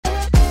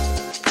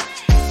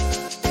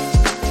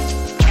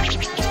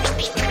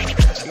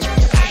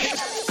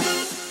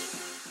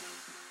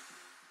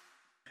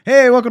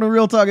Hey, welcome to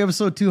Real Talk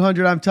episode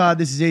 200. I'm Todd.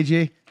 This is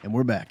AJ, and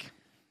we're back.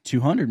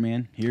 200,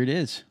 man. Here it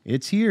is.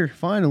 It's here,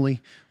 finally.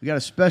 We got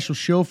a special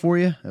show for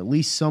you, at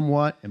least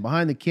somewhat. And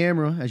behind the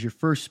camera, as your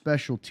first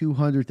special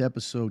 200th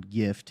episode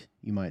gift,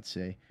 you might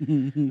say,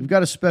 we've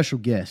got a special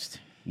guest.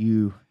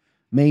 You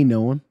may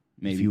know him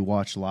if you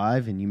watch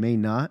live, and you may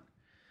not.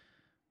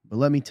 But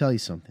let me tell you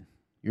something.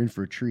 You're in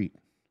for a treat.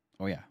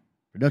 Oh, yeah.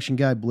 Production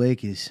guy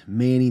Blake is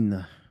manning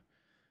the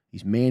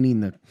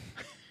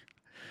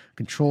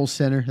control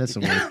center. That's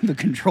the word. The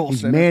control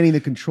He's center. manning the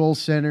control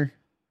center,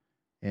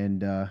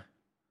 and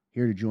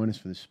here to join us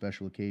for this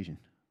special occasion.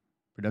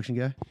 Production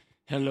guy?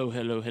 Hello.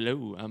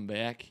 I'm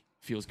back.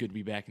 Feels good to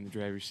be back in the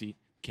driver's seat,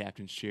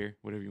 captain's chair,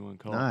 whatever you want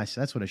to call it. Nice.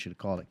 That's what I should have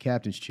called it.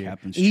 Captain's chair.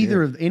 Captain's Any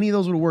chair. of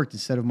those would have worked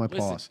instead of my Listen,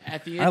 paws.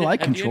 at the I end,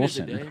 like at the control end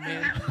of the center. day,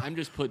 man, I'm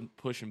just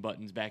pushing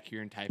buttons back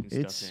here and typing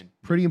It's stuff in.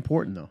 pretty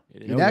important, though.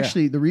 It It is.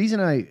 actually, the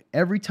reason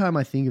every time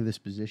I think of this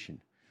position,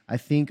 I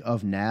think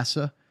of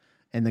NASA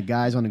and the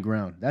guys on the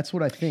ground. That's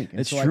what I think.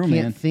 And It's so true, I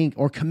can't man. think,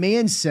 or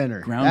command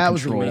center. Ground that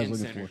was the control. word I was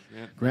Command looking center. for.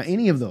 Yeah, Ground, that's-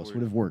 any of that's the those word.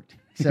 would have worked.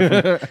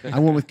 Except for I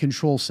went with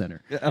control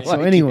center. I So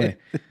like anyway,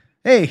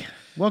 hey,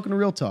 welcome to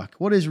Real Talk.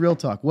 What is Real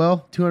Talk?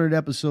 Well, 200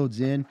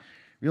 episodes in,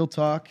 Real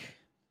Talk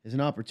is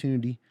an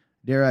opportunity,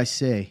 dare I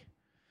say,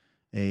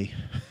 a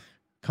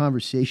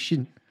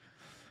conversation,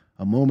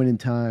 a moment in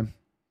time,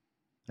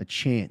 a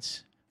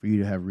chance for you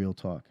to have real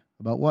talk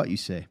about what you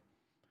say.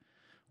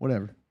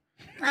 Whatever.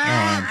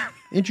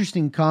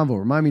 Interesting convo.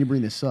 Remind me to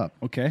bring this up.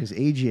 Okay. Because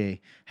AJ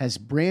has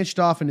branched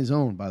off on his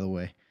own, by the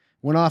way.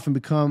 Went off and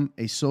become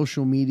a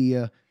social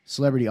media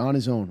celebrity on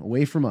his own,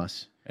 away from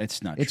us.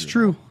 It's not It's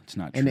true. true. It's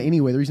not And true.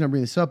 anyway, the reason I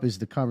bring this up is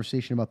the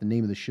conversation about the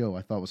name of the show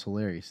I thought was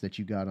hilarious that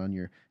you got on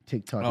your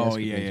TikTok. Oh,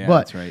 escapades. yeah, But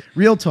that's right.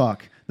 Real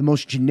Talk, the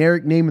most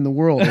generic name in the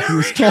world, if you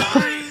was told.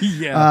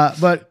 Yeah.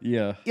 But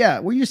Yeah. yeah,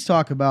 we just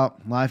talk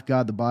about life,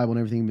 God, the Bible, and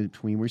everything in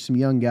between. We're some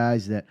young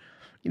guys that,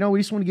 we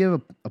just want to give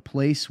a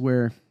place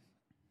where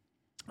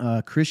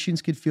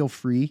Christians could feel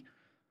free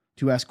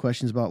to ask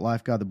questions about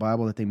life, God, the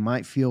Bible that they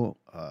might feel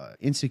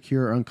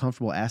insecure or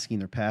uncomfortable asking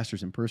their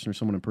pastors in person or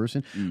someone in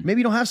person.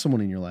 Maybe you don't have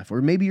someone in your life,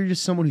 or maybe you're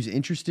just someone who's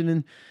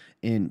interested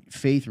in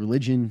faith,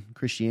 religion,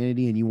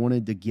 Christianity, and you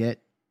wanted to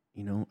get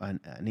an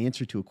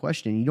answer to a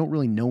question and you don't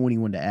really know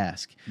anyone to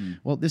ask.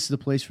 Well, this is the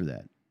place for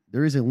that.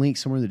 There is a link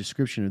somewhere in the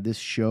description of this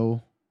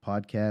show,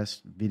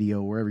 podcast,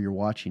 video, wherever you're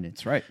watching it.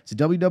 That's right. It's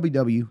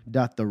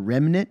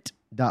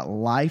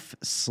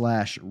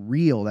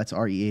www.theremnant.life/real. That's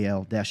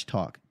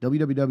REAL-talk.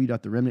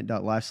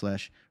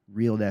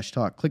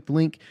 www.theremnant.life/real-talk. Click the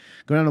link,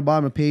 go down to the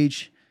bottom of the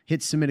page,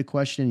 hit submit a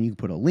question, and you can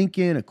put a link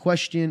in, a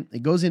question.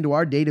 It goes into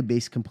our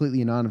database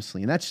completely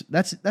anonymously. And that's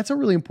a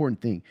really important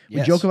thing. We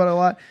Yes. joke about it a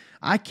lot.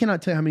 I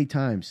cannot tell you how many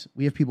times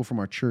we have people from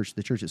our church,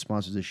 the church that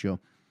sponsors this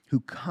show, who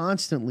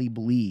constantly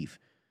believe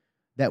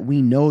that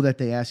we know that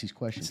they ask these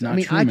questions. It's not I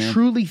mean, true, I man.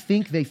 truly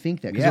think they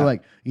think that because Yeah. they're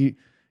like, you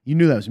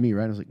knew that was me,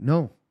 right? I was like,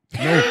 no,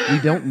 we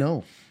don't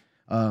know.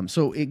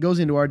 So it goes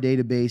into our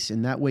database,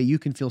 and that way you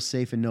can feel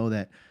safe and know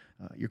that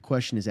your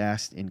question is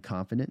asked in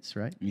confidence,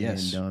 right?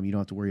 Yes. And you don't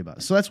have to worry about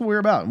it. So that's what we're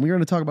about. And we're going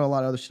to talk about a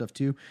lot of other stuff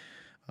too.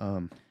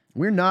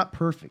 We're not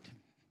perfect.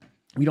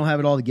 We don't have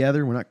it all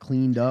together. We're not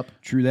cleaned up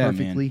True that,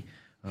 man. perfectly.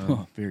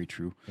 Very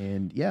true.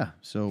 And yeah,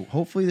 so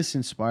hopefully this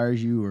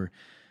inspires you or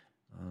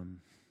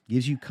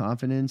gives you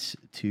confidence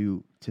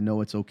to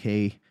know it's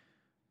okay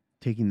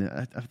taking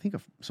I think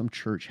some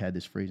church had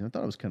this phrase, and I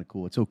thought it was kind of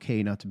cool. It's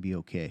okay not to be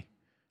okay,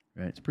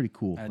 right? It's pretty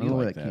cool. I I don't do know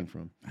where like that that. came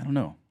from. I don't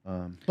know.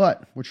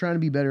 But we're trying to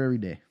be better every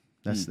day.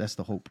 That's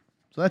the hope.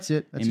 So that's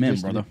it. That's the Amen,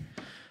 gist of it. brother.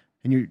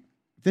 And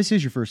this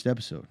is your first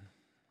episode.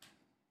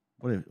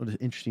 What an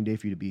interesting day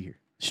for you to be here.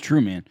 It's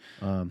true, man.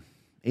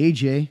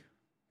 AJ,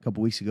 a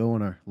couple weeks ago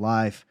on our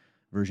live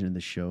version of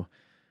this show,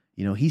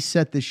 he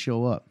set this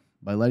show up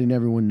by letting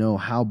everyone know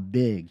how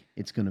big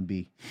it's going to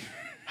be,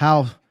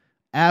 how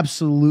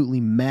absolutely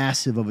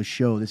massive of a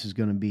show this is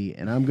going to be.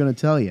 And I'm going to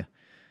tell you,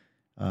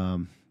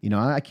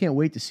 I can't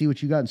wait to see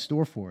what you got in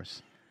store for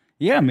us.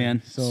 Yeah,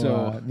 man.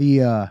 So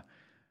the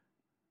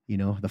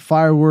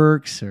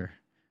fireworks or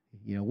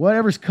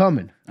whatever's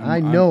coming, I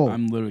know.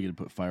 I'm literally going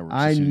to put fireworks.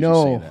 I as soon as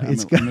know. You say that.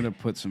 It's I'm going to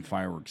put some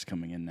fireworks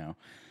coming in now.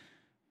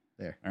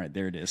 There. All right,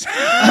 there it is.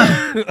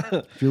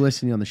 If you're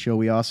listening on the show,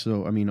 we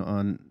also,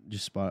 on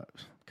just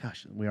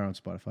we are on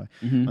Spotify.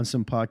 Mhm. On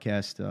some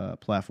podcast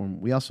platform.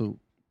 We also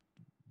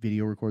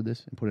video record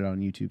this and put it out on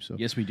YouTube. So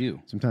Yes, we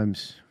do.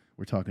 sometimes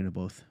we're talking to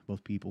both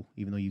people,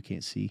 even though you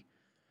can't see.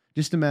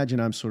 Just imagine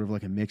I'm sort of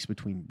like a mix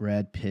between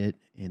Brad Pitt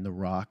and The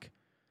Rock.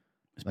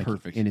 It's Like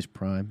perfect. in his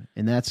prime.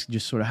 And that's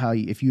just sort of how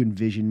if you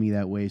envision me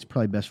that way, it's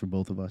probably best for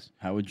both of us.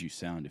 How would you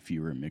sound if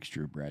you were a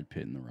mixture of Brad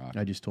Pitt and The Rock?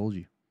 I just told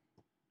you.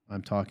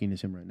 I'm talking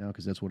as him right now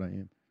because that's what I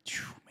am.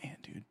 Phew, man,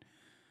 dude.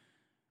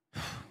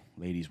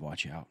 Ladies,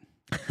 watch out.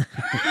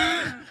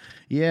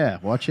 Yeah,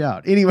 watch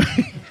out. Anyway.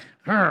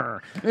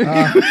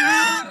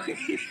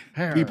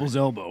 People's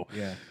elbow.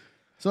 Yeah.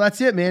 So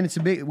that's it, man.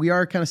 We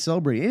are kind of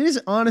celebrating. It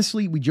is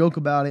honestly, we joke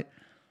about it.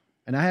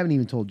 and I haven't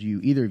even told you,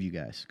 either of you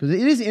guys, because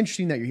it is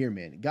interesting that you're here,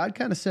 man. God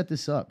kind of set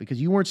this up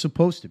because you weren't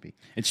supposed to be.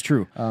 It's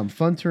true.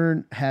 Fun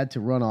Turn had to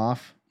run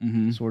off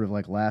Mm-hmm. sort of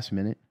like last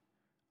minute.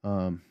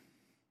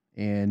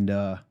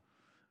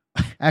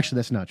 Actually,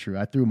 that's not true.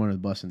 I threw him under the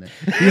bus in there.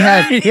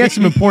 He had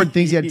some important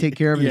things he had to take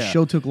care of, and the Yeah.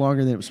 show took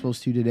longer than it was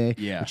supposed to today,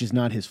 Yeah. which is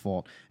not his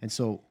fault. And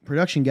so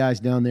production guys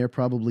down there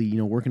probably,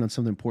 working on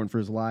something important for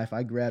his life.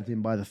 I grabbed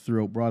him by the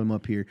throat, brought him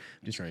up here.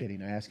 Just right.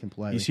 kidding. I asked him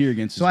politely. He's here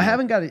against So his I will.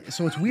 haven't got it.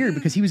 So it's weird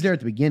because he was there at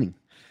the beginning.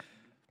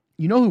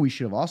 You know who we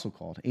should have also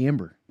called?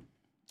 Amber.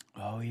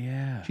 Oh,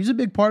 yeah. She's a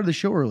big part of the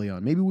show early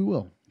on. Maybe we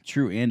will.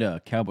 True. And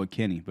Cowboy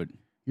Kenny. But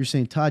You're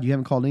saying, Todd, you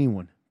haven't called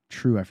anyone.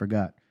 True, I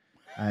forgot.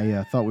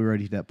 I thought we were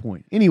already at that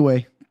point.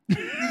 Anyway,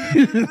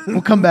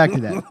 we'll come back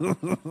to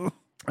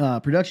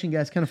that. Production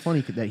guy's kind of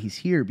funny that he's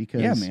here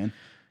because yeah, man.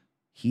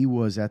 he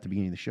was at the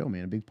beginning of the show,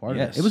 man. A big part of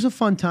Yes. it. It was a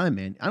fun time,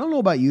 man. I don't know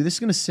about you. I know this is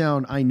going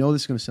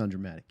to sound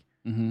dramatic.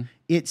 Mm-hmm.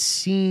 It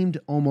seemed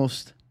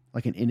almost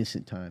like an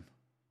innocent time.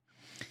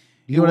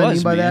 You It know what I was,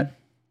 mean by man. that?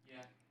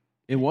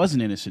 It was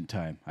an innocent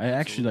time. I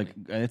actually like.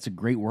 That's a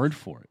great word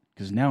for it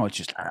because now it's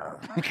just. I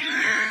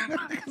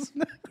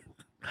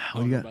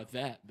What don't do you know got? about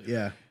that. But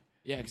Yeah.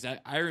 Yeah, because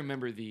I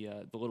remember the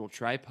little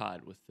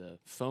tripod with the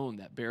phone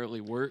that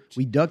barely worked.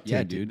 We duct Yeah,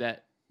 taped it. dude.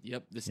 That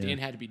yep, the stand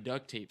had to be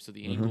duct taped so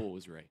the Uh-huh. angle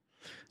was right.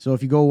 So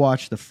if you go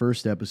watch the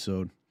first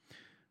episode,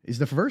 is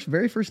the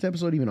very first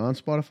episode even on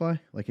Spotify?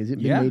 Like, has it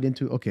been Yeah. made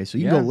into? Okay, so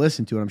you can Yeah. go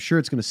listen to it. I'm sure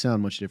it's going to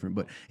sound much different,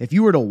 but if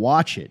you were to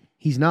watch it,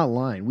 he's not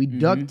lying. We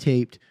duct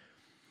taped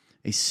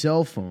a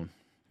cell phone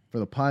for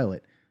the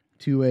pilot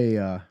to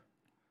a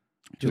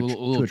To a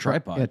little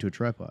tripod. Yeah, to a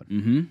tripod.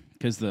 Mm-hmm.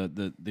 Because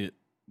the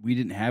we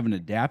didn't have an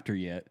adapter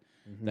yet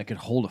Mm-hmm. that could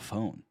hold a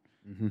phone.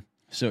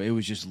 So it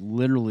was just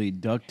literally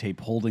duct tape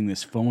holding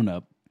this phone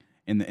up,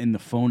 and the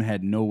phone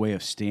had no way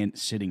of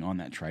sitting on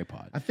that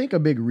tripod. I think a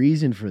big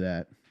reason for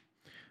that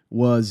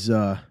was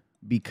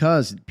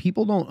because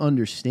people don't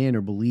understand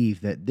or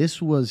believe that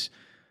this was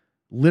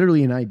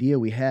literally an idea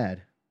we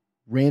had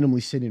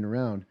randomly sitting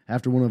around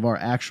after one of our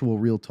actual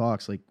real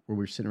talks, like where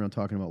we were sitting around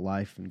talking about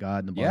life and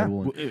God and the Yeah,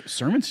 Bible. And well,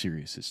 sermon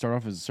series. It started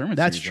off as a sermon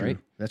that's series, true. right?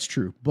 That's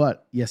true.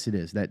 But yes, it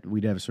is that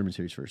we'd have a sermon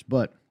series first.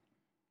 But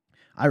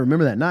I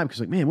remember that night because,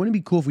 like, man, wouldn't it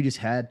be cool if we just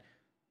had,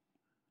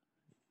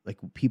 like,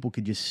 people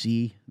could just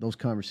see those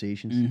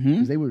conversations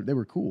because they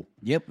were cool.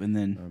 Yep, and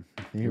then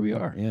Here we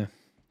are. Yeah.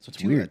 So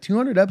It's weird.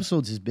 200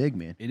 episodes is big,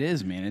 man. it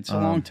is, man. It's a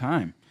long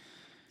time.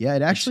 Yeah,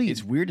 it actually.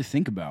 It's weird to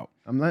think about.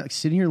 I'm not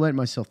sitting here letting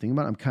myself think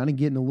about it. I'm kind of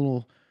getting a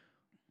little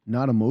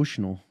not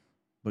emotional,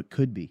 but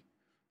could be.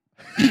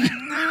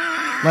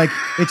 Like,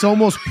 it's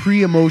almost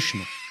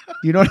pre-emotional.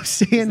 You know what I'm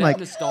saying? Is that Like,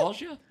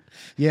 nostalgia?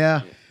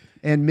 yeah.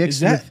 And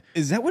mixed with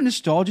Is that what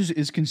nostalgia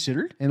is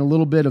considered? and a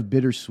little bit of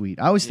bittersweet.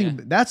 I always think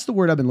Yeah. that's the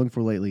word I've been looking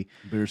for lately.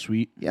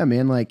 Bittersweet. Yeah,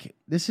 man. Like,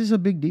 this is a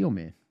big deal,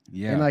 man.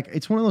 Yeah. And like,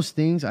 it's one of those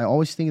things. I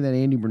always think of that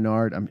Andy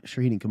Bernard. I'm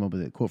sure he didn't come up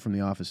with it. Quote from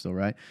The Office, though,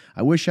 right?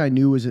 I wish I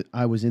knew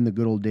I was in the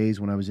good old days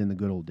when I was in the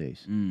good old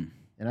days. Mm.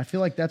 And I feel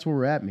like that's where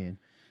we're at, man.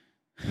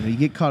 You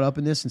get caught up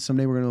in this, and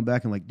someday we're gonna go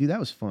back and like, dude, that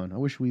was fun. I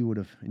wish we would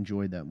have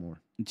enjoyed that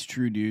more. It's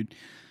true, dude.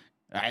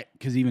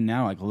 Because even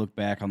now, like, I look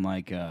back on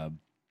like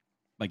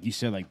you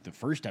said, like the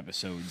first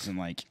episodes and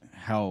like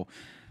how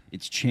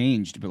it's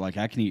changed. But like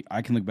I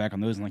can look back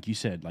on those and like you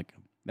said, like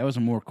that was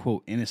a more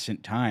quote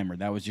innocent time, or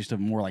that was just a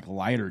more like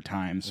lighter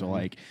time. So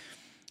like,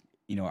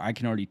 I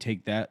can already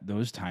take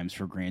those times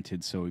for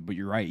granted. So, but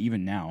you're right.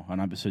 Even now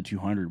on episode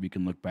 200, we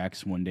can look back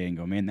one day and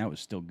go, man, that was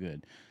still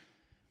good.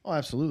 Oh,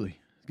 absolutely,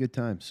 good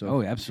time. So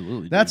Oh,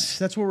 absolutely. dude.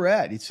 that's where we're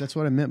at. That's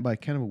what I meant by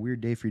kind of a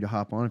weird day for you to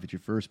hop on if it's your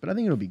first. But I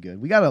think it'll be good.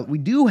 We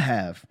do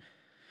have.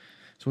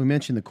 So we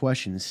mentioned the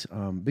questions.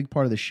 Big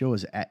part of the show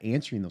is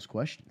answering those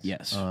questions.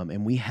 Yes.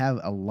 And we have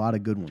a lot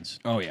of good ones.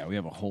 Oh yeah, we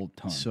have a whole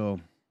ton. So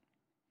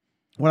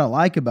what I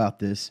like about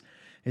this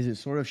is it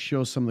sort of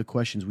shows some of the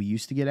questions we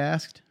used to get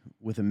asked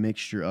with a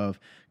mixture of,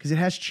 because it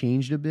has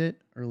changed a bit.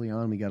 Early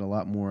on, we got a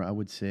lot more, I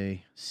would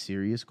say,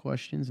 serious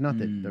questions. Not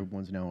that the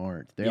ones now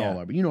aren't. They all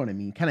Yeah. are, but you know what I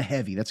mean? Kind of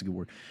heavy. That's a good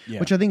word.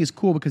 Yeah. Which I think is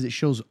cool because it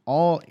shows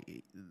all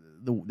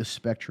the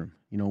spectrum.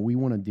 We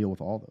want to deal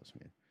with all those,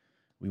 man.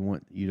 We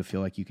want you to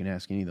feel like you can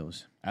ask any of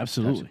those types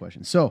Absolutely. of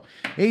questions. So,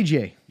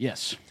 AJ,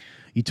 Yes.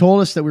 you told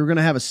us that we were going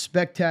to have a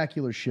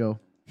spectacular show,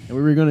 and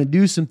we were going to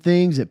do some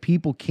things that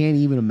people can't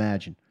even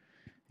imagine.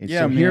 And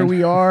Yeah, so here man.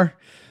 we are,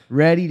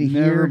 ready to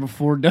Never hear.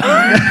 before done.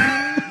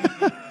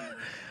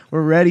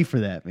 We're ready for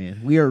that,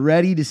 man. We are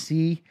ready to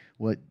see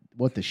what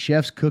the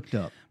chefs cooked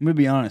up. I'm gonna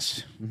be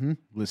honest,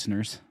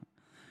 listeners.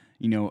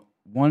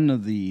 One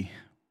of the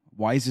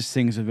wisest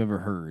things I've ever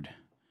heard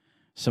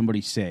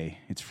somebody say.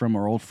 It's from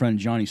our old friend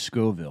Johnny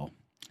Scoville.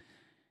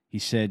 He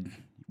said,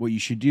 "What you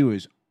should do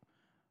is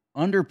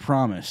under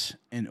promise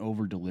and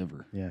over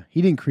deliver." Yeah,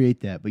 he didn't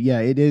create that, but yeah,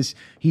 it is.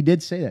 He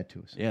did say that to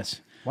us.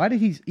 Yes. Why did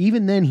he?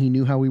 Even then, he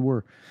knew how we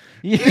were.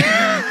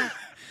 Yeah.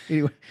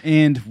 Anyway,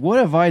 And what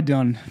have I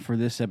done for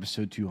this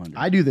episode 200?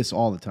 I do this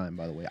all the time.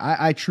 By the way,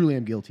 I truly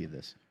am guilty of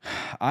this.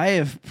 I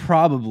have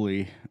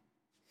probably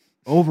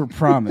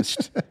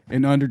over-promised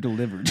and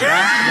under-delivered.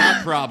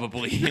 Not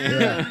probably.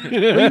 Well,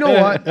 you know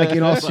what? Like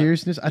in all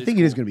seriousness, I think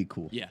it is going to be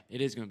cool. Yeah,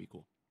 it is going to be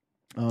cool.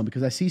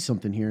 Because I see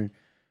something here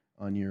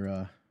on your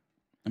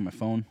On my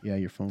phone.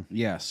 your phone.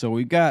 Yeah, so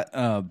we've got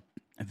a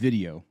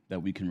video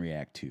that we can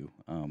react to.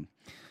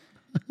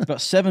 It's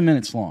about 7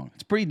 minutes long.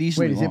 It's pretty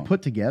decently Wait, is long. it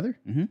put together?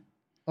 Mhm.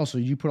 Oh, so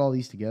you put all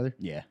these together?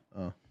 Yeah.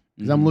 Oh,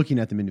 because I'm looking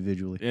at them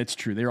individually. It's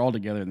true. They're all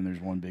together, then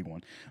there's one big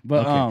one.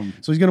 But Okay.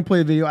 So he's going to play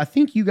the video. I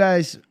think you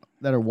guys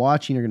that are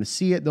watching are going to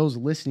see it. Those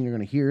listening are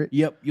going to hear it.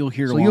 yep, you'll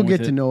hear So along you'll with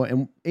get to it. know it.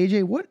 And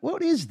AJ,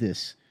 what is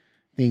this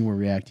thing we're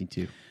reacting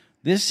to?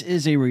 This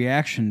is a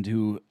reaction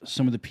to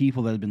some of the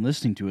people that have been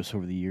listening to us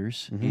over the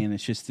years, and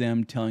it's just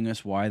them telling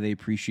us why they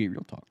appreciate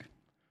Real Talk.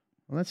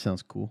 Well, that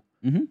sounds cool.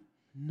 Mm-hmm.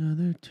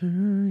 Another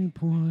turning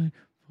point.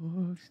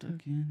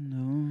 Stuck in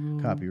no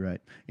road.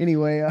 Copyright.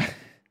 Anyway.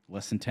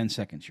 Less than 10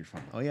 seconds, you're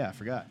fine. Oh yeah, I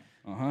forgot.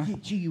 Uh-huh.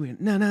 Gee, you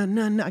went no.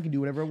 I can do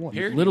whatever I want.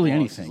 Parody Literally laws,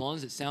 anything. As long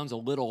as it sounds a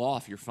little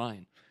off, you're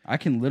fine. I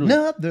can literally...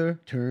 Another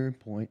turn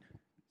point.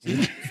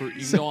 You can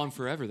go on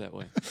forever that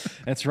way.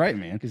 That's right,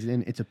 man. Because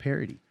then it's a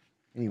parody.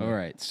 Anyway. All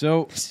right,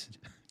 so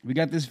we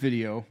got this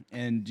video,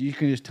 and you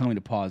can just tell me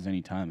to pause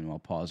anytime, and I'll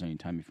pause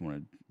anytime if you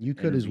want to. You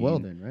could as well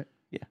intervene. then, right?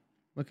 Yeah.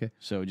 Okay.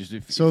 So just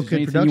if So there's could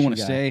anything you want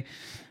to production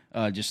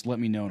say, just let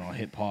me know, and I'll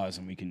hit pause,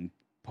 and we can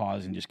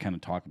pause and just kind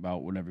of talk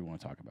about whatever you want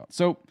to talk about.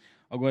 So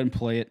I'll go ahead and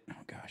play it. Oh,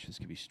 gosh, this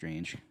could be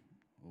strange.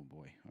 Oh,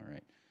 boy. All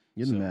right.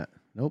 Give them that.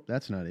 Nope,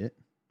 that's not it.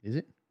 Is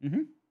it?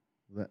 Mm-hmm.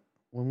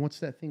 Well, what's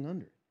that thing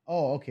under?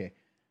 Oh, okay.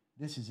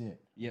 This is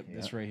it. Yep, Okay,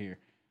 that's right here.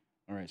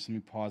 All right, so let me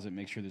pause it,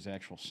 make sure there's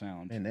actual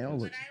sound. Man, they all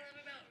look.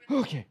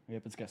 Okay.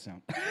 Yep, it's got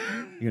sound.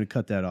 You're gonna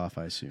cut that off,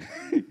 I assume.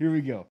 Here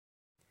we go.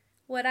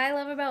 What I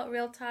love about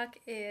Real Talk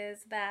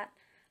is that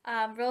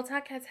Real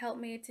Talk has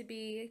helped me to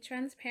be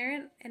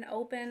transparent and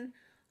open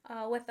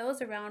with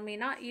those around me,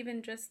 not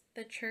even just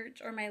the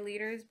church or my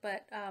leaders,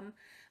 but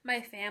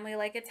my family.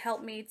 Like, it's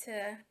helped me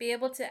to be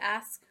able to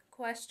ask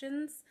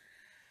questions.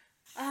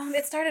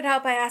 It started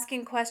out by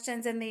asking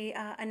questions in the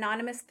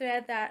anonymous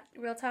thread that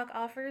Real Talk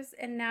offers,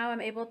 and now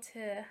I'm able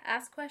to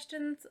ask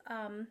questions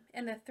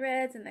in the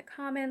threads and the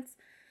comments.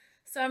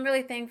 So I'm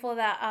really thankful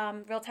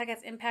that Real Talk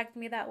has impacted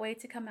me that way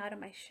to come out of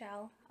my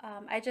shell.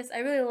 I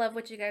really love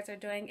what you guys are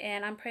doing,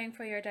 and I'm praying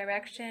for your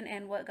direction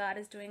and what God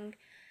is doing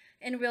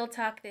in Real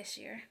Talk this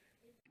year.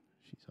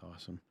 She's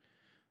awesome,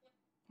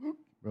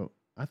 bro.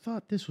 I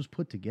thought this was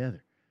put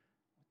together.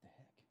 What the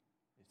heck?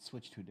 It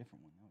switched to a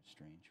different one. That was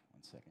strange.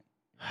 1 second.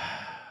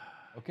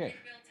 Okay.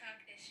 Real Talk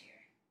this year.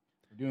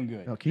 We're doing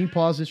good. Now, can you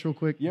pause this real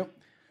quick? Yep.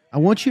 I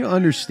want you to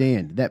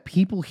understand that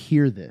people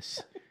hear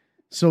this.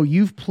 So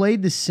you've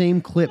played the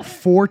same clip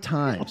 4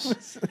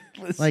 times.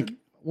 Like,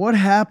 what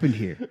happened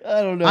here?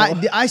 I don't know.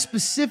 I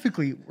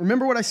specifically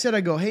remember what I said.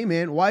 I go, hey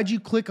man, why'd you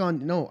click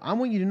on? No, I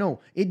want you to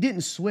know it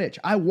didn't switch.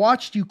 I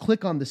watched you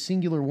click on the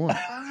singular one.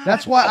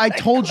 That's why I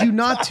told you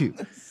not to.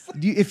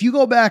 If you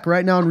go back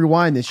right now and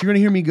rewind this, you're gonna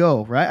hear me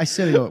go. Right? I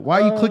said,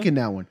 why are you clicking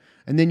that one?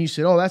 And then you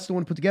said, oh, that's the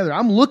one put together.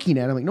 I'm looking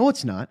at it. I'm like, no,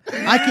 it's not.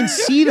 I can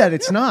see that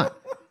it's not.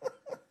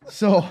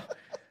 So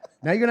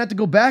now you're gonna have to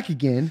go back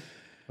again.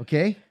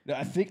 Okay? No,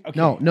 I think. Okay.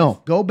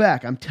 No, go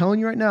back. I'm telling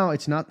you right now,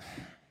 it's not.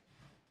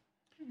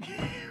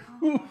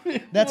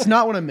 That's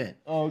not what I meant.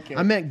 Oh, okay.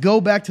 I meant go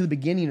back to the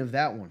beginning of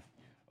that one.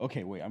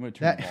 Okay, wait. I'm gonna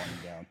turn That- the volume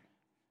down.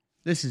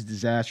 This is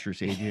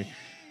disastrous, AJ.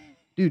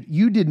 Dude,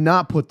 you did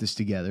not put this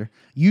together.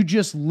 You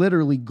just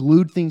literally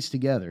glued things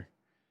together.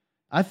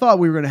 I thought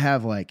we were going to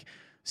have like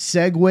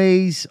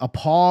segues, a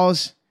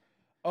pause.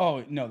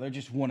 Oh no, they're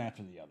just one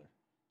after the other.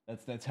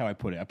 That's how I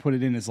put it. I put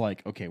it in as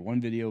like, okay, one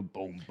video,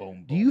 boom,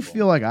 boom. Do you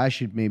feel like I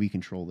should maybe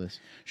control this?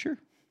 Sure?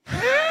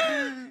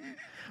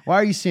 Why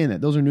are you saying that?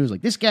 Those are news.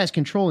 Like, this guy's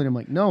controlling. I'm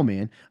like, no,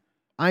 man.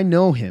 I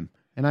know him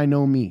and I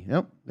know me.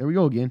 Yep, there we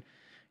go again.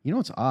 You know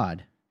what's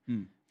odd?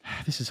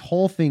 This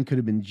whole thing could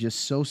have been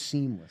just so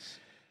seamless.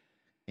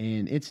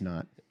 And it's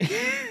not.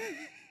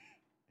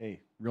 Hey,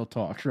 real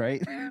talk,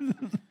 right?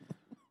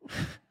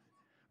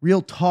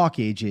 Real talk,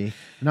 AJ.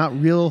 Not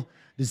real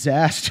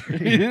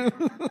disaster.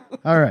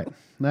 All right.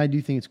 I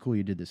do think it's cool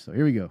you did this, though.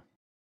 Here we go.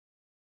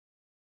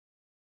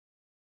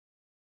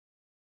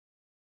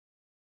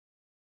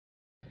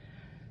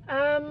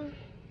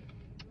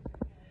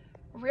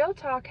 Real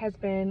Talk has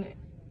been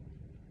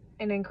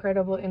an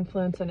incredible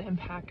influence and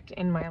impact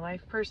in my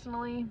life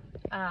personally.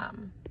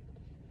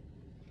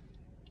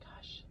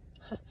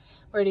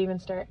 Where to even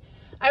start?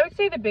 I would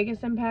say the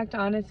biggest impact,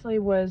 honestly,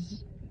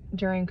 was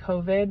during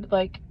COVID.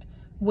 Like,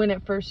 when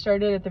it first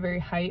started at the very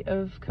height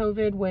of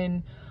COVID,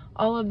 when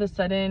all of a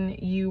sudden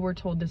you were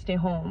told to stay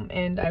home.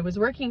 And I was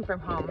working from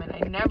home, and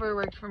I never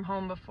worked from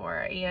home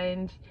before.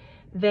 And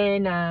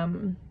then,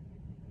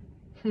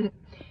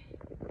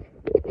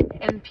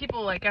 and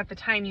people, like, at the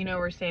time, you know,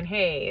 were saying,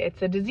 hey,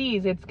 it's a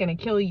disease, it's gonna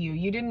kill you.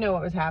 You didn't know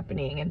what was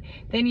happening. And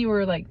then you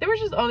were like, there was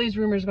just all these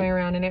rumors going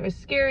around, and it was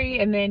scary.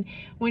 And then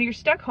when you're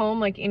stuck home,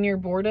 like, in your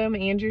boredom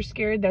and you're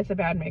scared, that's a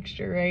bad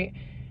mixture, right?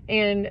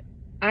 And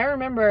I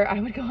remember I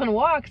would go on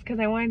walks because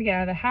I wanted to get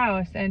out of the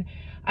house, and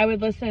I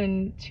would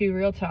listen to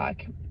Real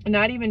Talk,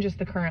 not even just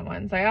the current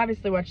ones. I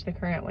obviously watched the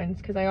current ones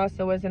because I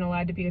also wasn't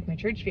allowed to be with my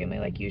church family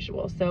like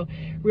usual. So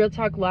Real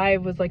Talk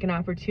Live was like an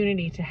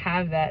opportunity to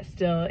have that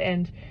still.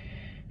 And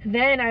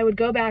then I would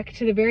go back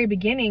to the very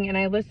beginning and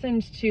I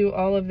listened to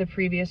all of the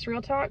previous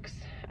Real Talks.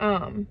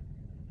 And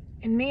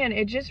man,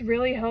 it just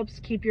really helps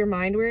keep your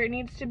mind where it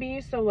needs to be.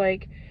 So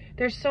like,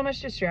 there's so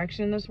much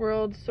distraction in this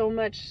world, so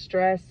much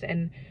stress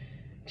and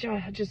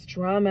just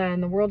drama,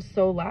 and the world's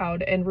so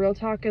loud, and Real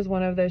Talk is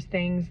one of those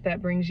things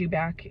that brings you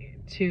back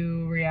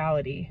to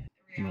reality.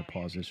 I'm going to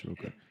pause this real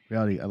quick.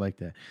 Reality, I like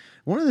that.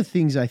 One of the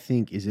things I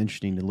think is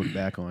interesting to look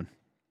back on,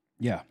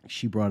 Yeah.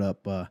 she brought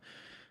up, and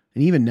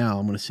even now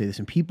I'm going to say this,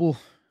 and people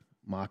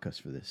mock us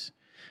for this.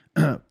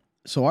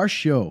 So our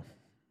show,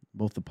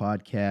 both the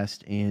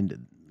podcast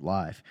and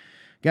live,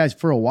 guys,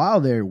 for a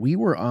while there, we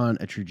were on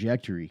a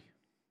trajectory.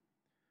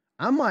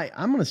 I'm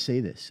going to say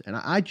this, and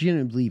I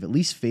genuinely believe, at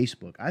least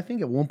Facebook, I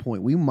think at one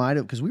point we might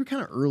have, because we were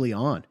kind of early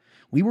on.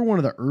 We were one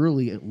of the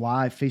early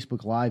live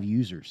Facebook Live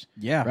users.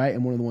 Yeah. Right?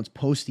 And one of the ones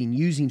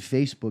using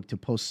Facebook to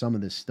post some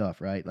of this stuff,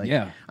 right? Like,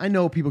 Yeah. I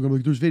know people are going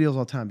to be like, there's videos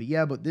all the time, but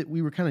yeah, but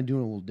we were kind of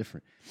doing a little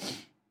different.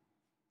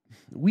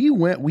 We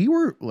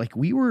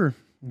were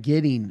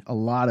getting a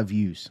lot of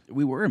views.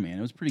 We were, man.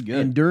 It was pretty good.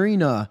 And during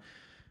the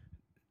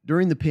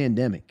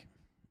pandemic,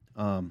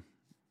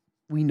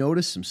 we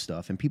noticed some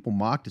stuff and people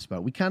mocked us about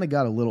it. We kind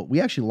of we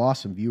actually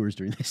lost some viewers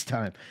during this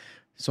time.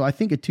 So I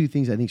think of two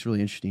things I think is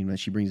really interesting when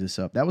she brings this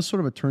up. That was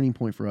sort of a turning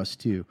point for us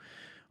too.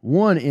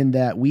 One, in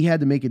that we had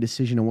to make a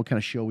decision on what kind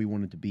of show we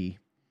wanted to be,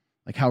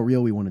 like how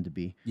real we wanted to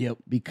be. Yep.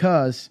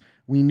 Because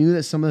we knew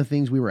that some of the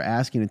things we were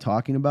asking and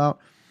talking about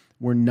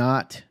were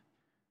not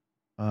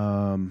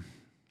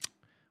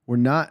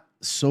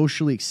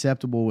socially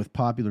acceptable with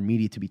popular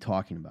media to be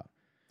talking about.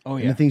 Oh,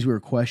 And yeah. the things we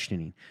were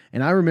questioning.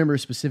 And I remember a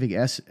specific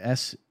I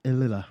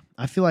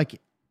feel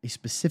like a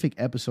specific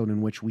episode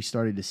in which we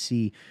started to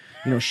see,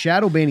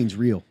 shadow banning's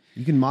real.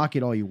 You can mock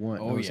it all you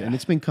want. Oh, yeah. And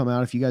it's been come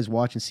out. If you guys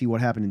watch and see what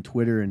happened in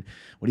Twitter and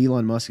what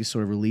Elon Musk has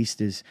sort of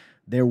released, is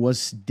there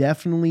was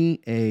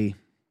definitely a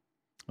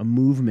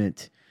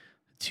movement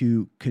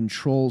to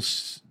control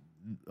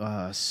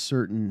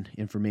certain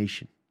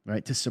information,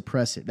 right? To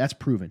suppress it. That's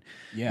proven.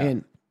 Yeah.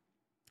 And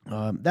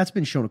that's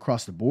been shown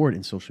across the board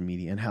in social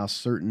media, and how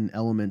certain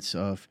elements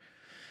of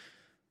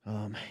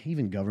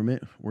even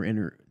government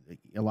were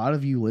a lot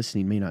of you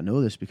listening may not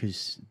know this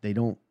because they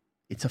don't.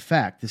 It's a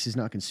fact. This is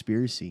not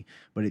conspiracy,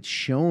 but it's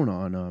shown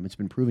on. It's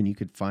been proven. You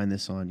could find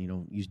this on.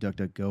 Use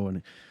DuckDuckGo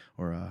and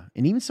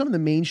even some of the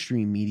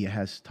mainstream media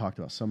has talked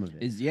about some of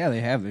it.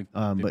 They have. They've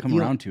But come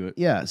around to it.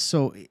 Yeah.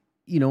 So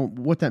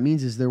what that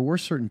means is there were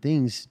certain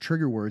things,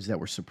 trigger words that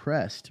were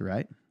suppressed,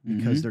 right?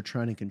 Because they're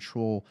trying to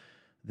control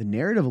the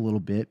narrative a little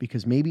bit,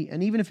 because maybe,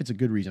 and even if it's a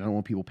good reason, I don't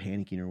want people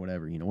panicking or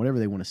whatever, whatever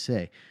they want to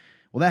say.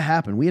 Well, that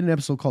happened. We had an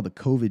episode called The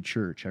COVID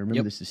Church. I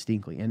remember this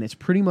distinctly. And it's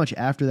pretty much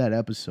after that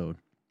episode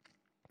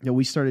that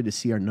we started to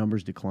see our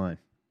numbers decline.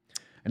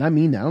 And I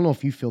mean that. I don't know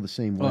if you feel the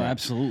same way. Oh,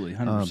 absolutely.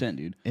 100%,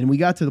 dude. And we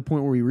got to the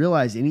point where we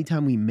realized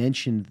anytime we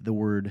mentioned that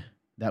word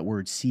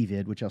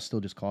CVID, which I'll still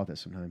just call it that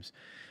sometimes,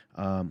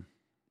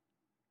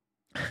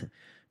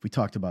 if we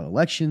talked about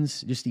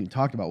elections, just even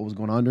talked about what was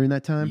going on during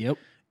that time, Yep.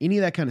 any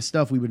of that kind of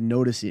stuff, we would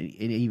notice an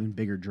even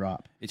bigger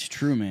drop. It's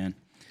true, man.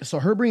 So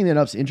her bringing that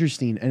up is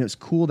interesting, and it's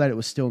cool that it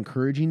was still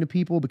encouraging to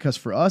people, because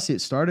for us, it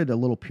started a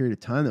little period of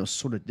time that was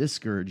sort of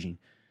discouraging.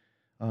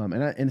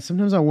 And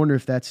sometimes I wonder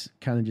if that's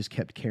kind of just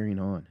kept carrying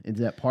on. Is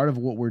that part of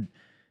what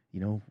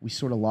we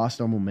sort of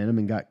lost our momentum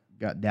and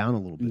got down a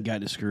little bit?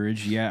 Got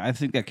discouraged. Yeah, I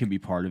think that could be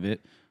part of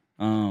it.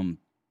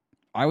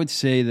 I would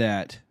say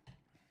that,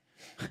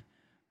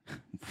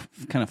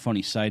 kind of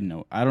funny side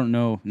note, I don't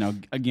know. Now,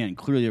 again,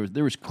 clearly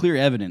there was clear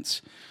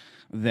evidence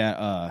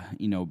that,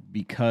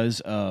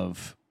 because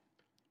of,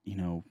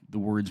 the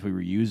words we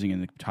were using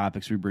and the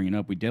topics we were bringing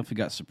up, we definitely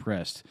got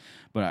suppressed.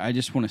 But I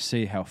just want to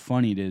say how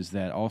funny it is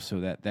that also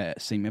that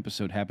same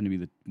episode happened to be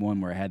the one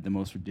where I had the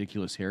most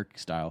ridiculous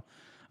hairstyle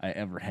I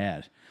ever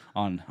had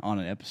on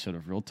an episode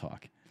of Real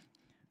Talk.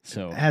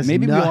 So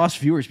maybe we lost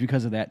viewers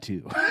because of that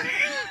too.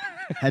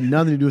 Had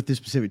nothing to do with this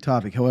specific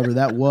topic. However,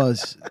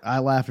 I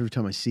laugh every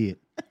time I see it.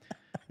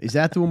 Is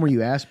that the one where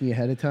you asked me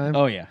ahead of time?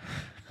 Oh, yeah.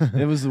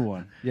 It was the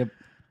one. Yep.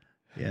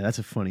 Yeah, that's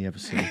a funny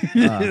episode.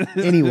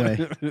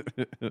 Anyway,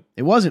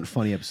 it wasn't a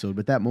funny episode,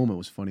 but that moment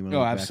was funny. When I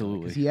look back on it,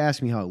 absolutely. 'cause he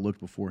asked me how it looked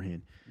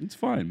beforehand. It's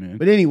fine, man.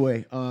 But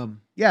anyway, so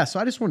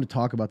I just wanted to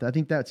talk about that. I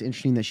think that's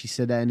interesting that she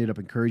said that, ended up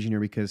encouraging her,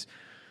 because,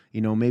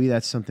 maybe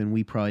that's something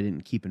we probably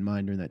didn't keep in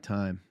mind during that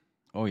time.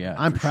 Oh, yeah.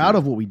 I'm proud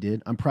of what we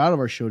did. I'm proud of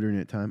our show during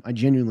that time. I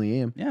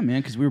genuinely am. Yeah, man,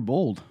 because we were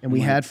bold. And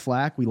we had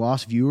flack. We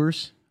lost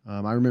viewers.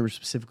 I remember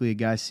specifically a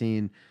guy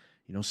saying,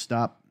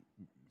 stop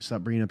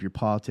bringing up your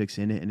politics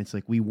in it. And it's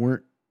like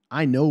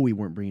I know we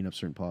weren't bringing up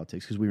certain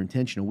politics because we were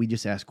intentional. We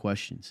just asked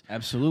questions.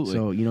 Absolutely.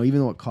 So, even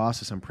though it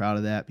cost us, I'm proud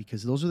of that,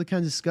 because those are the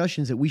kinds of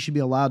discussions that we should be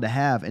allowed to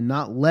have, and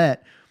not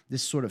let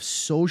this sort of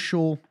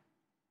social,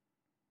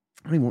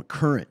 I don't even want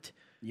current,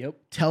 Yep.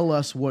 tell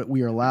us what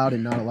we are allowed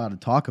and not allowed to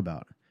talk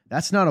about.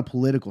 That's not a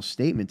political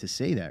statement to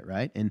say that,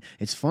 right? And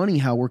it's funny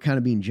how we're kind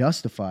of being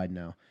justified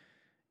now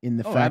in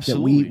the fact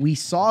absolutely. that we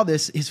saw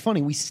this. It's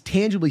funny, we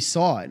tangibly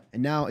saw it,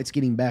 and now it's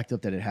getting backed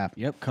up that it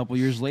happened. Yep, couple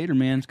years later,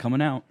 man, it's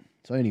coming out.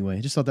 So anyway,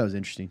 I just thought that was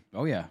interesting.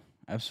 Oh yeah,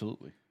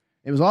 absolutely.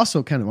 It was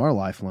also kind of our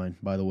lifeline,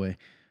 by the way.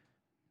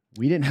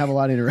 We didn't have a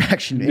lot of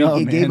interaction. No,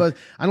 it gave man. us,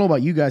 I don't know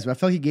about you guys, but I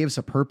felt like it gave us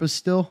a purpose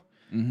still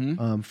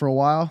Mm-hmm. for a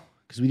while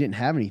because we didn't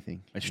have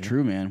anything. It's you know?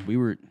 true, man.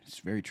 It's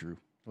very true.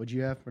 What'd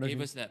you have? It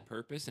gave us that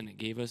purpose, and it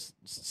gave us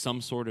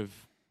some sort of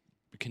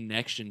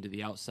connection to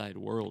the outside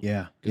world.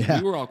 Yeah. 'Cause Yeah.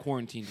 we were all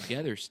quarantined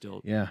together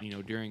still, Yeah.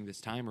 during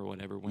this time or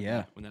whatever when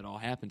Yeah. when that all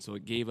happened. So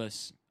it gave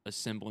us a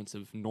semblance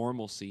of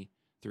normalcy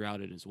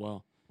throughout it as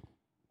well.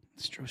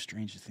 It's so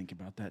strange to think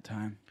about that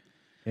time.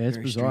 Yeah, it's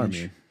Very bizarre,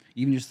 strange. man.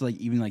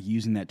 Even like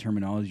using that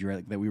terminology, right?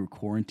 Like, that we were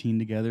quarantined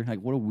together. Like,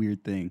 what a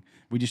weird thing.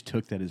 We just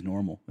took that as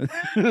normal.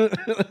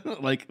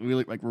 like we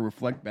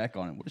reflect back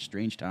on it. What a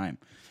strange time.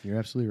 You're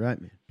absolutely right,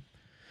 man.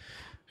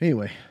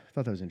 Anyway, I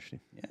thought that was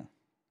interesting. Yeah.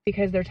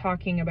 Because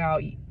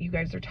you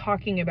guys are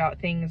talking about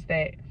things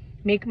that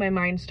make my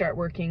mind start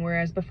working,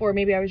 whereas before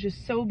maybe I was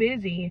just so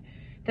busy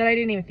that I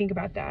didn't even think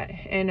about that.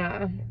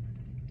 And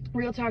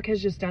Real Talk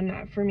has just done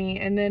that for me.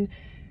 And then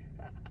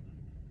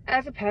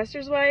as a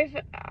pastor's wife,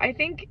 I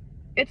think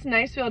it's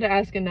nice to be able to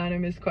ask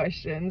anonymous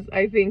questions.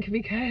 I think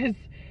because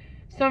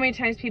so many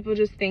times people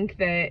just think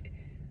that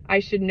I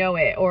should know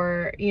it,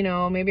 or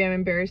maybe I'm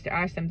embarrassed to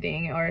ask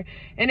something,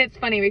 and it's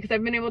funny because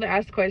I've been able to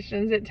ask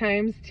questions at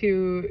times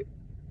to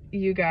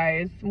you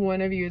guys.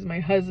 One of you is my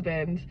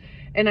husband,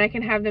 and I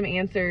can have them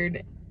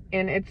answered,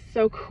 and it's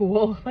so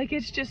cool. Like,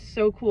 it's just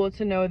so cool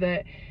to know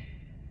that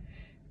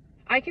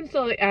I can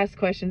still ask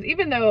questions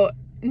even though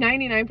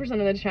 99%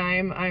 of the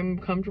time I'm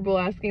comfortable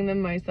asking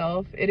them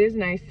myself. It is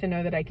nice to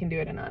know that I can do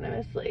it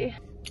anonymously.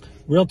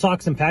 Real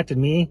Talk's impacted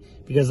me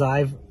because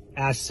I've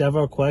asked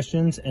several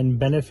questions and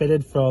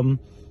benefited from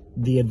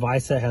the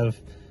advice that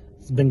have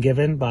been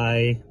given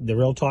by the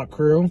Real Talk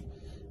crew.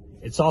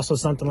 It's also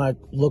something I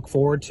look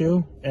forward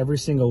to every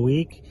single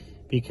week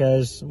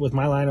because with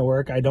my line of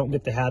work, I don't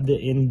get to have the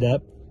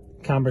in-depth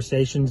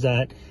conversations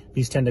that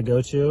these tend to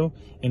go to,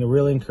 and it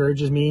really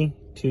encourages me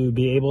to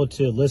be able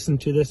to listen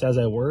to this as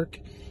I work,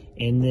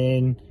 and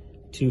then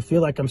to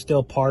feel like I'm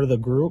still part of the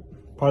crew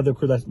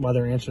that's while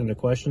they're answering the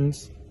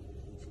questions.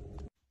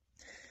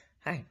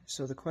 Hi,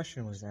 so the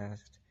question was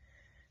asked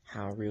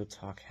how Real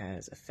Talk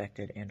has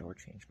affected and or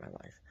changed my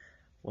life.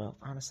 Well,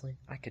 honestly,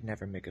 I could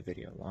never make a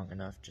video long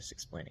enough just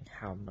explaining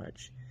how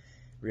much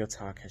Real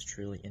Talk has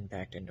truly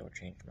impacted and or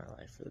changed my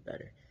life for the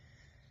better.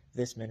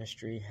 This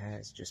ministry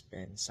has just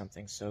been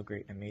something so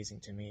great and amazing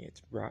to me.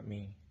 It's brought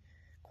me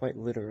quite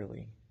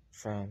literally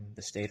from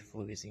the state of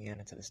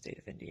Louisiana to the state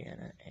of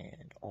Indiana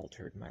and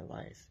altered my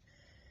life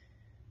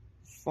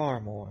far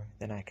more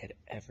than I could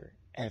ever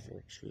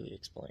truly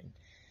explain.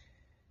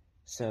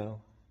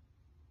 So,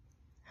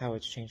 how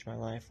it's changed my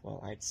life?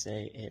 Well, I'd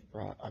say it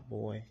brought a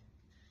boy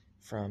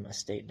from a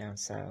state down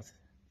south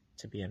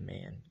to be a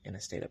man in a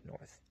state up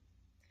north.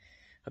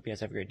 Hope you guys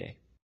have a great day.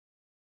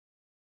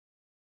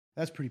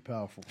 That's pretty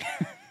powerful.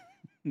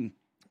 Yeah,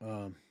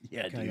 Kind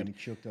of got dude. me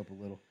choked up a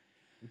little.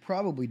 We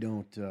probably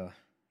don't. I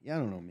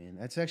don't know, man.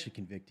 That's actually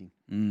convicting.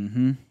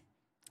 Mm-hmm.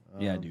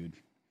 Yeah, Um, dude.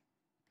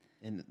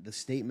 And the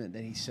statement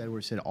that he said, where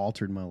it said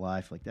 "altered my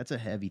life," like that's a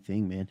heavy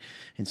thing, man.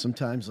 And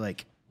sometimes,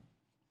 like,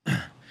 this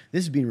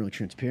is being really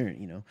transparent.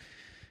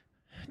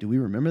 Do we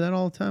remember that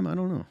all the time? I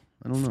don't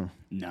know.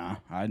 Nah,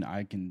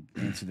 I can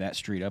answer that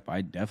straight up.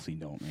 I definitely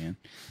don't, man.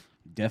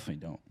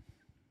 Definitely don't.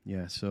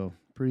 Yeah, so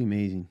pretty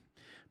amazing,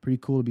 pretty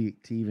cool to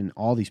even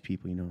all these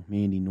people.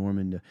 Mandy,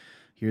 Norman, to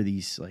hear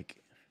these,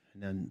 like,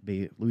 and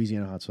then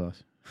Louisiana hot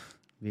sauce.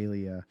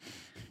 Bailey, and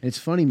it's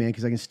funny, man,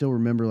 because I can still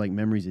remember like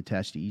memories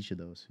attached to each of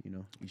those,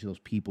 each of those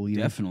people.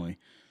 Definitely.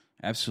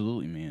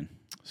 Absolutely, man.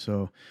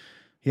 So,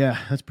 yeah,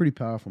 that's pretty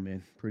powerful,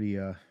 man. Pretty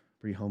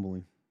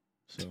humbling.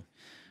 So,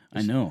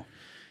 I know.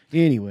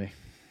 anyway,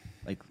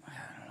 Like, I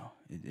don't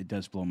know. It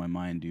does blow my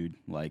mind, dude.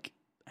 Like,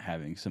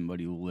 having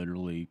somebody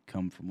literally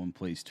come from one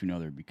place to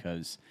another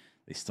because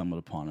they stumbled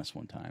upon us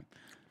one time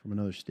from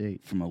another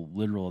state. from a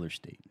literal other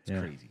state. It's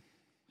Yeah. crazy.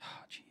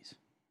 Oh, jeez.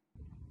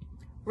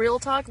 Real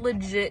Talk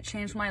legit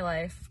changed my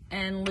life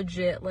and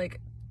legit, like,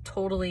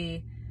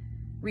 totally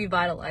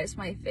revitalized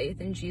my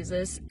faith in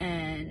Jesus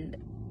and,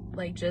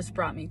 like, just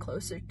brought me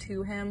closer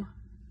to him.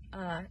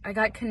 I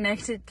got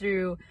connected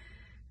through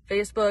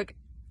Facebook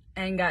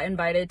and got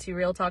invited to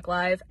Real Talk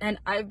Live, and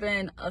I've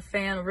been a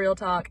fan of Real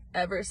Talk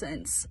ever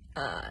since.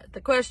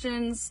 The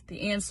questions,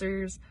 the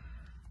answers,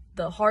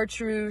 the hard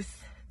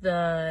truth,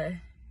 the,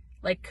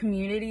 like,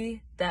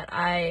 community that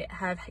I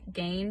have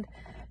gained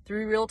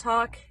through Real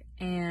Talk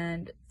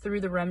and through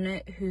the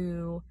Remnant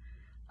who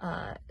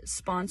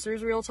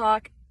sponsors Real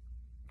Talk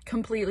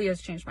completely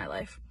has changed my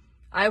life.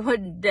 I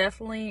would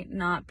definitely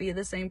not be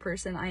the same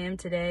person I am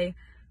today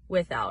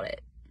without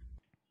it.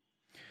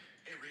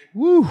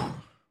 Woo,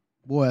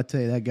 boy, I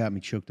tell you, that got me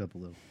choked up a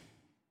little.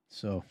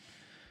 So,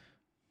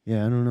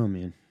 yeah, I don't know,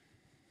 man.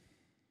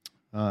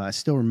 I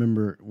still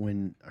remember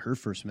when her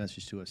first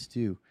message to us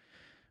too,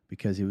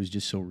 because it was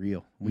just so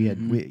real. We had,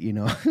 you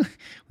know,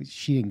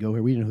 she didn't go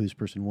here. We didn't know who this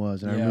person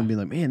was. And I remember being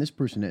like, man, this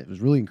person, it was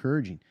really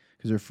encouraging.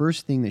 Because her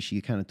first thing that she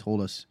kind of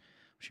told us,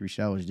 she reached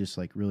out, was just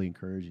like really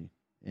encouraging.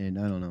 And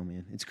I don't know,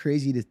 man. It's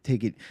crazy to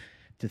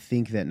to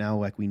think that now,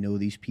 like, we know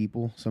these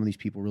people, some of these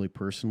people really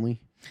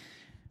personally.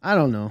 I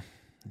don't know.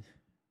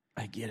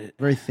 I get it.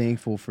 Very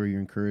thankful for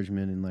your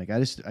encouragement. And like, I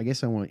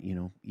guess I want, you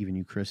know, even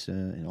you, Krista,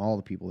 and all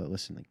the people that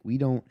listen, like, we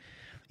don't,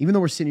 even though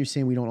we're sitting here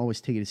saying we don't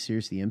always take it as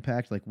serious, the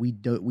impact, like we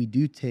do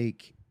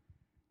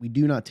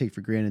not take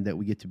for granted that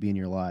we get to be in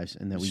your lives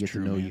and that we get to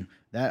know you.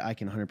 That I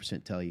can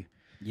 100% tell you.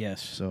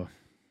 Yes. So,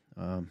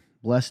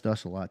 blessed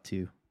us a lot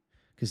too.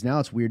 Because now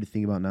it's weird to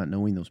think about not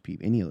knowing those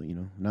people,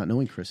 not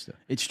knowing Krista.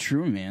 It's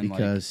true, man.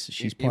 Because like,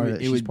 she's part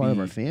of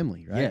our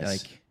family, right? Yes.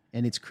 Like,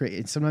 and it's crazy.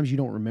 And sometimes you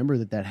don't remember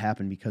that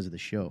happened because of the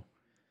show.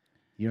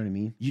 You know what I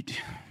mean? You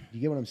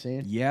get what I'm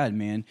saying? Yeah,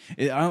 man.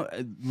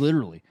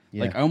 Literally,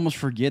 like, I almost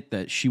forget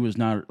that she was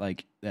not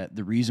like that.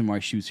 The reason why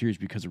she was here is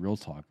because of Real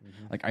Talk.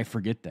 Like, I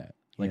forget that.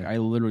 Like, I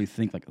literally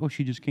think like, oh,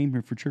 she just came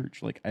here for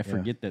church. Like, I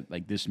forget that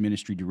like this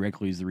ministry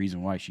directly is the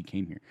reason why she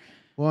came here.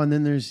 Well, and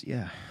then there's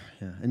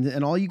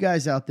and all you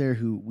guys out there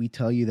who we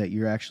tell you that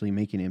you're actually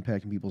making an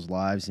impact in people's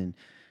lives and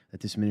that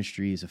this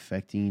ministry is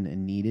affecting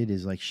and needed,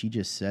 is like, she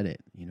just said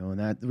it, you know. And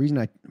that the reason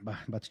I'm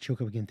about to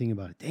choke up again thinking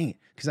about it. Dang it,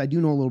 because I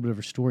do know a little bit of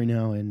her story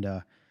now,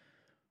 and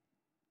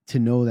to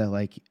know that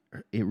like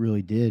it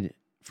really did,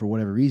 for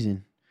whatever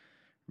reason,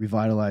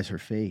 revitalize her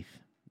faith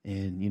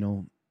and, you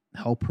know,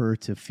 help her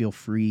to feel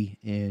free,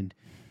 and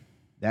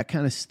that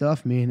kind of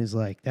stuff, man, is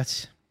like,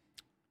 that's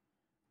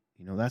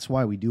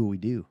why we do what we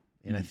do.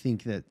 And I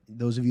think that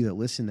those of you that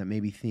listen that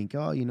maybe think,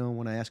 oh, you know,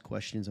 when I ask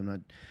questions,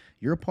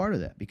 you're a part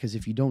of that. Because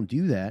if you don't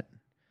do that,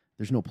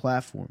 there's no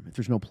platform. If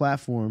there's no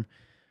platform,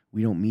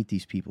 we don't meet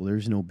these people.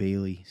 There's no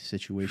Bailey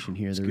situation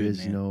here. There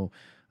is no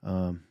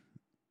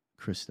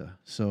Krista.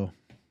 So,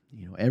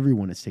 you know,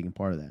 everyone is taking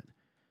part of that.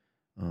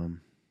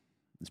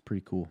 It's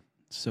pretty cool.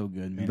 So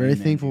good, man. I'm very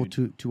thankful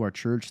to our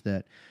church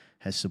that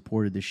has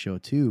supported this show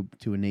too,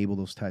 to enable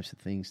those types of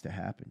things to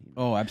happen. You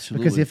know? Oh,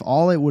 absolutely. Because if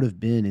all it would have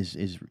been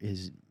is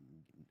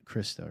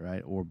Krista,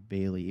 right, or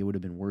Bailey, it would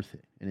have been worth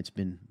it, and it's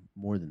been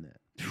more than that.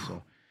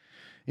 So,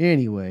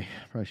 anyway,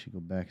 probably should go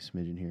back a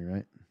smidgen here,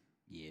 right?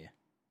 Yeah.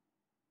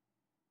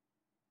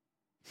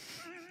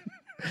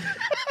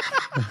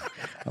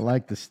 I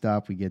like the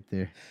stop we get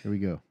there. Here we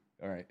go.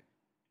 All right.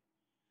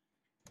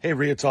 Hey,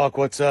 Real Talk,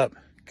 what's up?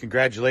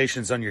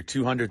 Congratulations on your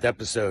 200th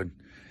episode.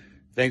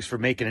 Thanks for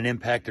making an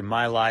impact in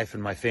my life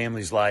and my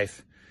family's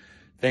life.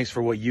 Thanks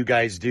for what you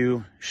guys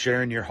do,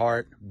 sharing your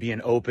heart,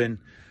 being open,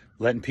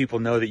 letting people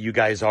know that you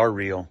guys are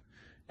real.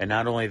 And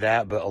not only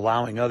that, but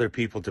allowing other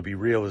people to be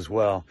real as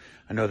well.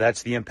 I know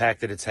that's the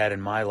impact that it's had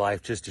in my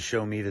life, just to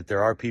show me that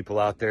there are people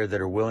out there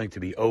that are willing to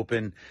be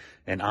open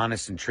and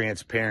honest and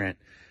transparent.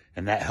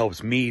 And that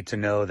helps me to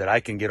know that I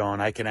can get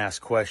on, I can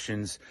ask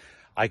questions,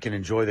 I can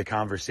enjoy the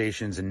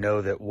conversations and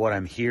know that what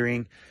I'm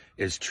hearing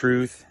is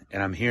truth,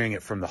 and I'm hearing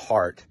it from the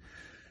heart,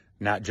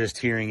 not just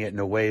hearing it in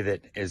a way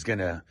that is going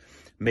to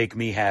make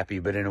me happy,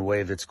 but in a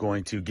way that's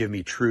going to give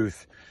me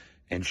truth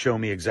and show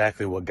me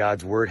exactly what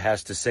God's word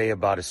has to say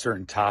about a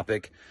certain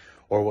topic,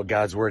 or what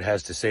God's word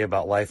has to say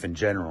about life in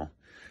general.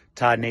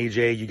 Todd and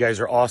AJ, you guys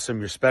are awesome.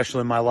 You're special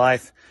in my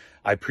life.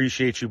 I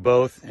appreciate you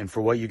both, and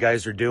for what you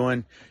guys are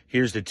doing.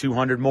 Here's to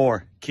 200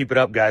 more. Keep it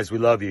up, guys. We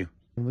love you.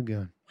 Oh my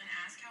God. When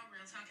asked how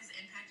Real Talk has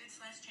impacted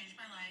 / changed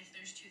my life,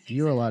 there's two things.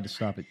 You're allowed to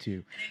stop it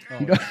too.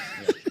 Oh,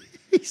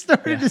 He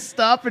started to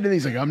stop it, and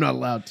he's like, I'm not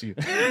allowed to.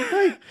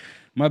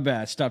 My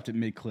bad. I stopped at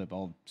mid clip.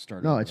 I'll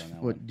start. No, over it's on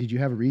that what? Did you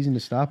have a reason to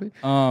stop it?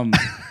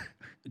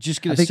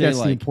 Just gonna I think say, that's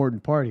like, the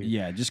important part here.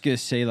 Yeah, just gonna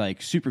say,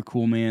 like, super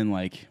cool, man.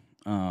 Like,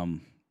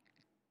 you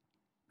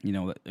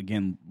know,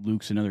 again,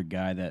 Luke's another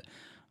guy that,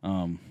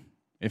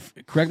 if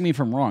correct me if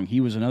I'm wrong,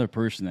 he was another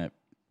person that.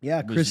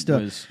 Yeah,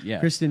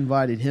 Krista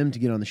invited him to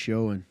get on the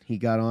show, and he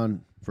got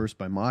on first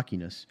by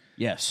mocking us.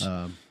 Yes.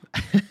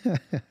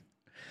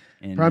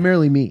 And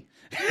primarily me.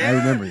 I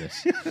remember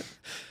this.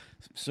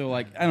 So,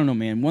 like, I don't know,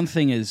 man. One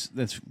thing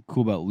that's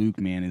cool about Luke,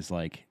 man, is,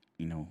 like,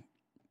 you know,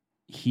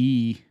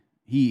 he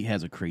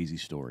has a crazy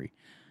story.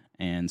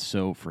 And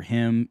so for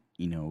him,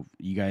 you know,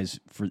 you guys,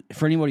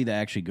 for anybody that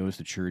actually goes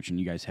to church and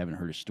you guys haven't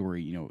heard a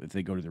story, you know, if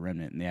they go to the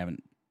Remnant and they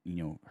haven't,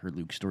 you know, heard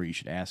Luke's story, you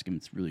should ask him.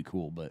 It's really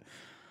cool. But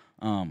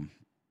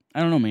I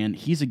don't know, man.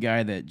 He's a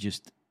guy that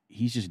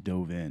he's just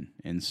dove in.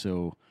 And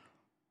so,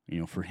 you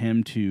know, for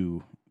him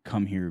to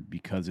come here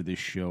because of this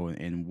show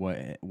and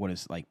what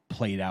has, like,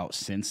 played out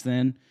since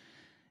then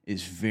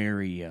is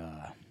very,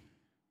 I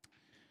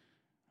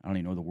don't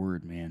even know the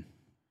word, man.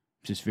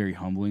 Just very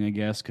humbling, I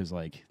guess, because,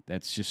 like,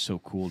 that's just so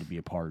cool to be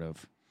a part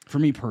of. For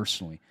me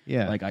personally.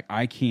 Yeah. Like,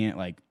 I can't,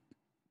 like,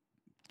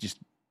 just,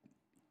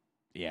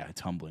 yeah, it's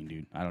humbling,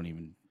 dude. I don't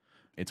even,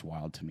 it's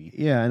wild to me.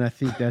 Yeah, and I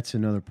think that's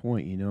another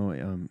point, you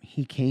know.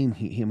 He came,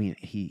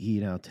 he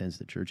now attends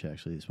the church,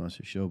 actually, the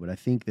sponsor show, but I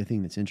think the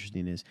thing that's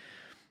interesting is,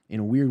 in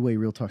a weird way,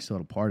 Real Talk still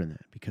had a part in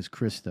that, because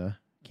Krista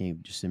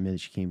just admitted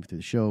she came through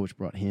the show, which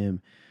brought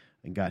him.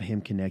 and got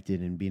him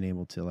connected and being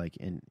able to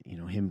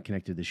him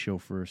connected to the show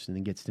first and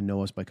then gets to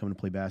know us by coming to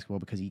play basketball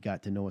because he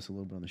got to know us a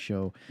little bit on the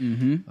show.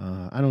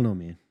 I don't know,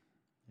 man.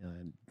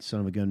 Son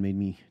of a gun made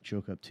me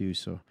choke up too.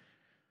 So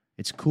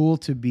it's cool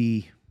to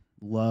be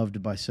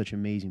loved by such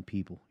amazing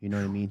people. You know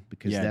what I mean?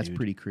 Because that's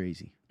pretty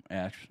crazy.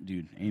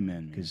 Dude,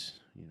 amen. Because,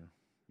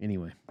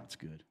 anyway. That's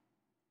good.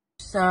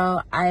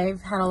 So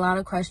I've had a lot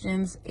of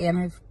questions and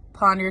I've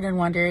pondered and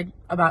wondered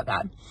about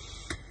God.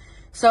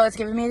 So it's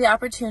given me the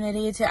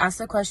opportunity to ask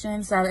the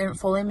questions that didn't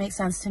fully make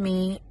sense to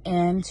me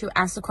and to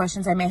ask the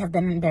questions I may have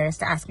been embarrassed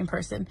to ask in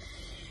person.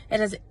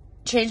 It has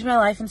changed my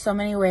life in so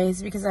many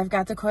ways because I've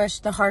got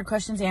the hard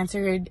questions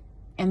answered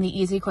and the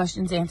easy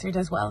questions answered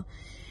as well.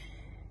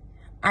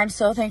 I'm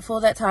so thankful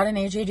that Todd and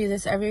AJ do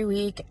this every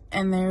week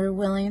and they're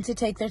willing to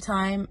take their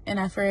time and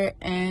effort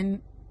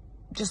and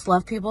just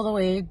love people the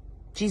way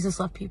Jesus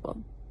loved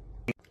people.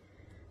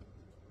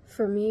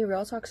 For me,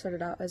 Real Talk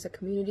started out as a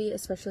community,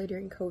 especially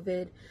during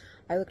COVID.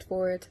 I looked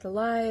forward to the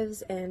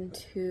lives and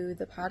to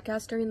the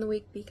podcast during the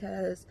week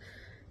because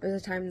it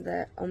was a time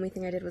that only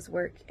thing I did was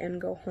work and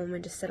go home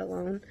and just sit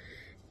alone.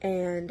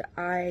 And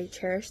I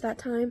cherished that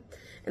time.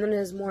 And then it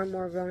has more and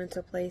more grown into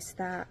a place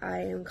that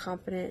I am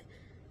confident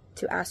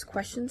to ask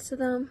questions to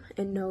them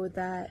and know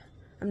that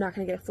I'm not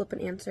going to get a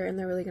flippant answer and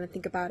they're really going to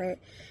think about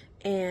it.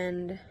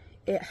 And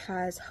it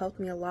has helped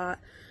me a lot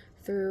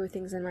through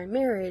things in my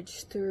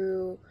marriage,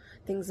 through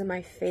things in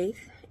my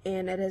faith,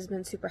 and it has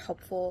been super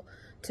helpful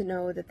to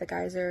know that the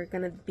guys are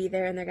going to be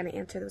there and they're going to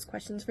answer those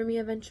questions for me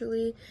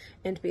eventually,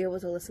 and to be able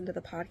to listen to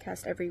the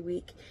podcast every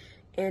week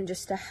and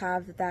just to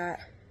have that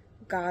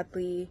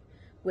godly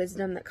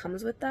wisdom that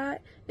comes with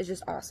that is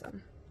just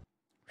awesome.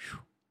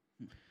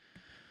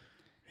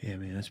 Yeah,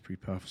 man, that's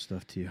pretty powerful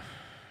stuff too.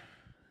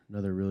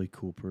 Another really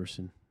cool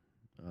person.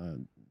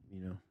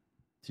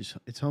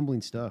 It's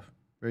humbling stuff.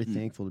 Very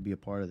thankful to be a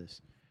part of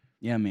this.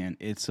 Yeah, man.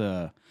 It's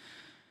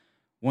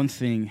one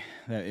thing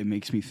that it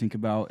makes me think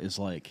about is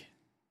like,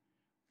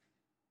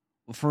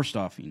 well, first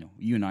off,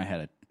 you and I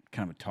had a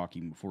kind of a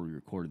talking before we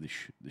recorded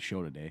the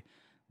show today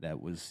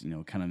that was,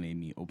 kind of made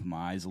me open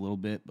my eyes a little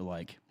bit. But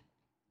like,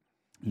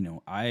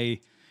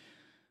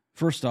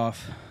 first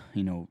off,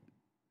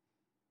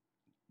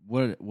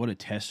 what a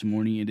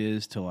testimony it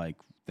is to like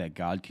that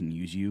God can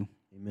use you.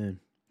 Amen.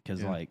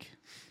 Because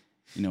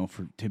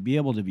to be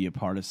able to be a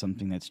part of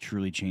something that's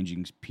truly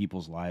changing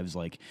people's lives,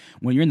 like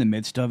when you're in the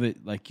midst of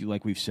it, like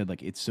we've said,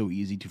 like it's so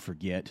easy to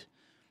forget,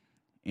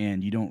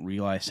 and you don't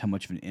realize how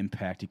much of an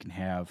impact it can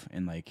have.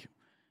 And like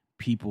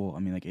people,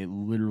 it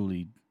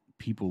literally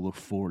people look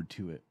forward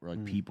to it, or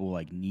like people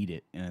like need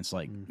it, and it's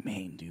like,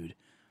 man, dude,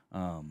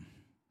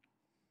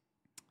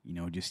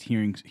 just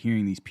hearing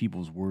these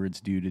people's words,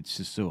 dude, it's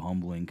just so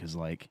humbling because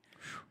like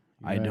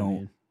You're right,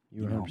 man.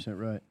 You're 100%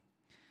 right.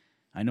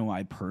 I know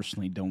I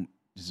personally don't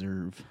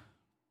deserve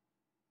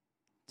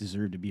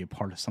to be a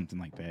part of something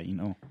like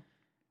that,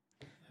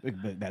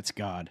 but that's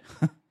God.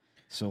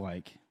 So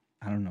like,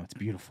 I don't know, it's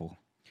beautiful.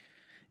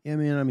 Yeah,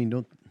 man. I don't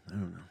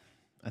know.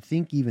 I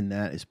think even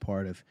that is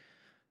part of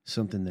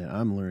something that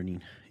I'm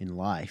learning in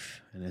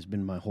life and has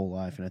been my whole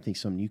life. And I think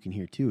something you can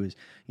hear too is,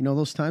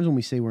 those times when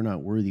we say we're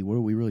not worthy, what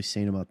are we really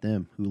saying about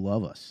them who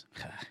love us,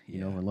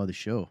 and love the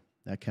show,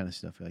 that kind of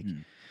stuff. Like,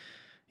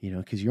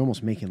 because you're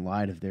almost making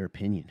light of their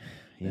opinion.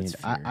 And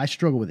I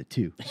struggle with it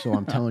too. So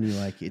I'm telling you,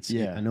 like,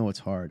 I know it's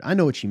hard. I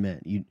know what you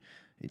meant.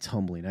 It's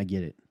humbling. I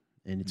get it.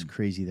 And it's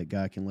crazy that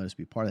God can let us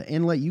be part of that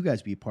and let you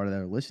guys be a part of that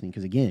or listening.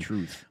 Because again,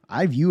 truth.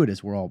 I view it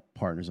as we're all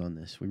partners on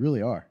this. We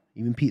really are.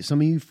 Even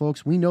some of you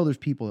folks, we know there's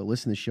people that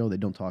listen to the show that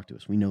don't talk to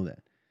us. We know that.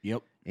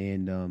 Yep.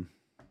 And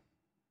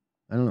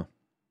I don't know.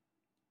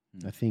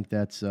 I think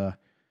that's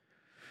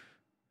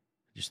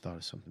just thought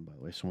of something, by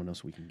the way. Someone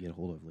else we can get a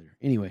hold of later.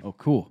 Anyway. Oh,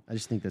 cool. I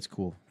just think that's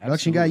cool.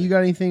 Production guy, you got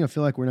anything? I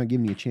feel like we're not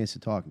giving you a chance to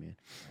talk, man.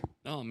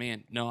 Oh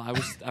man, no. I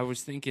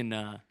was thinking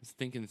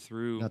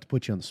through. Not to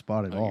put you on the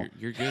spot at all.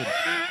 You're good.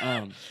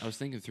 I was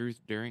thinking through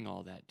during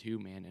all that too,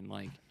 man, and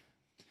like,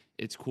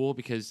 it's cool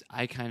because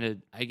I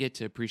get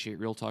to appreciate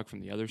Real Talk from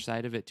the other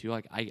side of it too.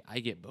 Like I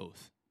get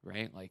both,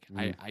 right? Like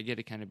I get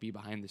to kind of be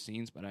behind the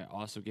scenes, but I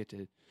also get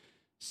to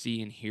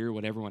see and hear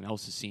what everyone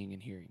else is seeing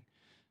and hearing.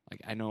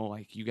 Like, I know,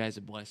 like, you guys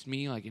have blessed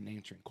me, like, in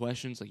answering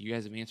questions. Like, you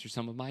guys have answered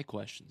some of my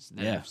questions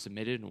that I've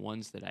submitted and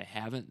ones that I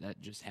haven't that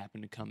just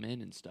happen to come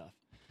in and stuff.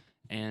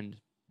 And,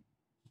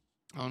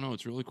 I don't know,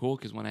 it's really cool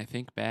because when I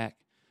think back,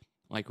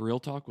 like,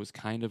 Real Talk was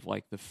kind of,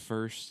 like, the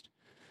first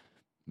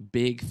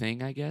big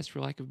thing, I guess,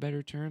 for lack of a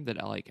better term,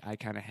 that, I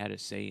kind of had a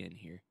say in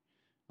here.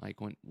 Like,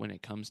 when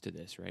it comes to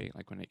this, right?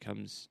 Like, when it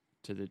comes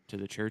to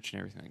the church and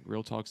everything. Like,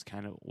 Real Talk's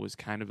was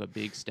kind of a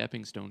big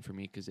stepping stone for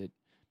me because it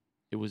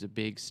was a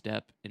big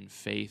step in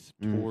faith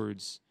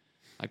towards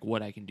like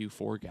what I can do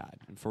for God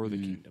and for the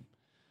kingdom.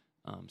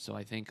 So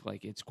I think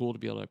like it's cool to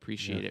be able to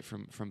appreciate it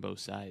from both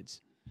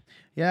sides.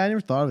 Yeah, I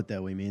never thought of it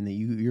that way, man. That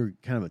you're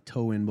kind of a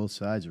toe in both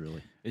sides,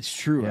 really. It's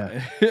true.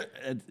 Yeah,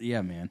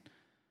 yeah, man.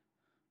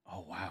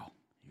 Oh wow.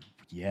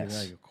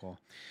 Yes. Good call.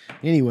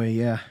 Anyway,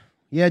 yeah,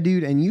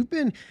 dude. And you've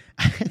been.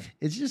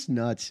 It's just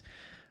nuts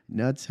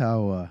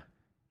how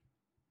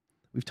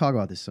we've talked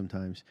about this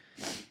sometimes,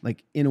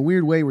 like in a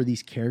weird way, where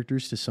these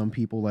characters to some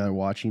people that are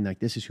watching, like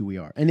this is who we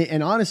are,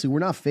 and honestly, we're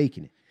not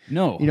faking it.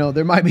 No, you know,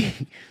 there might be,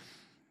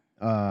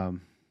 I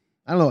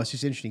don't know. It's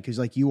just interesting because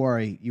like you are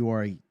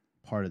a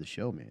part of the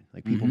show, man.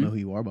 Like people know who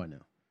you are by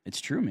now. It's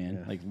true,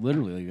 man. Like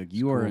literally, like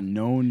you are a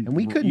known, and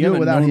we couldn't you do have it a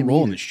without known him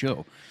role in either. the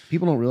show.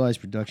 People don't realize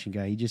production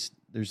guy.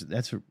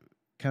 That's a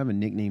kind of a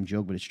nickname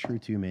joke, but it's true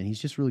too, man. He's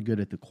just really good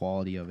at the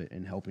quality of it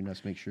and helping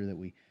us make sure that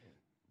we.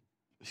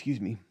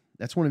 Excuse me.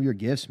 That's one of your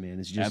gifts, man.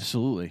 Is just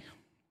absolutely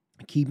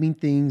keeping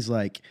things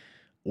like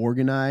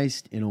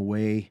organized in a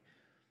way,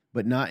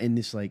 but not in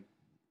this like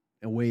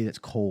a way that's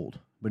cold,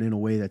 but in a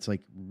way that's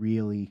like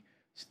really,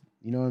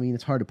 you know what I mean?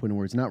 It's hard to put in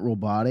words. Not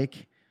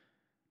robotic,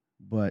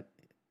 but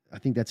I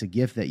think that's a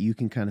gift that you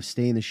can kind of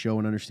stay in the show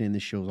and understand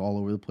this show's all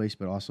over the place,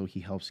 but also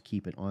he helps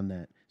keep it on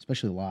that,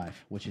 especially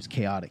live, which is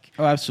chaotic.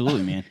 Oh,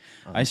 absolutely, man.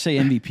 I say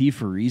MVP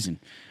for a reason.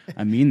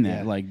 I mean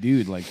that. Like,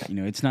 dude, like, you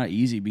know, it's not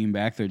easy being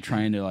back there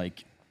trying to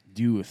like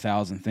do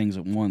 1,000 things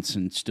at once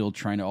and still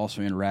trying to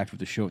also interact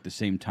with the show at the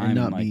same time. And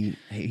not like, be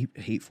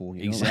hateful.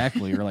 You know?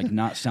 Exactly. Or like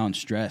not sound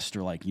stressed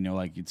or like, you know,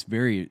 like it's a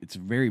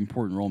very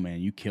important role, man.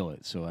 You kill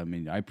it. So, I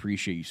mean, I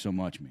appreciate you so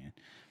much, man.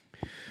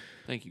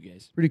 Thank you,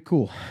 guys. Pretty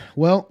cool.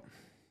 Well,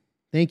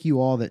 thank you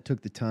all that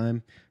took the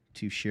time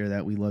to share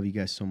that. We love you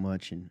guys so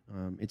much. And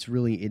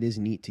it is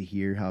neat to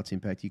hear how it's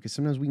impacted you because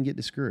sometimes we can get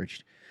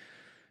discouraged.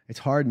 It's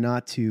hard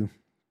not to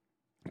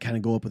kind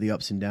of go up with the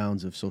ups and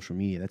downs of social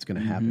media. That's going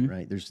to happen,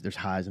 right? There's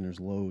highs and there's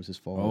lows as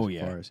far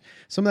as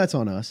some of that's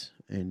on us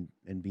and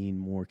being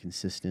more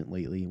consistent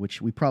lately,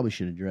 which we probably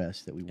should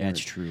address that we weren't.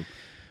 That's true.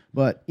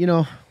 But, you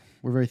know,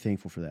 we're very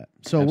thankful for that.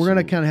 So we're going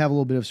to kind of have a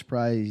little bit of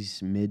surprise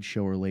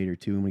mid-show or later,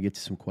 too, when we get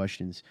to some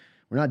questions.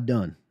 We're not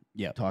done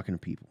talking to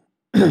people,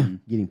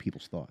 getting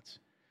people's thoughts.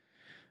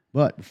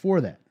 But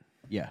before that,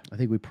 I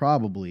think we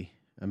probably,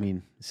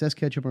 it says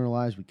catch up on our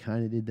lives. We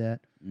kind of did that.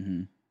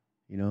 You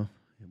know,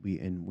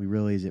 we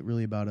really, is it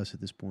really about us at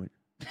this point?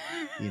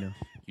 You know,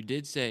 you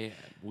did say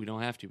we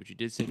don't have to, but you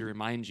did say to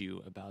remind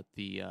you about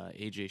the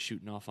AJ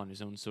shooting off on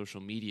his own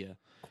social media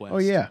quest.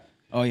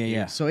 Oh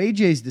yeah. So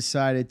AJ's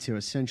decided to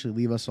essentially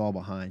leave us all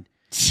behind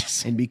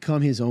and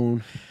become his own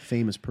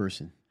famous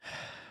person.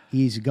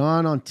 He's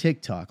gone on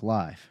TikTok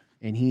live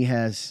and he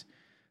has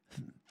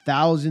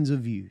thousands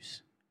of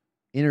views,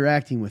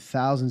 interacting with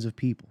thousands of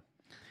people,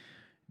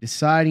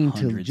 deciding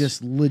to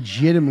just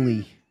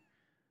legitimately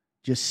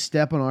just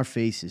step on our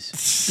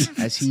faces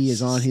as he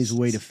is on his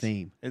way to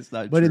fame. It's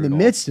not but true in the at all.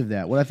 midst of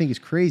that, what I think is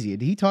crazy,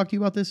 did he talk to you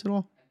about this at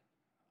all?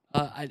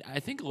 I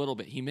think a little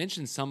bit. He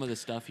mentioned some of the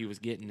stuff he was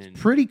getting in.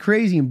 Pretty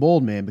crazy and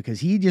bold, man, because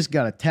he just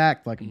got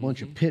attacked like a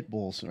bunch of pit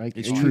bulls, right?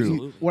 It's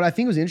true. What I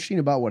think was interesting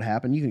about what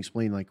happened, you can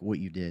explain like what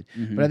you did,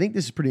 but I think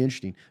this is pretty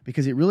interesting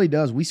because it really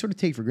does. We sort of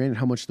take for granted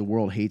how much the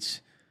world hates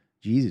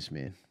Jesus,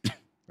 man. Right?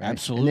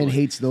 Absolutely. And then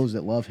hates those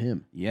that love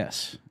him.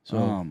 Yes.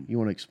 So you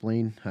want to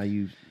explain how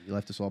you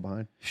left us all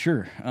behind?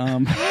 Sure.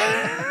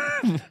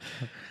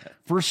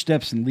 First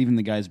steps in leaving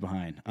the guys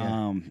behind.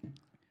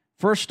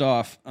 First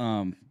off,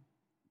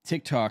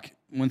 TikTok.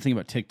 One thing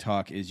about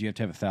TikTok is you have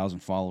to have 1,000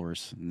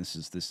 followers, and this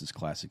is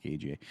classic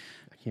AJ.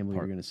 I can't believe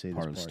you're going to say this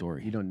part of the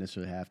story. You don't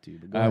necessarily have to.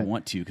 But I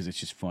want to because it's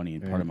just funny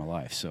and part of my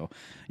life. So,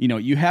 you know,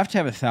 you have to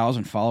have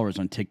 1,000 followers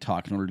on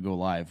TikTok in order to go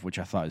live, which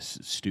I thought was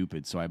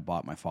stupid. So I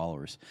bought my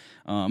followers.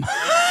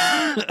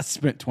 I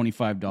spent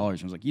 $25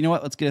 and was like, you know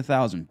what? Let's get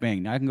 1,000.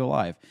 Bang! Now I can go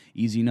live.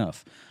 Easy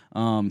enough.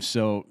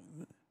 So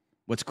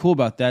what's cool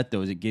about that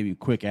though is it gave me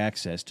quick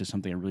access to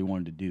something I really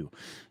wanted to do.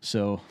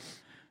 So,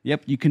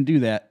 yep, you can do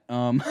that.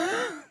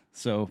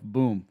 So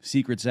boom,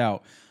 secret's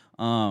out.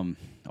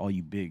 All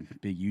you big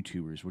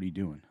YouTubers, what are you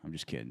doing? I'm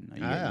just kidding.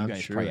 You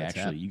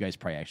guys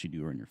probably actually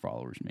do earn your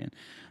followers, man.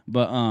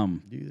 But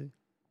do they?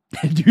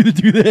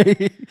 do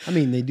they? I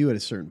mean, they do at a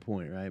certain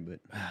point, right? But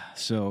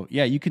so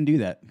yeah, you can do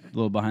that. A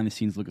little behind the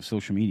scenes look of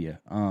social media.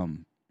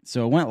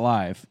 So I went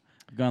live.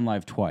 I've gone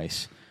live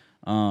twice.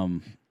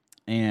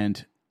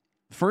 And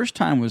first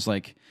time was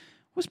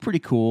pretty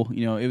cool.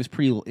 You know, it was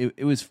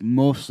it was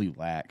mostly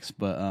lax,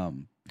 but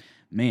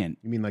man,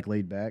 you mean like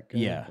laid back?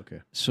 Yeah.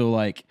 Okay. So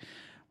like,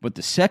 but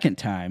the second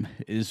time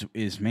is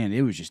man,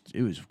 it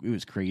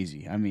was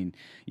crazy. I mean,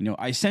 you know,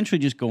 I essentially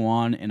just go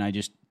on and I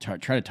just try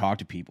to talk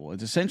to people.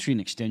 It's essentially an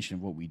extension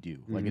of what we do.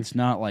 Like, it's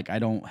not like I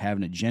don't have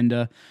an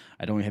agenda.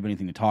 I don't have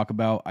anything to talk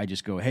about. I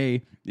just go,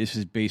 hey, this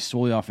is based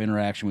solely off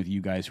interaction with you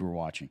guys who are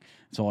watching.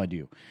 That's all I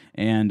do.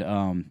 And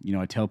you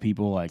know, I tell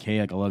people like, hey,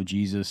 like I love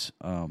Jesus.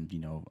 You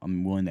know,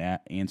 I'm willing to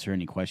answer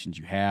any questions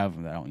you have.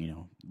 And I don't, you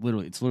know,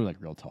 it's literally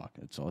like real talk.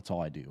 That's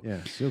all I do.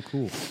 Yeah, so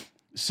cool.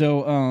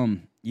 So,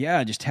 yeah,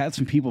 I just had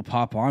some people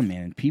pop on,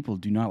 man, and people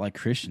do not like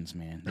Christians,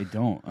 man. They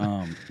don't.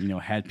 You know,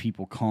 had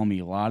people call me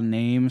a lot of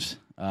names,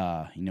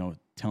 you know,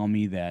 tell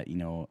me that, you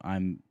know,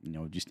 I'm, you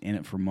know, just in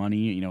it for money.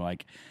 You know,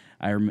 like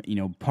you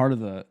know, part of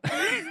the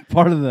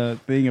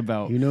thing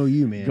about,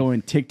 man,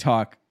 going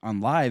TikTok on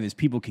live is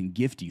people can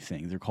gift you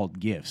things. They're called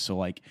gifts. So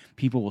like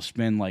people will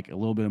spend like a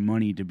little bit of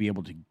money to be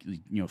able to,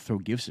 you know, throw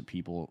gifts at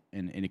people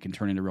and it can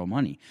turn into real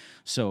money.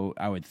 So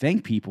I would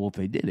thank people if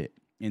they did it.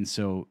 And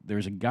so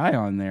there's a guy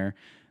on there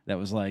that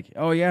was like,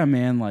 oh, yeah,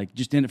 man, like,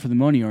 just in it for the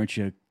money, aren't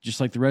you?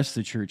 Just like the rest of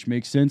the church.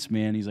 Makes sense,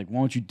 man. He's like, why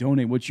don't you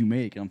donate what you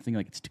make? And I'm thinking,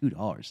 like, it's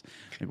 $2.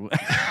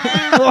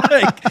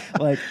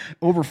 Like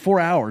over 4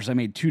 hours, I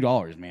made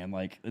 $2, man.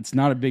 Like, it's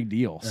not a big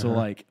deal. So,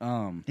 like,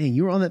 Dang,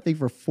 you were on that thing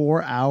for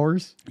 4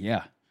 hours?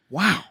 yeah.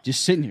 Wow.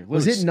 Just sitting here.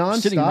 Was it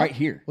nonstop? Sitting right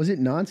here. Was it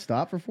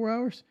nonstop for 4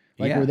 hours?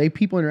 Like, Yeah. were they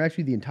people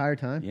interacting with you the entire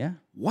time? Yeah.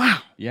 Wow.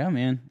 Yeah,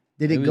 man.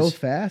 Did it go was-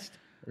 fast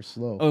or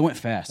slow? Oh, it went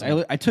fast.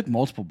 I took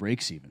multiple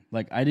breaks even.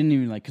 Like, I didn't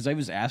even, like, because I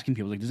was asking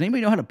people, like, does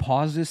anybody know how to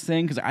pause this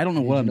thing? Because I don't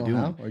know Did what you I'm know doing.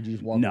 how, or did you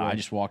just walk No, away? I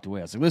just walked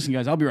away. I was like, listen,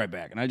 guys, I'll be right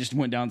back. And I just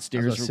went I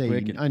downstairs was real about to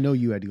say, quick. I know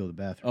you had to go to the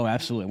bathroom. Oh,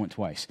 absolutely. I went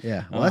twice.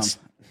 Yeah. Well,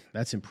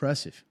 that's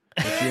impressive.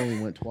 That you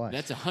only went twice.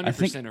 That's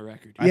 100% a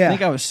record. I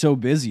think I was so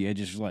busy, I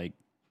just, like,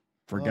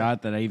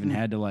 forgot that I even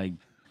had to, like...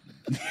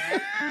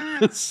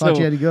 Thought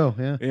you had to go,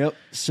 yeah. Yep.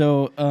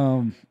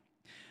 So,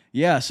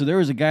 yeah, so there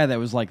was a guy that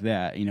was like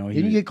that. You know,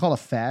 Didn't you get called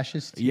a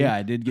fascist? too? Yeah,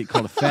 I did get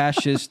called a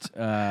fascist.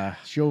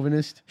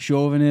 Chauvinist?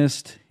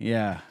 Chauvinist,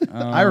 yeah.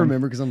 I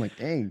remember because I'm like,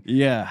 dang.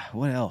 Yeah,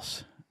 what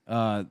else?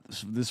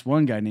 This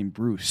one guy named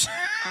Bruce.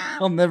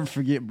 I'll never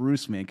forget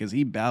Bruce, man, because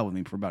he battled with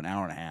me for about an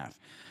hour and a half.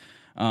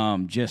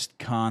 Just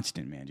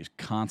constant, man, just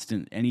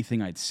constant.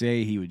 Anything I'd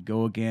say, he would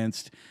go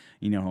against.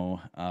 You know,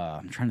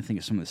 I'm trying to think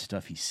of some of the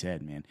stuff he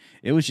said, man.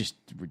 It was just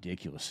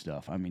ridiculous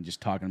stuff. I mean, just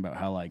talking about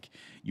how, like,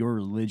 your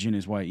religion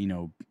is why, you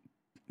know,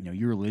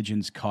 your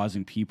religion's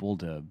causing people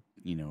to,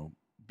 you know,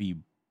 be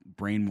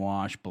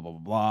brainwashed, blah, blah, blah,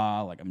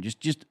 blah. Like, I'm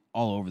just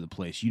all over the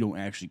place. You don't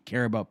actually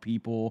care about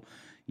people,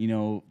 you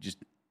know, just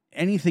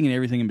anything and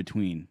everything in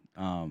between.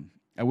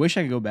 I wish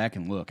I could go back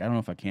and look. I don't know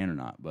if I can or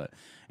not,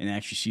 and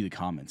actually see the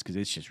comments because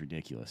it's just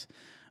ridiculous.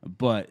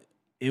 But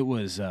it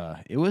was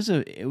a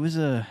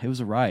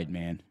ride,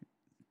 man.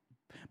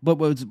 But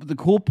the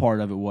cool part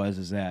of it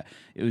is that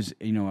it was,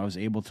 you know, I was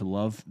able to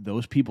love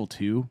those people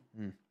too.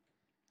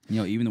 You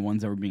know, even the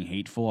ones that were being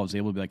hateful, I was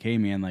able to be like, hey,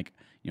 man, like,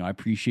 you know, I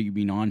appreciate you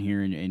being on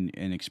here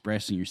and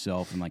expressing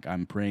yourself. And, like,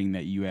 I'm praying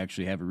that you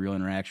actually have a real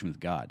interaction with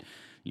God,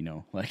 you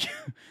know, like,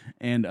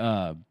 and,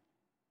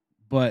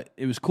 but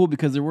it was cool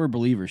because there were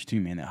believers too,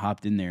 man, that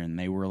hopped in there and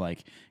they were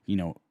like, you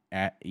know,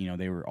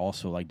 they were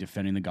also like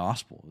defending the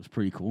gospel. It was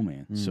pretty cool,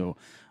 man. So,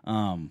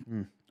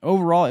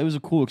 overall, it was a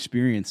cool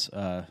experience.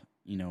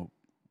 You know,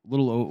 a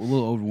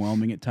little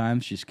overwhelming at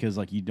times just because,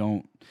 like, you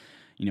don't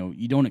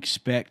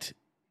expect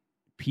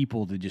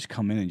people to just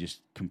come in and just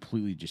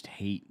completely just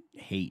hate,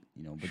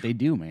 you know, but they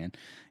do, man.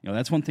 You know,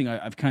 that's one thing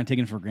I've kind of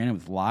taken for granted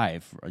with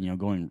live, you know,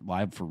 going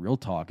live for Real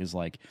Talk is,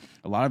 like,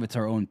 a lot of it's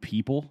our own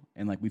people,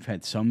 and, like, we've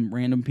had some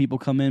random people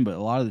come in, but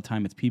a lot of the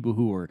time it's people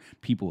who are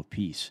people of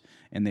peace,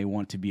 and they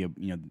want to be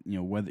you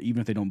know, whether,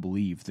 even if they don't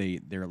believe,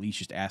 they're at least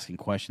just asking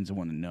questions and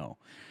want to know.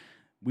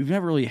 We've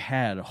never really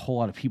had a whole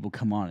lot of people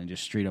come on and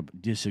just straight up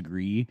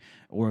disagree,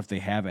 or if they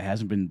have, it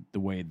hasn't been the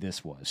way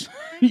this was.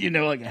 You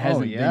know, like, it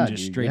hasn't been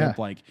just straight up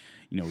like,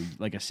 you know,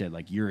 like I said,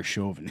 like, you're a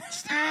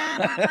chauvinist.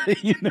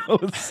 You know,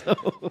 so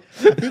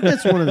I think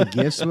that's one of the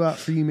gifts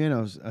for you, man. I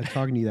was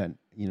talking to you that,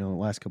 you know,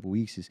 the last couple of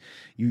weeks is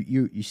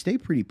you stay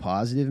pretty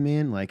positive,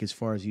 man. Like, as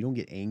far as you don't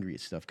get angry at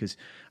stuff, because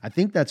I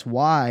think that's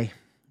why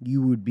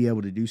you would be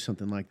able to do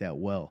something like that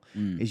well,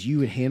 is you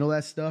would handle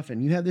that stuff,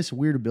 and you have this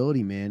weird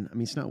ability, man. I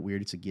mean, it's not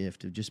weird, it's a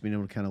gift of just being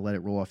able to kind of let it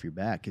roll off your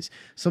back, because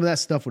some of that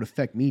stuff would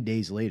affect me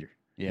days later.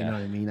 Yeah. You know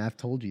what I mean? I've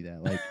told you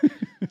that. Like,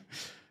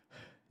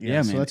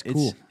 yeah, so man, that's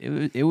cool.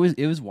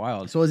 It was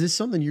wild. So is this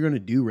something you're going to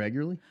do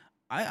regularly?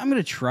 I'm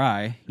going to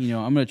try, you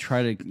know, I'm going to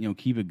try to, you know,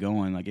 keep it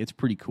going. Like, it's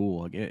pretty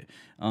cool. Like, it,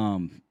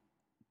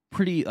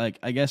 pretty, like,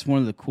 I guess one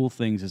of the cool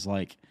things is,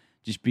 like,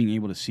 just being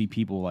able to see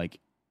people, like,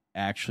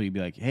 actually be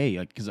like, hey,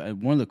 like, because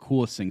one of the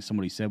coolest things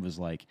somebody said was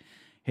like,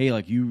 hey,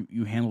 like, you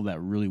handled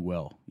that really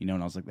well, you know.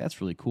 And I was like, that's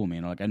really cool,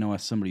 man. Like, I know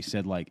somebody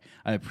said, like,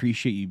 I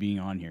appreciate you being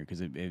on here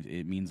because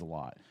it means a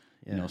lot,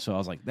 you know. So I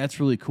was like, that's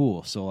really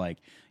cool. So, like,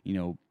 you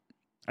know,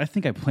 I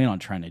think I plan on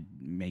trying to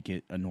make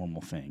it a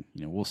normal thing.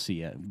 You know, we'll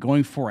see.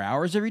 Going 4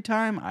 hours every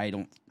time,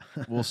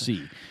 we'll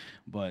see.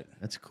 But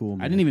that's cool,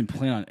 man. I didn't even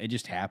plan on it.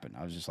 Just happened.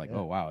 I was just like,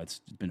 oh, wow, it's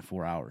been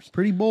 4 hours.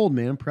 Pretty bold,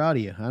 man. I'm proud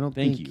of you. I don't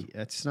Thank think you.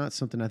 that's not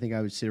something I think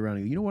I would sit around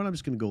and go, you know what, I'm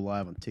just going to go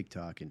live on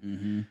TikTok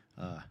and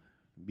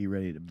be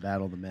ready to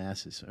battle the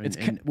masses.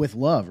 And with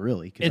love,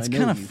 really. It's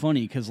kind of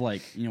funny because,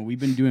 like, you know, we've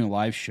been doing a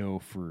live show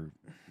for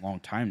a long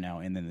time now,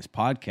 and then this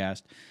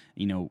podcast,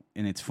 you know,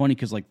 and it's funny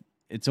because, like,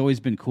 it's always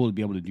been cool to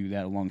be able to do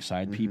that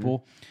alongside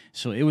people.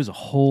 So it was a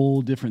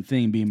whole different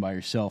thing being by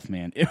yourself,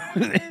 man.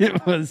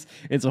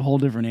 It's a whole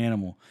different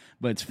animal.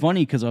 But it's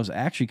funny because I was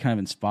actually kind of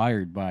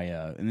inspired by,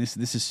 and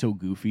this is so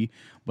goofy,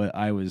 but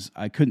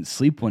I couldn't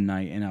sleep one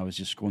night, and I was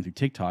just going through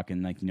TikTok,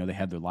 and, like, you know, they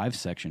had their live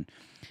section,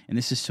 and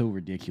this is so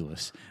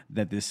ridiculous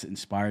that this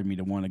inspired me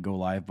to want to go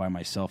live by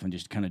myself and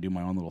just kind of do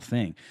my own little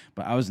thing.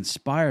 But I was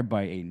inspired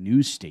by a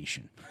news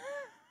station.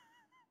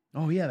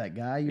 Oh, yeah, that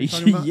guy you're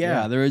talking about?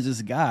 Yeah, there is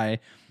this guy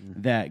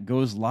that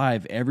goes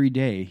live every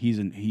day. He's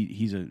a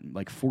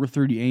like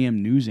 4:30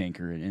 a.m. news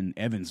anchor in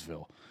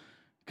Evansville.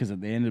 because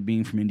they ended up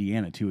being from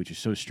Indiana too, which is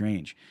so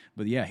strange.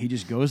 But yeah, he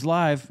just goes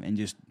live and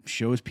just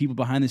shows people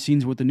behind the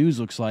scenes what the news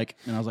looks like.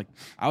 And I was like,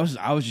 I was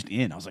just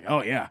in. I was like,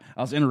 oh yeah.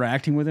 I was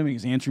interacting with him. He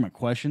was answering my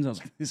questions. I was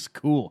like, this is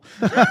cool.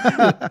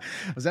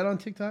 Was that on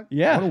TikTok?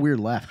 Yeah. What a weird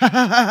laugh.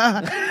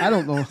 I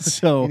don't know.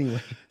 So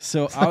anyway,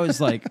 so I was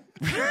like,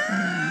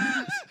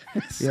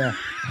 yeah,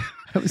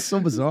 that was so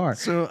bizarre.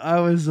 so I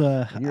was You're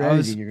I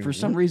was editing, you're gonna for be,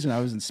 some "What?" reason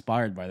I was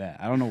inspired by that.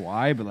 I don't know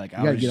why, but like You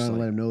I gotta was get just on and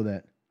like, let him know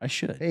that. I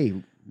should. Hey,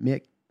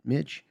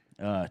 Mitch.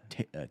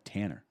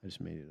 Tanner. I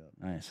just made it up.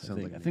 Nice. Sounds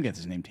like I Mitch. think that's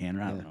his name,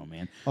 Tanner. I don't know,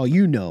 man. Oh,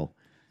 you know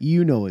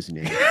his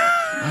name.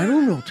 I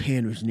don't know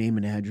Tanner's name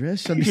and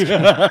address. I'm just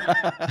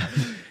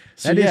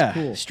So That is yeah,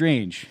 cool.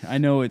 strange. I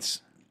know I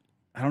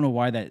don't know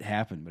why that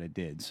happened, but it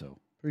did. So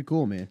pretty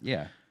cool, man.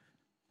 yeah,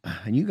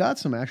 And you got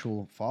some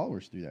actual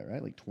followers through that,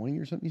 right? Like 20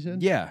 or something, you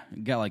said? yeah,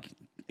 got like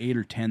 8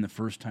 or 10 the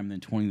first time, then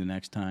 20 the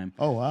next time.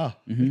 Oh, wow.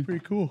 Mhm. That's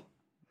pretty cool.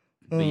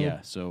 But yeah,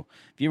 so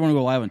if you ever want to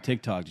go live on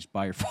TikTok, just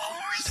buy your followers.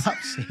 Stop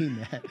saying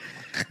that.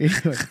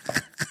 Anyway,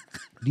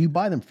 do you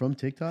buy them from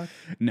TikTok?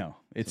 No,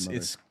 it's Some other-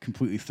 it's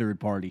completely third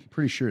party.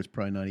 Pretty sure it's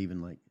probably not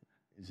even like,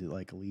 is it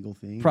like a legal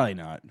thing? Probably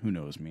not. Who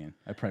knows, man?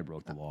 I probably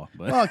broke the law,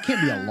 but Well, it can't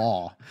be a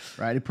law,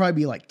 right? It'd probably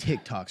be like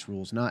TikTok's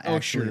rules, not oh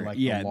actually sure, like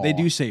yeah, the law. they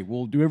do say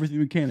we'll do everything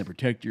we can to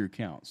protect your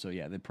account. So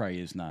yeah, that probably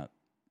is not.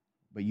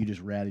 But you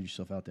just ratted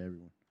yourself out to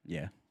everyone.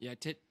 Yeah, Yeah,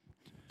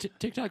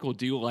 TikTok will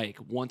do like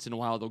once in a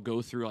while. They'll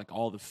go through like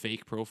all the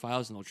fake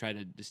profiles and they'll try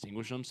to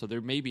distinguish them. So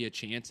there may be a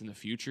chance in the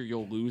future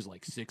you'll lose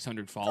like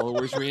 600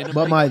 followers randomly.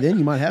 But by then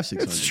you might have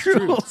 600. It's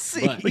true. We'll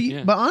see.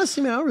 But, But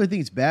honestly, man, I don't really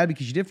think it's bad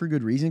because you did it for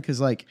good reason. Because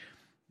like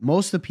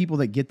most of the people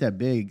that get that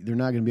big, they're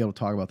not going to be able to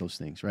talk about those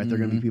things, right? They're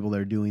going to be people that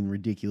are doing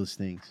ridiculous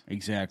things.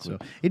 exactly.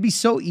 So it'd be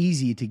so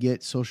easy to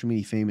get social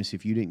media famous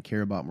if you didn't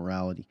care about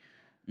morality.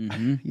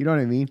 hmm You know what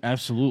I mean?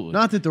 Absolutely.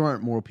 Not that there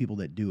aren't moral people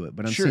that do it,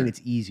 but I'm Sure. saying it's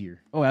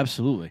easier. Oh,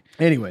 absolutely.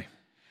 Anyway,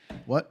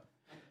 what?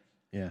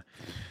 Yeah.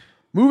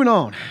 Moving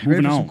on. Ready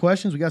Moving for some on.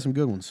 questions? We got some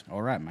good ones.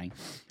 All right, man.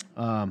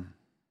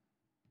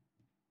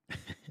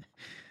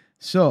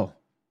 So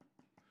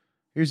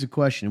here's a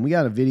question. We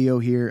got a video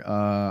here.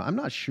 I'm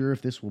not sure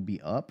if this will be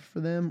up for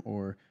them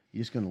or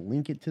you're just going to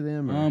link it to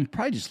them. Or?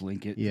 Probably just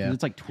link it. 'cause Yeah.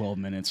 it's like 12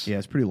 minutes. Yeah,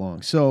 it's pretty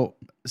long. So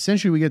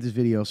essentially, we get this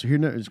video. So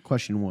here's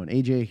question one.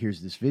 AJ,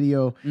 here's this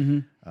video. Mm-hmm.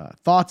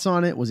 Thoughts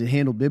on it? Was it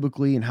handled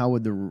biblically, and how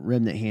would the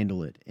remnant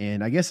handle it?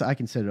 And I guess I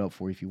can set it up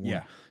for you if you want.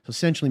 Yeah. So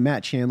essentially,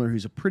 Matt Chandler,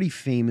 who's a pretty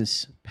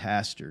famous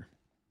pastor.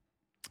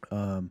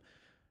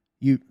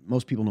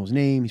 Most people know his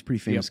name. He's a pretty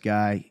famous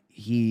guy.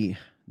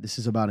 This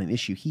is about an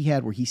issue he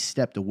had where he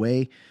stepped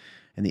away,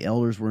 and the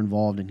elders were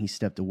involved, and he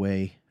stepped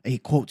away. A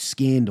quote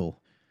scandal.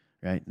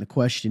 Right. And the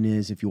question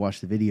is, if you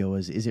watch the video,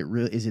 is it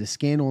a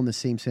scandal in the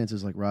same sense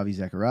as like Ravi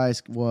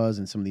Zacharias was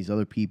and some of these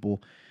other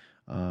people?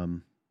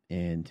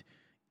 And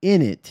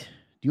in it,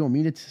 do you want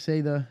me to say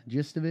the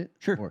gist of it?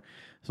 Sure.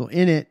 So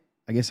in it,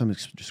 I guess I'm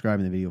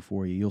describing the video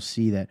for you. You'll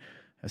see that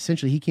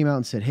essentially he came out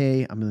and said,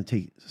 hey, I'm going to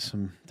take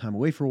some time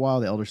away for a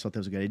while. The elders thought that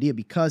was a good idea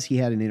because he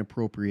had an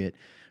inappropriate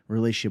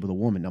relationship with a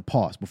woman. Now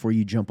pause before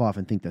you jump off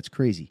and think that's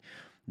crazy.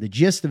 The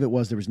gist of it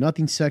was there was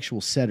nothing sexual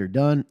said or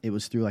done. It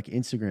was through like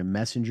Instagram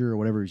Messenger or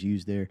whatever was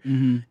used there.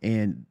 Mm-hmm.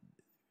 And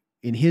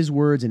in his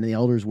words and the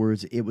elders'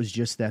 words, it was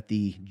just that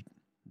the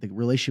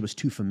relationship was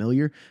too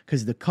familiar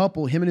because the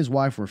couple, him and his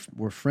wife,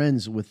 were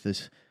friends with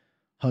this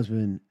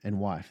husband and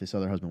wife, this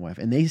other husband and wife,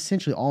 and they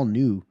essentially all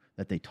knew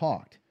that they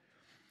talked.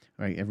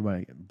 Right,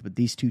 everybody, but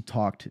these two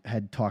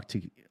had talked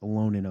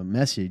alone in a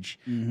message,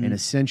 and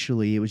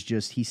essentially it was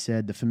just he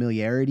said the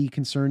familiarity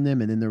concerned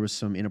them, and then there was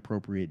some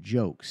inappropriate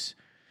jokes.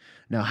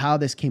 Now, how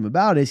this came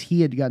about is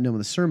he had gotten done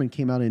with the sermon,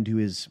 came out into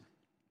his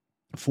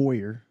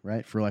foyer,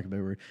 right, for lack of a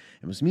better word,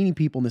 and was meeting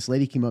people, and this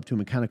lady came up to him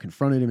and kind of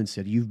confronted him and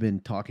said, you've been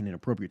talking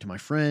inappropriate to my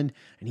friend,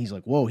 and he's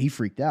like, whoa, he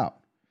freaked out,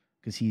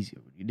 because he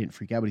didn't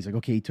freak out, but he's like,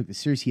 okay, he took this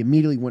serious. He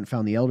immediately went and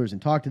found the elders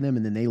and talked to them,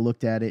 and then they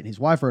looked at it, and his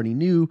wife already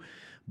knew,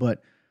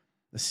 but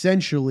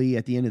essentially,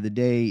 at the end of the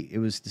day, it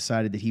was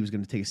decided that he was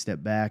going to take a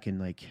step back and,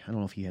 like, I don't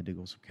know if he had to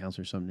go to some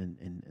counselor or something,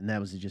 and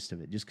that was the gist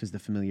of it, just because the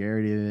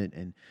familiarity of it,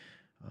 and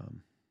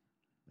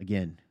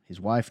again, his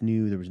wife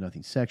knew there was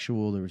nothing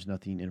sexual, there was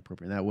nothing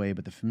inappropriate in that way,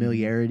 but the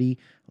familiarity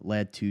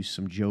led to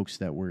some jokes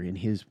that were in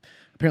his,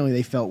 apparently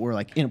they felt were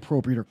like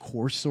inappropriate or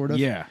coarse, sort of.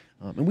 Yeah.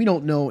 And we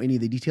don't know any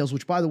of the details,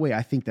 which, by the way,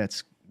 I think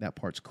that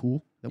part's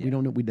cool, that we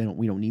don't know, we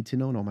don't need to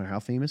know, no matter how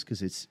famous,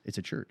 because it's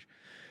a church.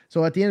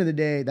 So at the end of the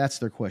day, that's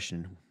their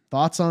question.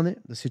 Thoughts on it,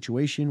 the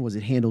situation, was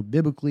it handled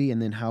biblically, and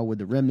then how would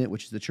the remnant,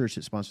 which is the church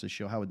that sponsors the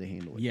show, how would they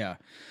handle it? Yeah.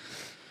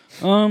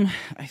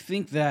 I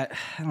think that,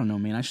 I don't know,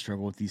 man, I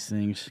struggle with these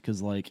things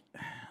because, like,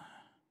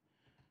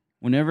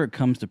 whenever it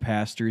comes to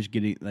pastors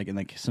getting,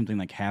 like something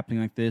like happening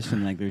like this,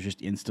 and like there's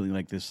just instantly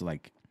like this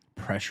like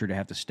pressure to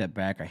have to step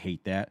back, I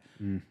hate that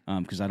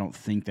because I don't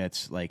think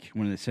that's like,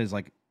 when it says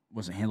like,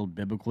 was it handled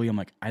biblically, I'm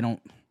like,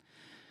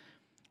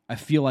 I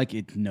feel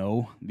like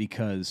no,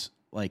 because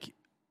like,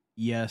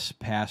 yes,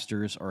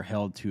 pastors are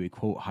held to a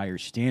quote higher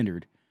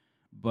standard,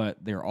 but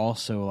they're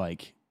also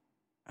like,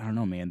 I don't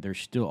know, man. They're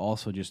still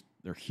also just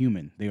they're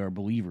human. They are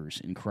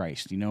believers in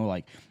Christ. You know,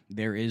 like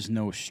there is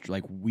no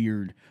like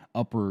weird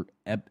upper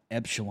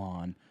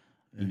echelon.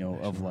 You know,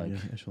 Echelon, of like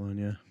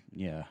echelon,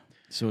 yeah.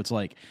 So it's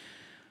like,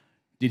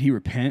 did he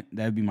repent?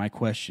 That would be my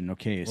question.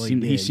 Okay, Well,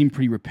 he seemed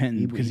pretty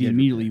repentant because he did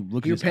immediately repent.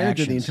 looked He at his repented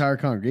actions. to the entire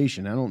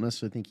congregation. I don't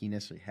necessarily think he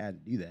necessarily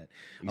had to do that.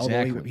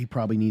 Exactly. Although he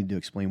probably needed to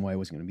explain why he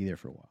wasn't going to be there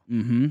for a while.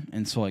 Mm-hmm.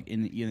 And so like,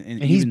 and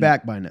he's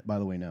back by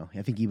the way now.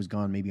 I think he was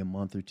gone maybe a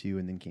month or two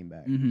and then came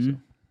back. Mm-hmm. So.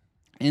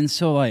 And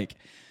so like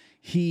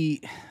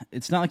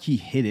it's not like he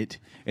hid it.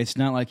 It's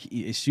not like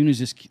as soon as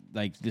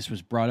this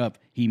was brought up,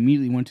 he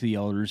immediately went to the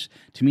elders.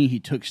 To me, he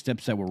took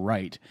steps that were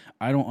right.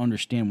 I don't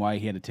understand why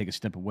he had to take a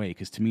step away,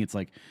 because to me, it's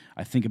like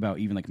I think about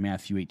even like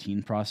Matthew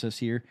 18 process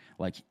here.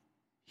 Like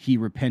he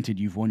repented,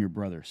 you've won your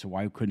brother. So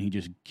why couldn't he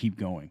just keep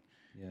going?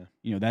 Yeah,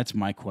 you know, that's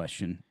my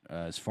question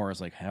as far as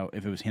like how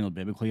if it was handled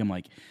biblically. I'm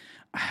like,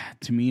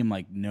 to me, I'm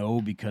like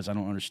no, because I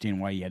don't understand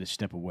why he had to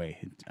step away.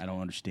 I don't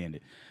understand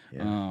it.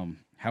 Yeah.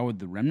 How would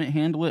the remnant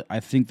handle it? I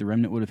think the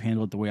remnant would have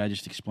handled it the way I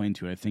just explained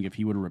to it. I think if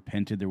he would have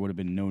repented, there would have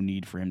been no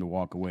need for him to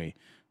walk away.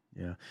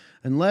 Yeah.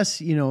 Unless,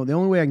 the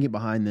only way I can get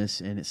behind this,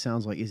 and it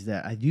sounds like, is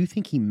that I do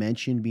think he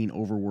mentioned being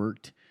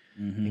overworked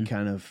and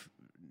kind of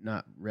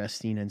not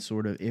resting, and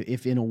sort of,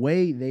 if in a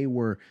way they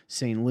were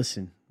saying,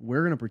 listen,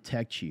 we're going to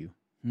protect you.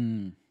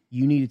 You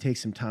need to take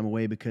some time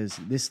away, because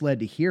this led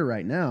to here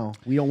right now.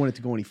 We don't want it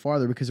to go any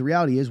farther, because the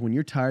reality is when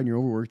you're tired and you're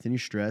overworked and you're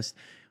stressed,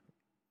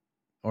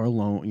 or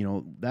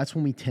alone, that's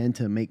when we tend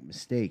to make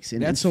mistakes.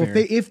 And so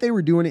fair. if they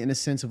were doing it in a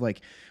sense of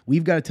like,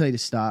 we've got to tell you to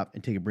stop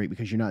and take a break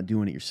because you're not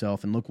doing it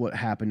yourself, and look what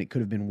happened, it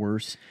could have been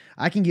worse.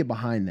 I can get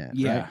behind that.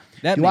 Yeah, right?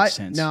 that makes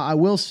sense. Now, I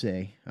will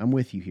say, I'm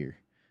with you here.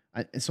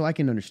 So I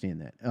can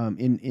understand that.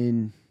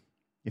 In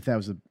if that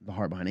was the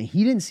heart behind it.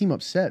 He didn't seem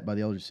upset by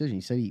the elder's decision.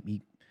 He said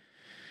he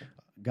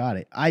got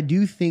it. I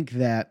do think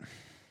that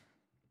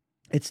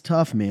it's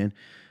tough, man.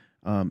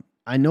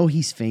 I know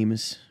he's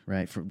famous,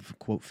 right? For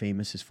quote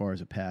famous as far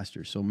as a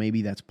pastor. So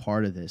maybe that's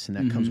part of this, and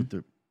that comes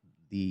with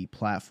the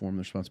platform,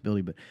 the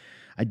responsibility. But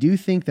I do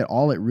think that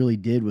all it really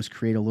did was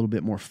create a little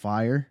bit more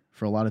fire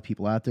for a lot of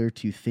people out there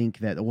to think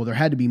that, well, there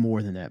had to be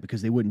more than that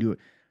because they wouldn't do it.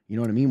 You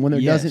know what I mean? When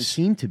there doesn't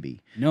seem to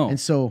be. No. And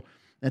so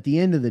at the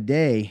end of the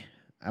day,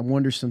 I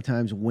wonder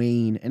sometimes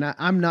Wayne, and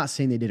I'm not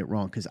saying they did it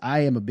wrong, because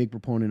I am a big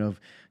proponent of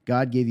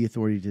God gave the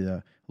authority to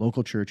the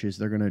local churches.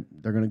 They're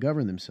gonna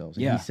govern themselves.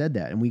 And he said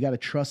that. And we got to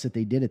trust that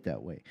they did it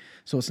that way.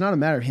 So it's not a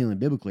matter of handling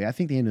biblically. I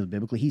think they handled it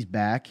biblically. He's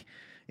back.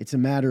 It's a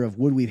matter of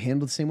would we have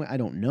handled the same way? I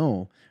don't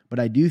know. But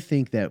I do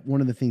think that one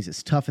of the things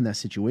that's tough in that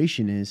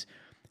situation is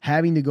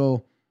having to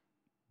go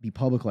be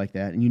public like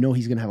that. And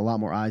he's going to have a lot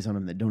more eyes on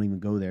him that don't even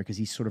go there, because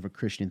he's sort of a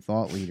Christian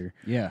thought leader.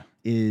 Yeah.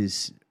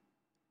 Is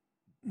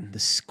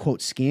the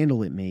quote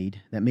scandal it made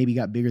that maybe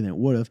got bigger than it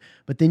would have.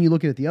 But then you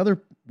look at it the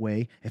other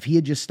way. If he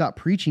had just stopped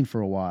preaching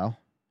for a while,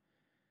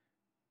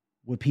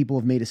 would people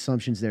have made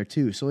assumptions there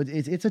too? So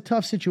it's a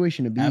tough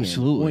situation to be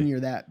in when you're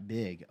that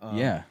big.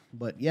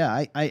 But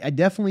yeah, I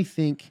definitely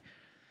think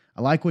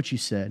I like what you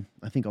said.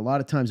 I think a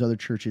lot of times other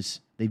churches,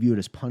 they view it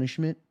as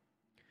punishment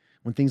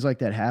when things like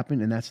that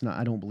happen. And that's not,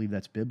 I don't believe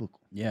that's biblical.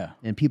 Yeah.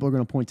 And people are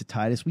going to point to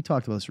Titus. We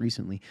talked about this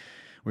recently,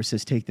 where it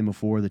says, take them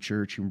before the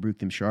church and rebuke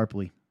them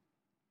sharply.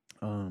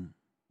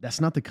 That's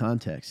not the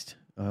context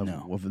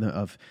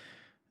of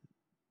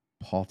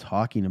Paul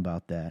talking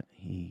about that.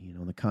 He,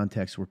 the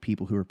context were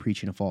people who were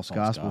preaching a false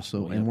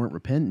gospel, and weren't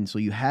repentant. So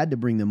you had to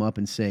bring them up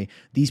and say,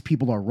 these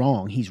people are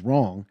wrong. He's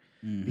wrong,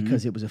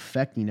 because it was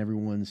affecting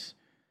everyone's,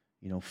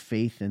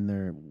 faith in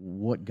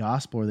what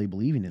gospel are they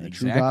believing in, the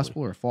true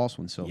gospel or a false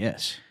one. So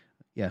yes,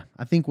 yeah,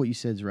 I think what you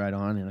said is right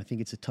on, and I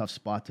think it's a tough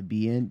spot to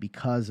be in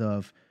because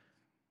of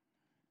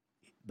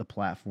the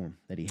platform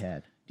that he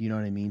had. Do you know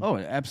what I mean? Oh,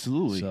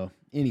 absolutely. So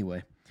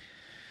anyway,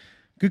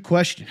 good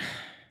question.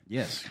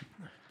 Yes.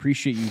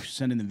 Appreciate you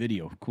sending the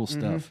video. Cool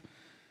stuff.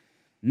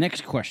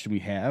 Next question we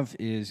have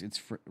is, it's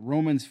for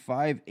Romans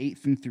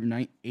 5:18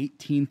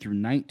 through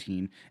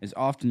 19 is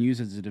often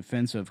used as a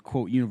defense of,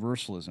 quote,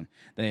 universalism.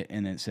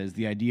 And it says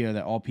the idea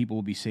that all people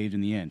will be saved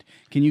in the end.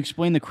 Can you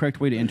explain the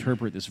correct way to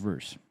interpret this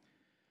verse?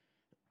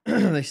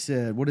 They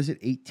said, what is it?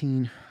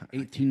 18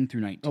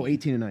 through 19. Oh,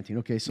 18 and 19.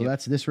 Okay, so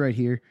that's this right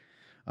here.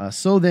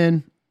 So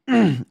then,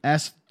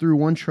 as through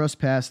one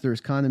trespass there is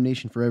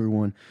condemnation for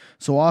everyone,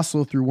 so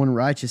also through one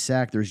righteous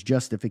act there is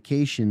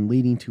justification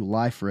leading to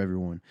life for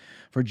everyone.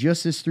 For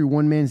just as through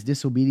one man's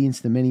disobedience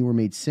the many were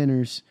made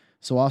sinners,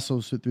 so also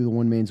through the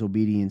one man's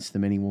obedience the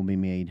many will be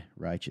made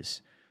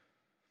righteous.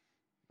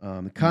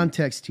 The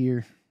context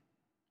here,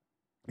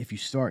 if you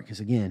start, because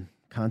again,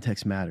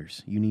 context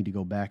matters. You need to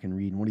go back and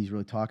read. And what he's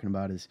really talking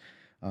about is,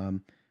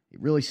 it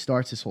really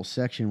starts this whole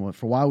section.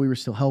 For while we were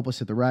still helpless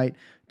at the right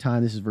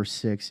time, this is verse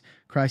 6,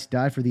 Christ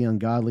died for the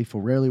ungodly,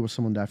 for rarely will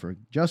someone die for a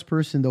just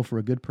person, though for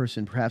a good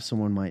person, perhaps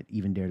someone might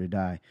even dare to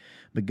die.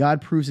 But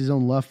God proves his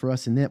own love for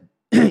us in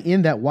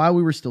that while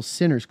we were still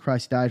sinners,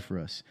 Christ died for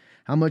us.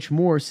 How much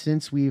more,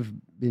 since we've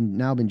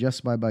now been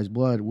justified by his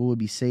blood, will we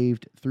be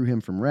saved through him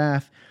from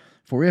wrath?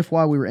 For if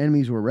while we were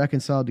enemies we were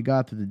reconciled to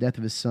God through the death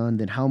of his Son,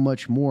 then how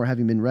much more,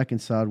 having been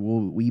reconciled,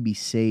 will we be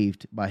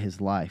saved by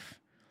his life?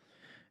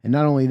 And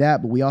not only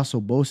that, but we also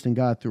boast in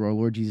God through our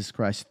Lord Jesus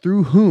Christ,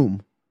 through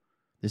whom,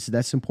 that's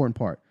the important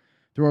part,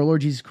 through our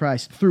Lord Jesus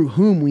Christ, through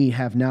whom we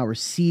have now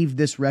received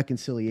this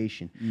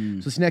reconciliation.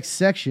 So this next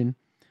section,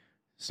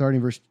 starting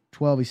in verse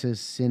 12, he says,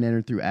 sin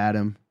entered through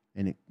Adam,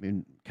 and it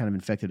kind of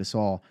infected us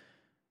all.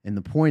 And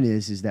the point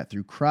is that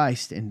through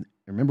Christ, and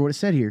remember what it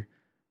said here,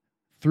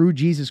 through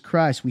Jesus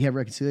Christ, we have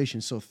reconciliation.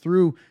 So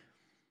through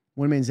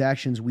one man's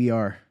actions, we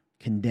are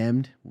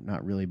condemned. Well,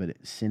 not really, but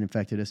sin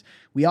infected us.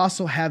 We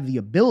also have the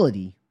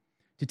ability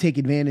to take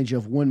advantage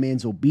of one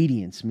man's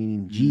obedience,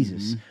 meaning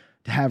Jesus,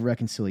 to have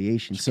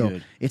reconciliation. That's so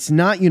good. it's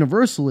not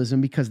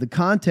universalism, because the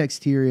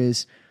context here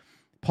is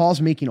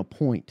Paul's making a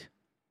point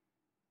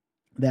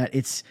that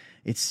it's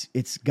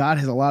God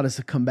has allowed us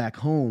to come back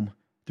home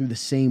through the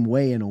same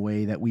way, in a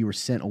way that we were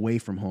sent away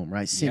from home,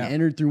 right? Sin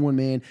entered through one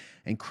man,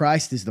 and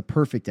Christ is the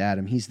perfect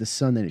Adam. He's the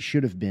son that it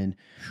should have been,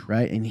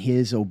 right? And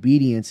his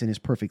obedience and his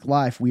perfect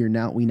life, we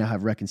now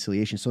have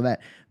reconciliation. So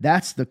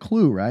that's the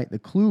clue, right? The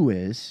clue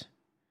is,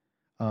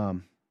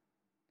 and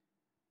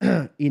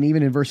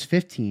even in verse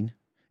 15,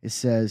 it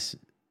says,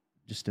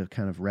 just to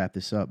kind of wrap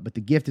this up, but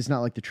the gift is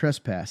not like the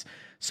trespass.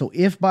 So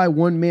if by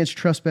one man's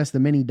trespass the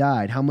many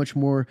died, how much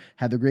more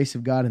have the grace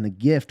of God and the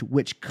gift,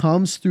 which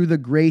comes through the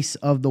grace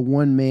of the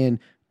one man,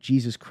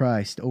 Jesus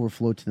Christ,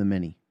 overflowed to the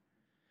many?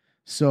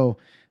 So,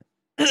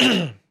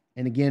 and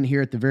again,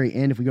 here at the very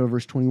end, if we go to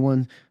verse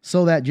 21,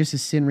 so that just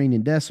as sin reigned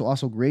in death, so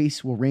also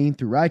grace will reign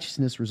through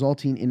righteousness,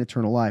 resulting in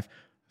eternal life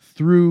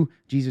through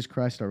Jesus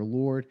Christ our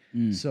Lord.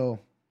 So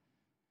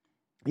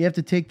you have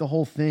to take the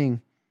whole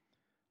thing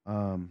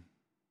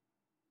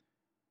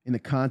in the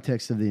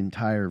context of the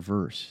entire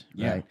verse,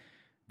 right?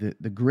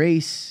 The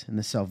grace and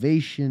the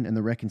salvation and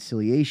the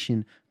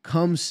reconciliation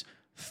comes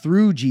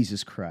through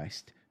Jesus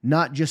Christ,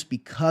 not just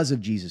because of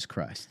Jesus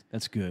Christ.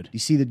 That's good. You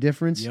see the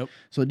difference? Yep.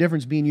 So the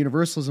difference being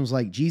universalism is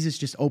like Jesus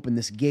just opened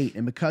this gate,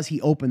 and because he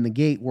opened the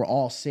gate, we're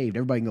all saved.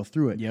 Everybody can go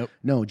through it. Yep.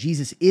 No,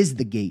 Jesus is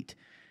the gate.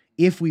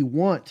 If we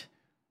want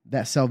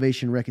that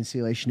salvation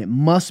reconciliation, it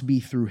must be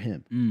through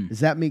him. Does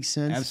that make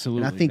sense?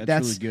 Absolutely. And I think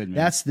that's really good, man.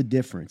 that's the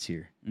difference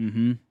here.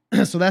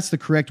 Mm-hmm. So that's the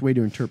correct way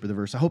to interpret the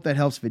verse. I hope that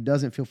helps. If it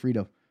doesn't, feel free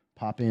to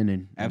pop in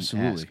and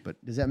Absolutely. ask.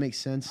 But does that make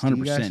sense? to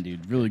you guys? 100%,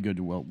 dude. Really good.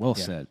 Well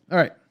said. All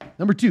right.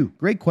 Number 2.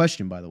 Great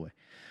question, by the way.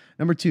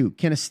 Number 2.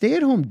 Can a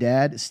stay-at-home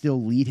dad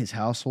still lead his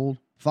household?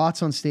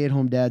 Thoughts on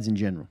stay-at-home dads in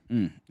general?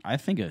 I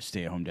think a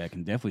stay-at-home dad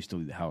can definitely still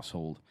lead the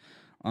household.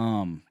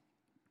 I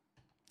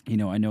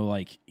know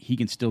like he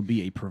can still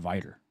be a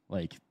provider.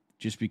 Like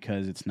just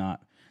because it's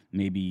not,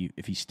 maybe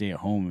if he stay at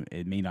home,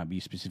 it may not be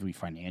specifically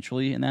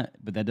financially in that,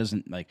 but that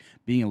doesn't, like,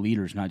 being a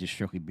leader is not just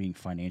strictly being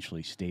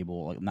financially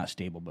stable, like not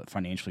stable, but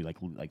financially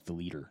like the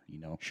leader,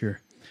 Sure.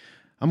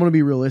 I'm going to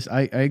be realistic.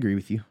 I agree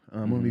with you.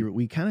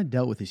 We kind of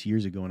dealt with this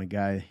years ago, and a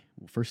guy,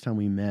 first time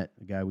we met,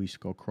 a guy we used to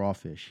call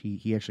Crawfish,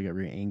 he actually got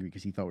very angry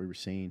because he thought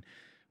we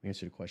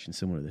answered a question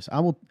similar to this.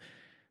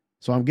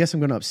 So I guess I'm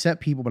going to upset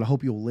people, but I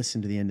hope you'll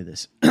listen to the end of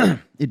this.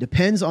 It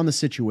depends on the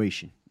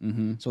situation.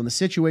 So in the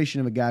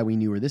situation of a guy we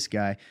knew, or this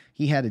guy,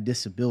 he had a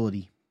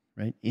disability,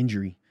 right?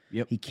 Injury.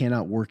 Yep. He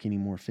cannot work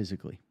anymore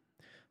physically.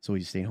 So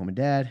he's staying home with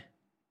dad.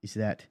 Is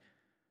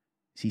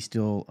he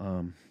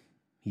still,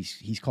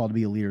 he's called to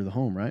be a leader of the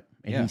home, right?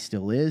 And Yeah. he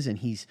still is. And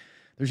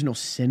there's no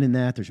sin in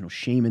that. There's no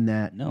shame in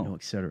that, No.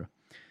 et cetera.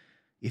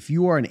 If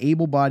you are an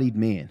able-bodied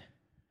man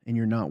and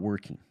you're not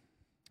working,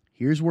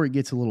 here's where it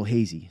gets a little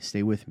hazy.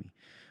 Stay with me.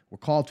 We're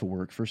called to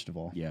work, first of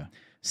all. Yeah.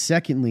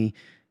 Secondly,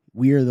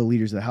 we are the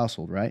leaders of the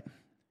household, right?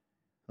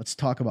 Let's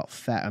talk about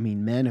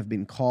men have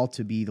been called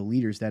to be the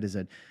leaders. That is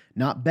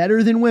not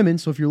better than women.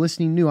 So if you're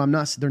listening new,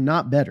 they're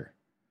not better.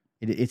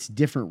 It's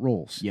different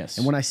roles. Yes.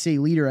 And when I say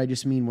leader, I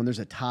just mean when there's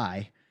a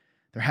tie,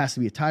 there has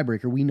to be a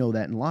tiebreaker. We know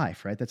that in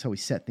life, right? That's how we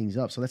set things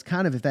up. So that's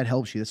kind of, if that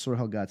helps you, that's sort of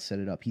how God set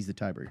it up. He's the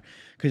tiebreaker.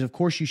 Because of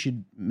course you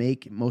should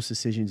make most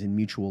decisions in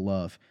mutual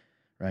love,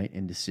 right?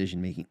 And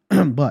decision making.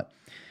 But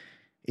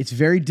it's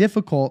very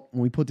difficult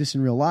when we put this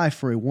in real life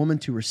for a woman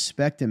to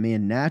respect a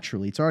man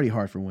naturally. It's already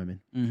hard for women.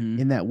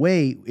 In that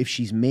way, if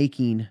she's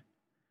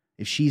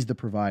the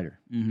provider.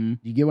 Do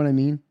you get what I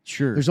mean?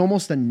 Sure. There's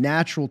almost a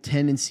natural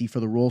tendency for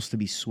the roles to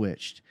be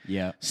switched.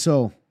 Yeah.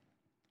 So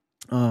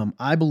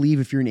I believe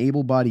if you're an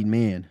able-bodied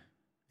man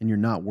and you're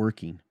not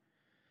working,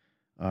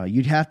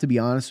 you'd have to be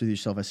honest with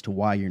yourself as to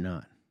why you're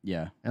not.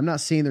 Yeah. I'm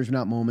not saying there's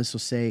not moments. So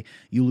say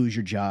you lose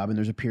your job and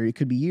there's a period, it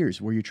could be years,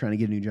 where you're trying to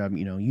get a new job.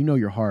 You know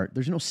your heart.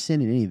 There's no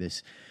sin in any of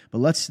this. But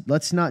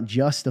let's not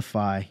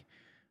justify,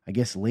 I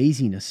guess,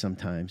 laziness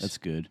sometimes. That's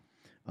good.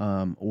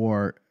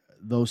 Or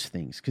those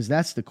things, because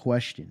that's the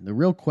question. The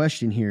real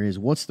question here is,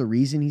 what's the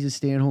reason he's a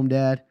stay-at-home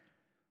dad,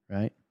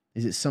 right?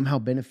 Is it somehow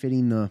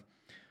benefiting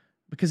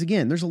because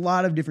again, there's a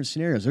lot of different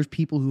scenarios. There's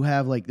people who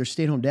have, like, they're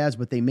stay-at-home dads,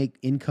 but they make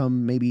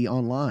income maybe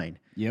online.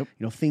 Yep.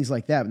 Things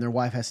like that. And their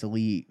wife has to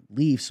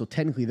leave. So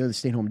technically they're the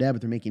stay-at-home dad,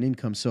 but they're making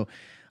income. So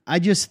I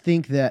just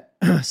think that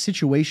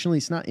situationally,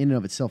 it's not in and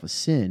of itself a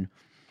sin,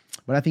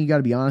 but I think you got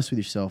to be honest with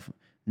yourself.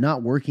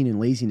 not working and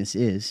laziness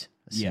is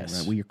a sin, Yes.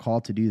 right? Well, you're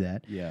called to do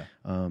that. Yeah.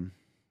 And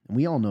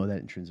we all know that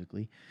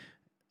intrinsically.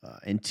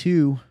 And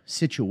two,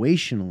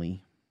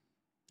 situationally,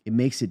 it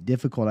makes it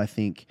difficult, I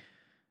think,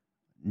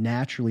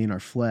 naturally in our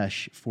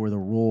flesh for the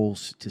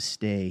roles to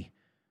stay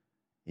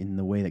in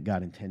the way that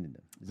God intended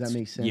them. Does that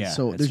make sense? Yeah,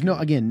 So that's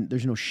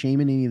there's no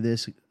shame in any of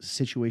this,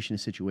 situation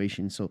to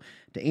situation. So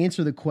to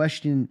answer the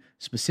question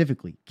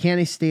specifically, can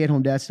a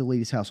stay-at-home dad still lead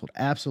his household?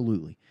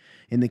 Absolutely.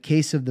 In the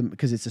case of them,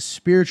 because it's a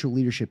spiritual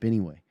leadership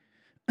anyway.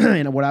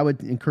 And what I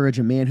would encourage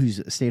a man who's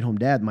a stay-at-home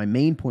dad, my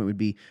main point would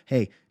be,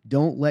 hey,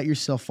 don't let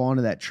yourself fall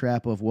into that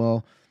trap of,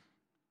 well,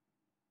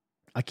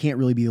 I can't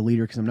really be a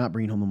leader because I'm not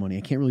bringing home the money.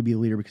 I can't really be a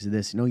leader because of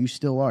this. No, you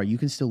still are. You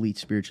can still lead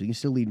spiritually. You can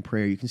still lead in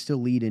prayer. You can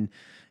still lead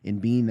in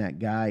being that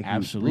guy who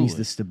Absolutely. brings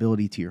the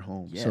stability to your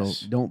home. Yes.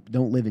 So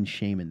don't live in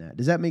shame in that.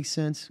 Does that make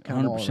sense?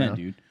 Kind of all 100%, around.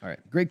 dude. All right.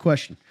 Great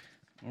question.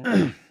 All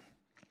right.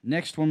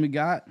 Next one we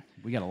got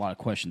a lot of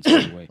questions,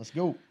 by the way. Let's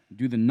go.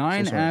 Do the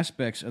 9 sorry.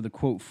 aspects of the,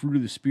 quote, fruit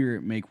of the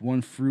Spirit make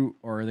one fruit,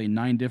 or are they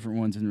 9 different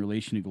ones in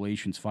relation to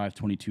Galatians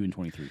 5:22 and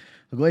 23?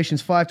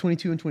 Galatians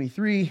 5:22 and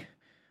 23.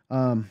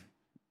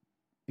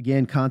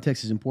 Again,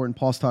 context is important.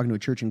 Paul's talking to a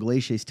church in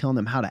Galatia. He's telling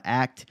them how to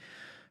act,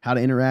 how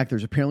to interact.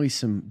 There's apparently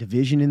some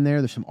division in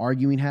there. There's some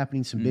arguing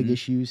happening, some big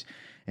issues.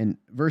 And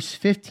verse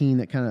 15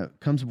 that kind of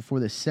comes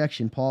before this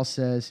section, Paul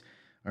says,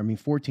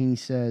 14, he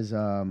says,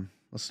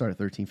 let's start at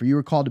 13. For you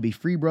are called to be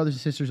free, brothers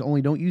and sisters,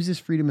 only don't use this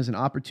freedom as an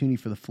opportunity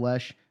for the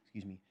flesh,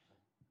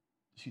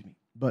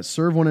 but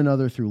serve one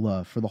another through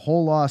love. For the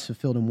whole law is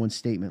fulfilled in one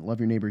statement, love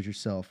your neighbor as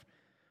yourself.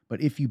 But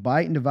if you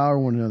bite and devour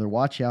one another,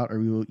 watch out, or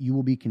you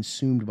will be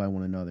consumed by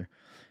one another.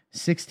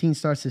 16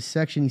 starts this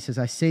section. He says,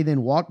 I say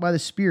then, walk by the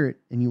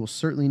Spirit, and you will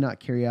certainly not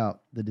carry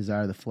out the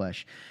desire of the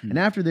flesh. And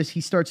after this,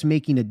 he starts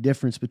making a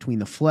difference between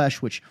the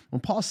flesh, which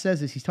when Paul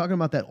says this, he's talking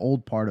about that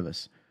old part of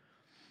us.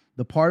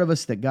 The part of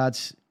us that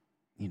God's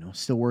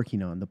still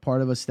working on. The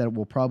part of us that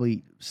will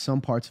probably,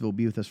 some parts of it will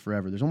be with us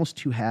forever. There's almost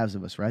 2 halves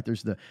of us, right?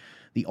 There's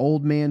the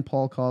old man,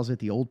 Paul calls it,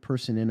 the old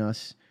person in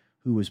us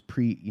who was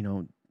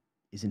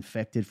is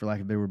infected, for lack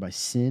of a better word, by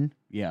sin.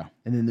 Yeah.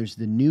 And then there's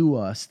the new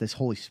us, this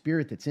Holy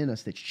Spirit that's in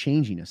us that's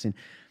changing us. And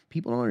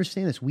people don't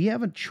understand this. We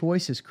have a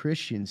choice as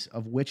Christians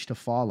of which to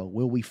follow.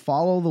 Will we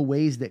follow the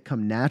ways that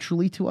come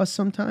naturally to us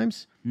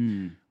sometimes,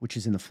 which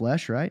is in the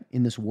flesh, right?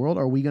 In this world,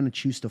 or are we going to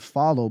choose to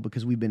follow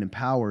because we've been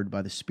empowered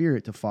by the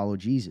Spirit to follow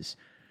Jesus?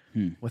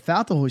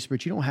 Without the Holy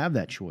Spirit, you don't have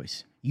that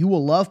choice. You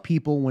will love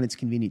people when it's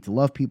convenient to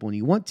love people and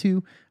you want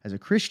to. As a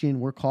Christian,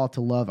 we're called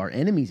to love our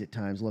enemies at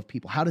times, love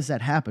people. How does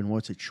that happen? Well,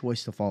 it's a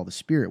choice to follow the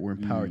Spirit. We're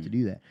empowered to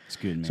do that. It's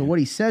good, man. So what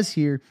he says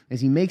here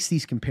is he makes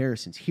these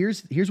comparisons.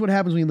 Here's what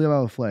happens when you live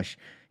out of the flesh.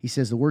 He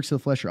says the works of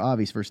the flesh are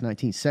obvious, verse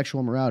 19,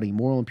 sexual immorality,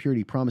 moral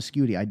impurity,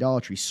 promiscuity,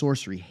 idolatry,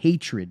 sorcery,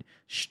 hatred,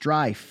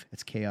 strife,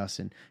 that's chaos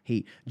and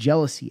hate,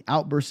 jealousy,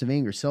 outbursts of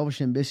anger, selfish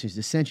ambitions,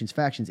 dissensions,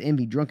 factions,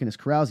 envy, drunkenness,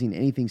 carousing, and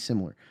anything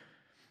similar.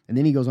 And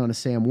then he goes on to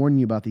say, I'm warning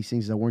you about these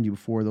things as I warned you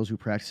before. Those who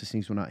practice these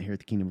things will not inherit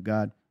the kingdom of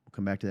God. We'll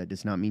come back to that.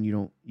 Does not mean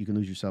you can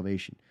lose your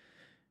salvation.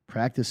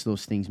 Practice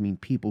those things mean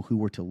people who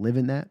were to live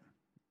in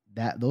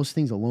that those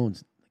things alone,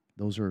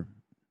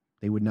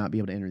 they would not be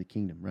able to enter the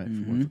kingdom, right?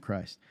 For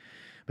Christ.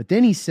 But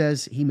then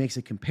he makes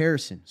a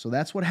comparison. So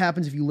that's what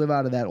happens if you live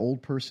out of that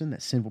old person,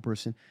 that sinful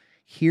person.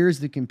 Here's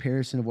the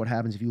comparison of what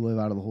happens if you live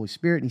out of the Holy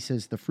Spirit. And he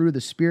says, the fruit of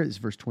the Spirit, this is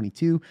verse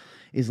 22,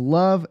 is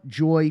love,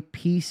 joy,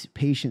 peace,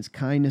 patience,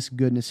 kindness,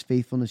 goodness,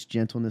 faithfulness,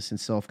 gentleness, and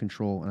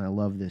self-control. And I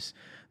love this.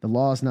 The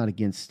law is not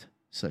against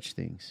such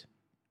things.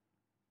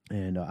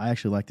 And I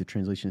actually like the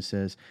translation that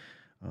says,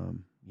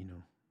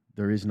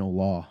 there is no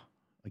law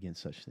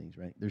against such things,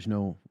 right?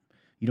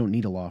 You don't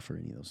need a law for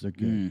any of those. They're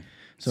good.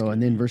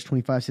 And then verse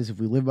 25 says, if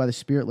we live by the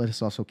Spirit, let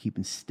us also keep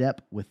in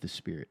step with the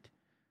Spirit.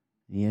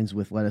 And he ends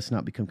with, let us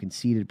not become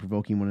conceited,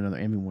 provoking one another,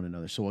 envying one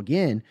another. So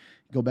again,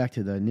 go back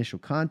to the initial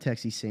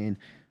context. He's saying,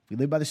 if we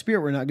live by the Spirit,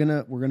 we're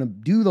going to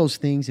do those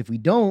things. If we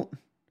don't,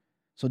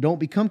 so don't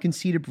become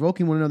conceited,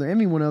 provoking one another,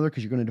 envying one another,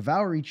 because you're going to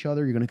devour each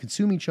other. You're going to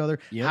consume each other.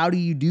 Yep. How do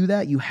you do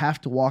that? You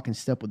have to walk in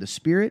step with the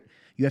Spirit.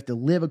 You have to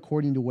live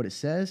according to what it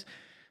says.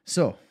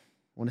 So I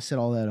want to set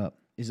all that up.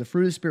 Is the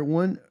fruit of the Spirit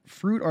one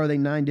fruit, or are they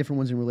 9 different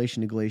ones in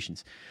relation to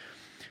Galatians?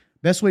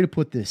 Best way to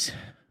put this,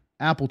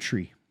 apple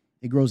tree.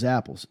 It grows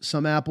apples.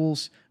 Some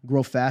apples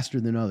grow faster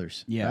than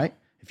others, right?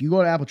 If you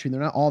go to apple tree, they're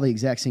not all the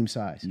exact same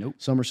size. Nope.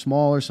 Some are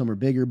smaller, some are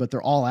bigger, but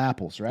they're all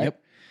apples, right?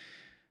 Yep.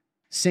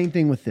 Same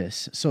thing with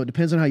this. So it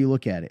depends on how you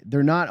look at it.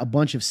 They're not a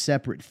bunch of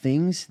separate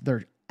things.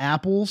 They're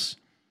apples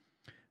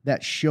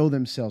that show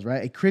themselves,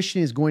 right? A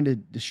Christian is going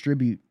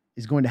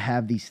to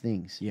have these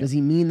things. Yep. Does he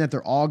mean that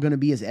they're all going to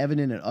be as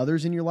evident at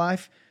others in your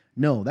life?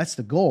 No, that's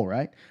the goal,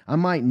 right? I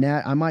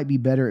might be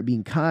better at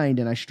being kind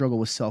and I struggle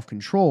with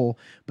self-control,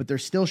 but there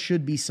still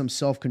should be some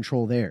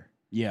self-control there.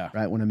 Yeah.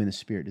 Right, when I'm in the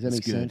Spirit. Does that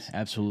make sense?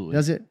 Absolutely.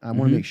 Does it? I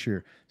want to make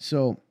sure.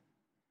 So,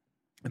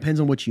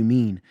 depends on what you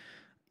mean.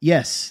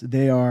 Yes,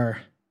 they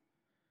are.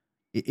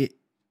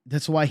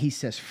 That's why he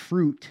says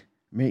fruit.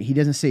 I mean, he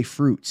doesn't say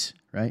fruits,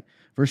 right?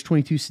 Verse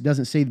 22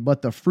 doesn't say,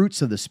 but the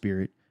fruits of the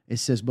Spirit. It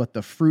says, but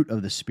the fruit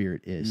of the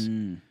Spirit is.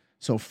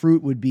 So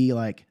fruit would be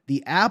like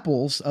the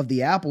apples of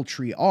the apple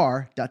tree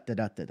are da da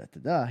da da da da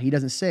da. He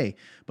doesn't say,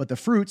 but the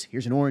fruits,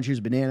 here's an orange, here's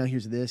a banana,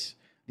 here's this.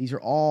 These are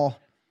all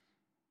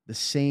the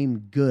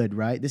same good,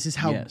 right? This is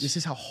how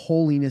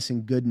holiness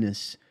and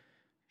goodness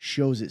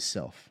shows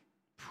itself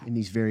in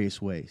these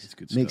various ways. It's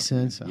good Makes stuff,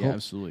 sense? man. I Yeah, hope-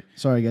 absolutely.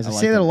 Sorry, guys. I I say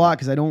like that a that. lot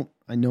because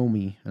I know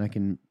me,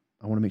 and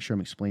I want to make sure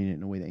I'm explaining it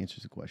in a way that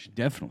answers the question.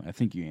 Definitely. I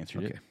think you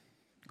answered it.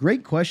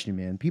 Great question,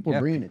 man. People Yeah,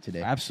 are bringing it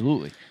today.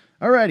 Absolutely.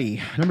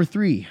 Alrighty, number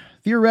 3.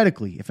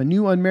 Theoretically, if a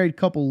new unmarried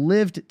couple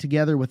lived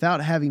together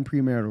without having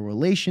premarital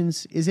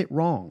relations, is it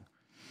wrong?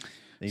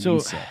 They So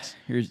need sex.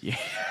 here's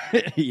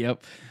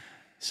yep.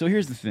 So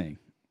here's the thing.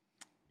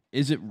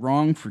 Is it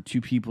wrong for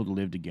two people to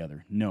live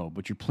together? No,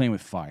 but you're playing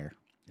with fire.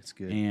 That's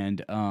good.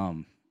 And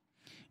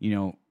you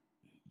know,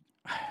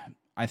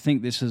 I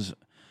think this is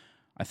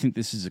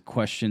a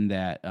question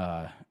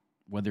that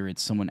whether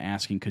it's someone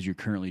asking because you're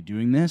currently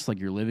doing this, like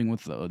you're living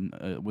with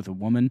a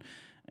woman,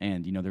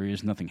 and you know there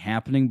is nothing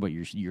happening, but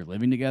you're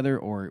living together,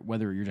 or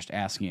whether you're just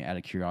asking it out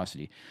of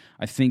curiosity.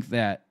 I think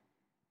that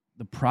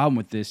the problem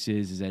with this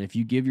is that if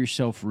you give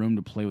yourself room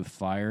to play with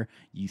fire,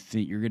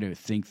 you're going to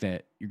think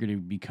that you're going to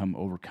become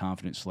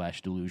overconfident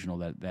 / delusional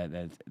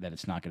that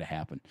it's not going to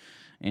happen.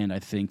 And I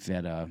think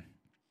that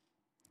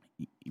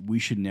we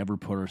should never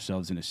put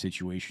ourselves in a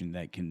situation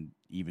that can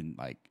even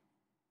like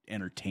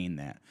entertain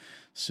that.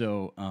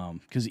 So,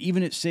 because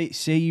even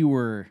say you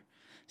were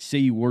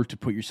to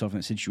put yourself in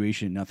a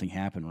situation and nothing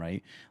happened,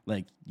 right?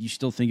 Like you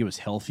still think it was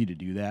healthy to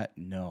do that?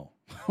 No.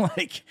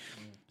 Like,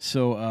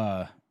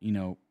 so, you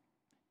know,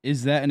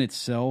 is that in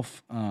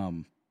itself,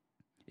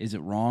 is it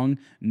wrong?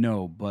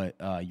 No, but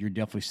you're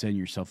definitely setting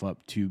yourself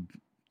up to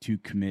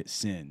commit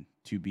sin,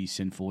 to be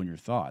sinful in your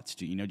thoughts,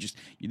 to, you know, just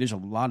there's a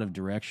lot of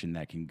direction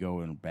that can go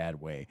in a bad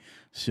way.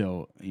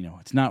 So, you know,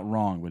 it's not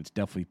wrong, but it's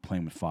definitely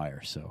playing with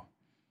fire. So,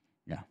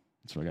 yeah,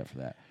 that's what I got for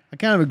that. I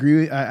kind of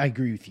agree. I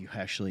agree with you,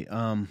 actually.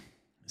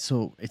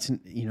 So it's,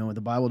 you know,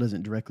 the Bible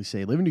doesn't directly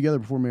say living together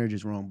before marriage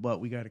is wrong,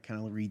 but we got to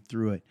kind of read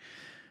through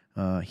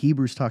it.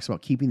 Hebrews talks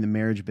about keeping the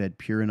marriage bed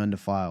pure and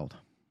undefiled.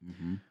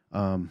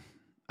 Mm-hmm.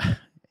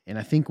 And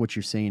I think what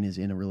you're saying is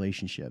in a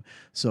relationship.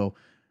 So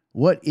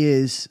what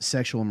is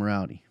sexual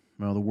immorality?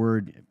 Well, the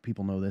word,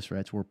 people know this,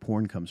 right? It's where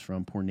porn comes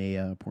from,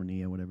 porneia,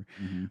 whatever.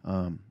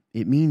 Mm-hmm.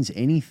 It means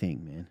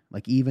anything, man.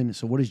 Like even,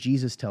 so what does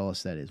Jesus tell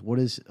us that is? What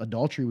is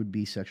adultery would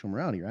be sexual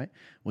immorality, right?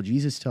 Well,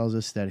 Jesus tells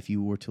us that if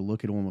you were to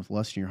look at a woman with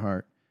lust in your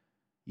heart,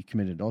 you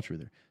committed adultery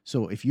with her.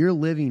 So if you're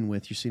living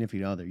with your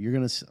significant other, you're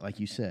going to, like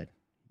you said,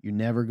 you're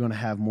never going to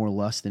have more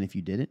lust than if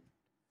you didn't.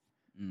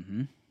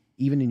 Mm-hmm.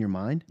 Even in your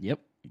mind? Yep,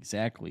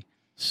 exactly.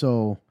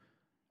 So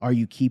are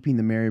you keeping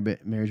the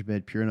marriage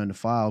bed pure and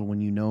undefiled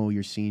when you know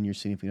you're seeing your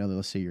significant other?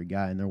 Let's say you're a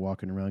guy and they're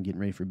walking around getting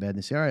ready for bed and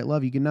they say, all right,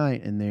 love you, good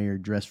night. And they're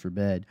dressed for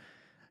bed.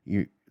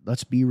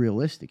 Let's be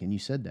realistic. And you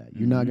said that.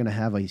 You're not going to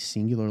have a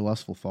singular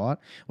lustful thought.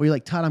 Well, you're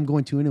like, Todd, I'm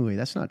going to anyway.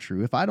 That's not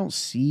true. If I don't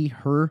see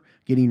her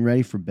getting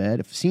ready for bed,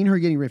 if seeing her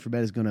getting ready for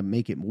bed is going to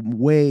make it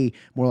way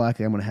more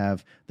likely I'm going to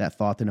have that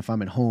thought than if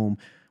I'm at home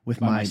with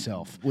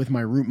myself, with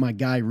my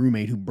guy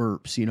roommate who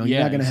burps. You know,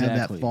 you're not going to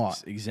have that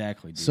thought.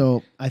 Exactly. Dude.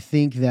 So I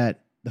think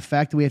that the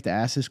fact that we have to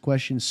ask this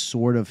question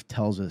sort of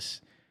tells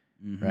us,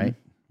 right?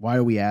 Why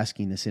are we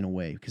asking this in a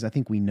way? Because I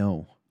think we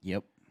know.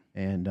 Yep.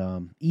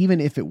 And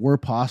even if it were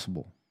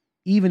possible,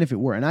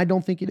 and I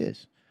don't think it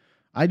is,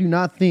 I do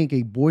not think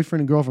a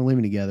boyfriend and girlfriend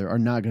living together are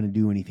not going to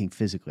do anything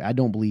physically. I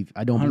don't believe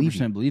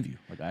you. believe you.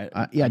 Like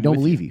I don't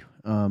believe you.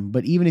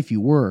 But even if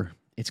you were,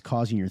 it's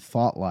causing your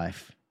thought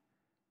life,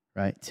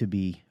 right, to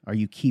be, are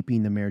you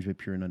keeping the marriage bed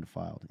pure and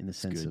undefiled in the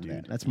sense of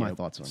that? That's my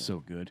thoughts on it. So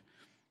good.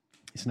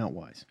 It's not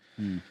wise.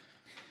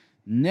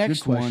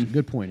 Next one.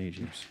 Good point,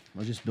 AJ.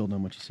 I'll just build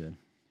on what you said.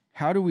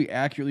 How do we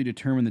accurately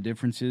determine the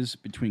differences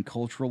between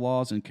cultural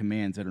laws and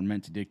commands that are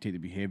meant to dictate the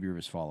behavior of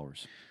his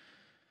followers?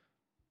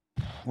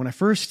 When you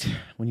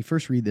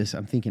first read this,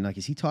 I'm thinking, like,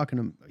 is he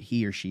talking to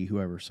he or she,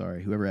 whoever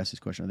asked this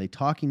question, are they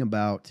talking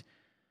about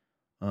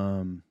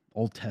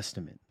Old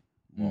Testament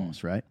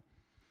laws, right?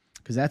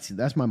 Because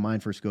that's my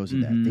mind first goes to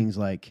that. Things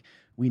like,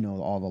 we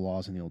know all the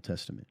laws in the Old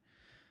Testament.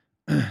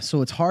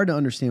 So it's hard to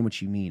understand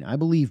what you mean. I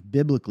believe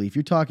biblically, if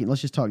you're talking,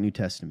 let's just talk New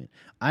Testament.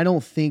 I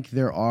don't think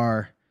there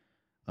are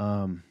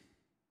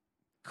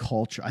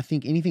culture. I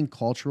think anything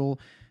cultural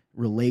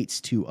relates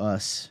to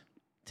us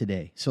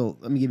today. So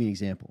let me give you an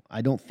example.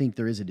 I don't think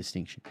there is a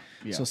distinction.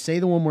 Yeah. So say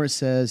the one where it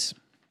says,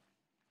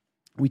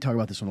 we talk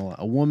about this one a lot,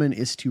 a woman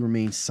is to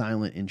remain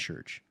silent in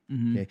church.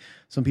 Okay.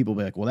 Some people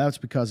will be like, well, that's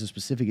because of a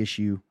specific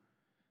issue,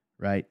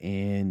 right?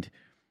 And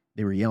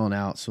they were yelling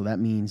out. So that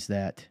means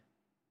that,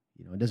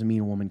 you know, it doesn't mean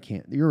a woman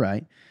can't. You're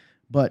right.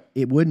 But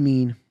it would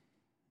mean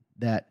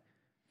that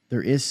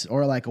there is,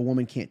 or like a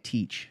woman can't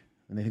teach.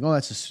 And they think, oh,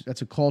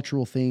 that's a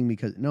cultural thing,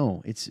 because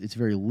no, it's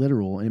very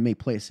literal, and it may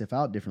play itself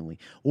out differently.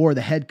 Or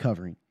the head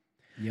covering.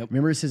 Yep.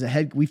 Remember, it says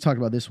we've talked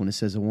about this one. It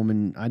says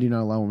I do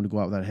not allow a woman to go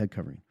out without a head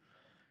covering.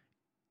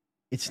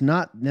 It's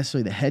not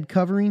necessarily the head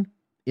covering.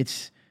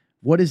 It's,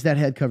 what does that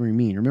head covering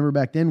mean? Remember,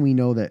 back then we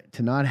know that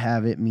to not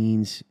have it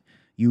means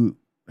you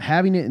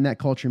having it in that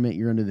culture meant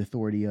you're under the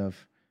authority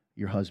of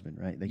your husband,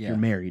 right? Like Yeah. you're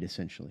married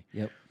essentially.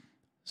 Yep.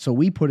 So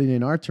we put it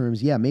in our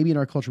terms. Yeah, maybe in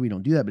our culture we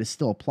don't do that, but it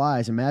still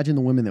applies. Imagine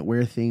the women that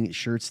wear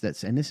shirts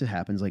that's, and this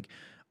happens, like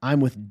I'm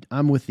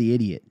with the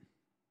idiot,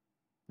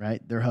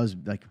 right? Their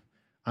husband, like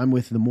I'm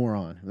with the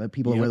moron. Like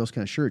people that wear Yep. those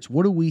kind of shirts.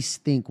 What do we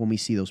think when we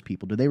see those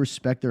people? Do they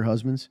respect their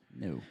husbands?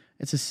 No.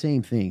 It's the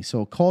same thing.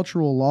 So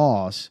cultural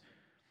laws,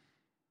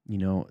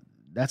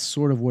 that's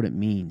sort of what it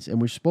means. And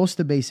we're supposed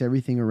to base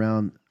everything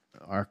around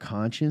our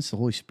conscience, the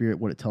Holy Spirit,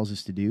 what it tells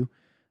us to do.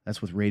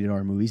 That's with rated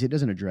R movies. It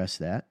doesn't address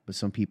that, but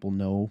some people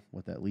know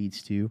what that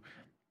leads to.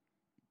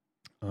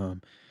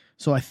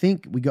 So I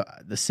think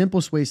the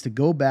simplest way is to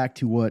go back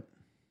to what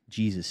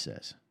Jesus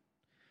says.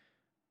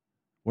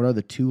 What are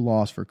the 2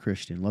 laws for a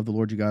Christian? Love the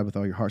Lord your God with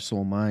all your heart,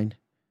 soul, and mind,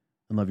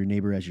 and love your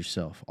neighbor as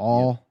yourself.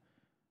 All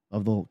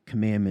of the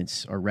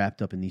commandments are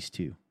wrapped up in these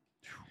 2.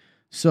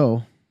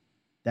 So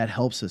that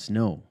helps us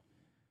know,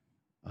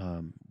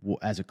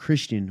 as a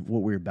Christian,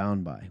 what we're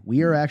bound by.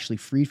 We are actually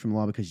freed from the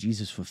law because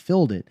Jesus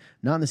fulfilled it,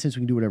 not in the sense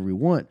we can do whatever we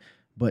want,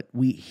 but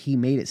he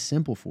made it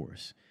simple for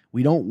us.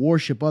 We don't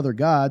worship other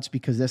gods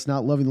because that's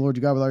not loving the Lord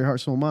your God with all your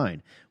heart, soul, and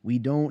mind. We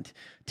don't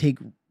take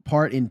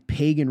part in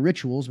pagan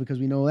rituals because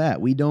we know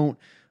that. We don't,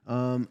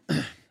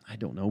 I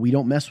don't know, we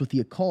don't mess with the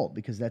occult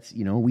because that's,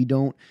 we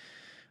don't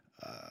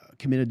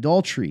commit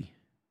adultery.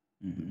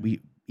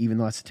 Even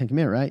though that's the 10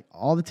 Commandments, right?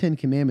 All the 10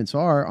 Commandments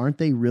aren't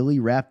they really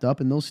wrapped up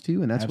in those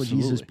 2? And that's what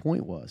Jesus'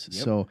 point was.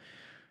 Yep. So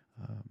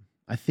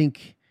I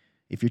think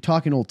if you're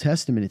talking Old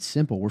Testament, it's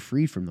simple. We're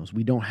freed from those.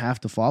 We don't have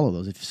to follow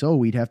those. If so,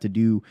 we'd have to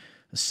do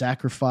a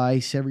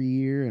sacrifice every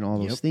year and all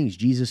those things.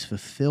 Jesus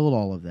fulfilled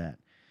all of that.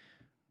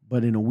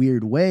 But in a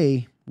weird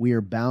way, we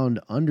are bound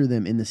under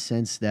them in the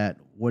sense that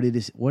what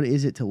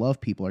is it to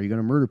love people? Are you going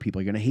to murder people?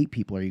 Are you going to hate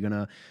people? Are you going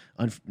to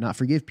not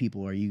forgive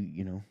people? Are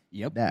you,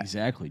 Yep, that?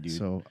 exactly, dude.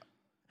 So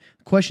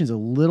the question's a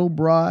little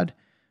broad,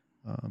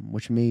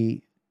 which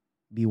may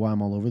be why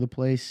I'm all over the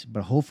place,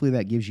 but hopefully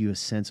that gives you a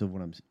sense of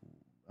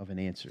an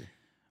answer.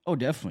 Oh,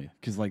 definitely.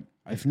 Because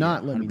if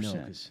not, let me know,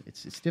 100%.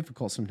 because it's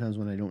difficult sometimes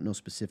when I don't know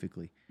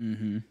specifically.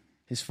 Mm-hmm.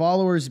 His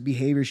followers'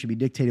 behavior should be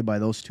dictated by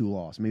those 2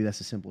 laws. Maybe that's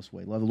the simplest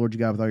way. Love the Lord your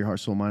God with all your heart,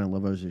 soul, mind, and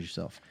love others as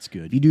yourself. It's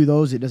good. If you do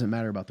those, it doesn't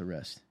matter about the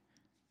rest,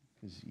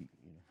 because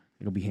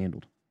it'll be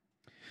handled.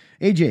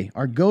 AJ,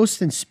 are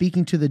ghosts and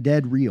speaking to the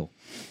dead real?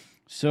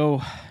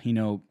 So,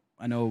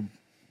 I know,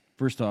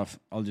 first off,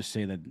 I'll just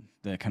say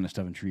that kind of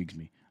stuff intrigues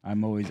me.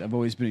 I've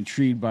always been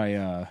intrigued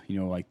by,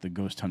 like the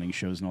ghost hunting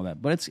shows and all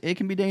that, but it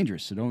can be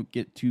dangerous. So don't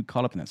get too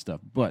caught up in that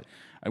stuff. But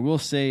I will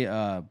say,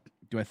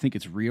 do I think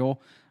it's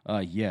real?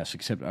 Yes,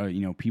 except,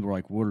 people are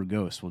like, what are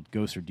ghosts? Well,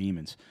 ghosts are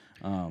demons.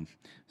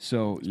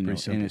 So,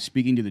 and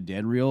speaking to the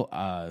dead real,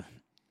 I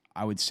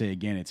would say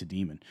again, it's a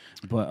demon,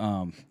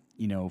 but,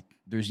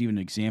 there's even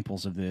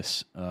examples of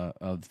this,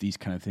 of these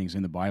kind of things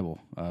in the Bible.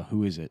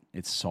 Who is it?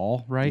 It's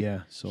Saul, right?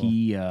 Yeah, Saul.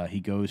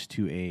 He goes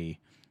to a,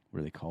 what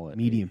do they call it?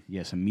 Medium.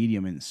 Yes, a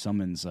medium, and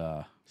summons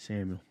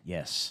Samuel.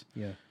 Yes.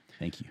 Yeah.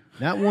 Thank you.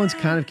 That one's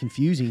kind of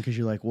confusing because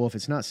you're like, well, if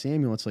it's not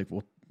Samuel, it's like,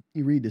 well,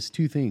 you read this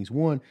 2 things.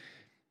 One,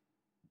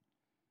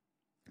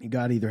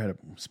 God either had a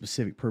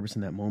specific purpose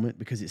in that moment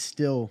because it's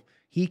still,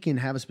 he can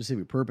have a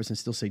specific purpose and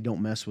still say,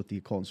 don't mess with the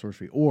occult and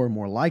sorcery. Or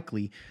more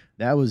likely,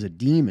 that was a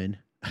demon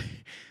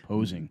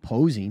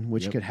posing,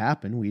 which could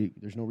happen.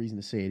 There's no reason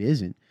to say it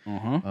isn't.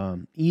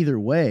 Either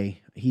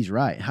way, he's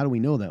right. How do we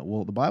know that?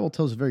 Well, the Bible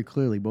tells us very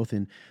clearly, both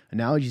in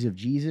analogies of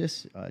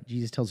Jesus.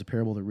 Jesus tells a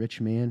parable of the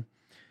rich man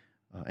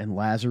and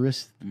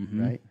Lazarus,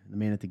 right? The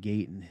man at the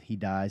gate, and he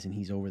dies, and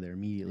he's over there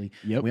immediately.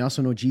 Yep. We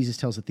also know Jesus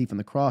tells the thief on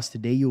the cross,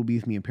 today you will be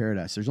with me in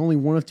paradise. There's only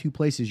one of 2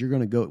 places you're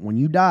going to go. When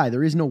you die,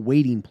 there is no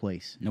waiting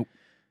place. Nope.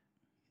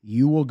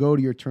 You will go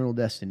to your eternal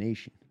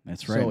destination.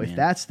 That's right, So man. if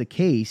that's the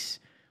case,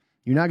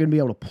 you're not going to be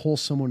able to pull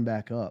someone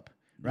back up,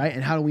 right?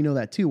 And how do we know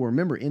that too? Well,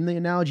 remember, in the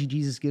analogy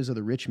Jesus gives of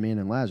the rich man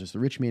and Lazarus, the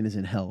rich man is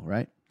in hell,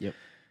 right? Yep.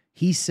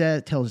 He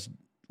tells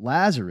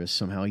Lazarus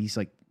somehow, he's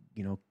like,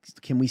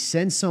 can we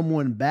send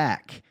someone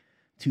back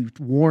to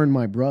warn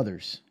my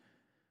brothers?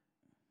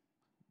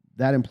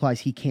 That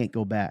implies he can't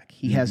go back.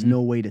 He has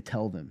no way to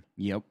tell them.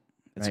 Yep.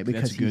 Right?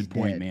 That's a good he's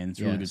point, dead. man. It's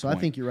a really good so point.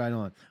 I think you're right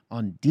on.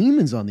 On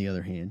demons, on the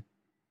other hand,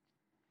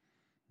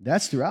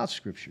 that's throughout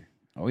Scripture.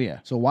 Oh, yeah.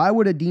 So why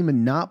would a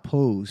demon not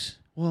pose?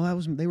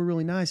 Well, they were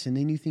really nice, and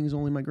they knew things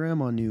only my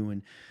grandma knew,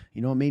 and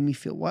it made me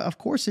feel. Well, of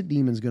course, a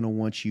demon's going to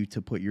want you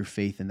to put your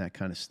faith in that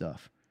kind of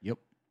stuff. Yep.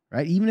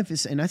 Right. Even if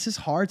and that's just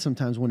hard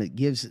sometimes when it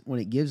gives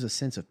a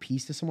sense of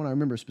peace to someone. I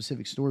remember a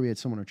specific story. We had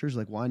someone in our church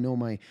like, well, I know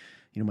my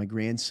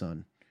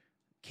grandson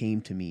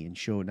came to me and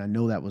showed, and I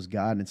know that was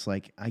God. And it's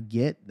like, I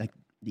get like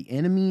the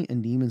enemy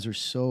and demons are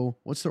so.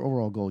 What's their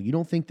overall goal? You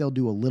don't think they'll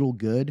do a little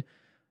good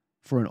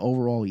for an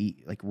overall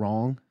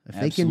wrong? If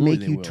they can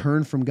make you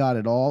turn from God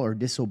at all, or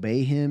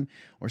disobey Him,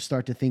 or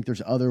start to think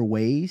there's other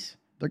ways,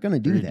 they're going to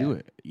do that. Do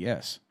it.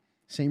 Yes.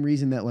 Same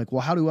reason that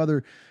well, how do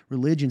other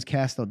religions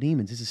cast out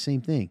demons? It's the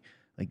same thing.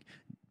 Like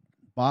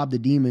Bob the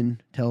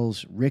demon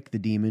tells Rick the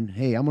demon,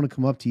 hey, I'm going to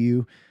come up to you,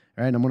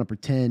 all right, and I'm going to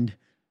pretend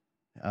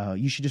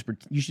you should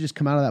just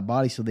come out of that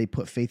body. So they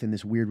put faith in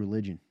this weird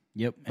religion.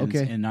 Yep.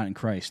 Okay. And not in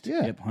Christ.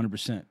 Yeah. Yep.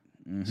 100%.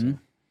 So,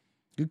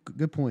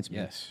 good points,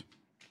 man. Yes.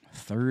 A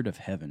third of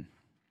heaven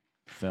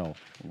fell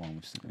along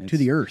with To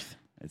the earth.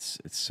 It's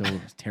so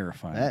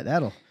terrifying.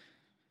 That'll,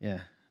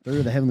 third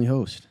of the heavenly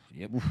host.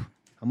 Yep.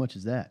 How much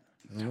is that?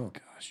 Oh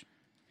gosh.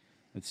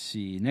 Let's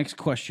see. Next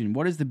question.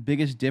 What is the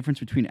biggest difference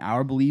between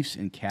our beliefs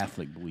and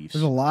Catholic beliefs?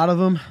 There's a lot of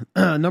them.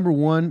 Number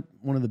one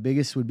of the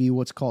biggest would be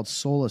what's called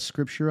sola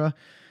scriptura.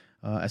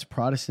 As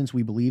Protestants,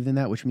 we believe in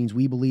that, which means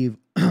we believe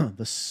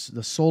the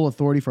sole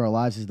authority for our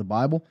lives is the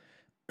Bible.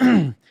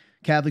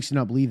 Catholics do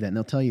not believe that, and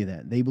they'll tell you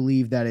that. They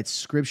believe that it's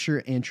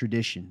scripture and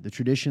tradition. The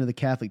tradition of the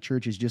Catholic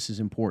Church is just as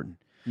important.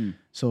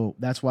 So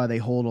that's why they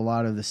hold a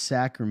lot of the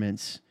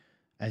sacraments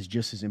as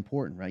just as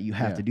important, right? You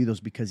have to do those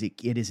because it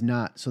is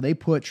not. So they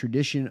put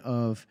tradition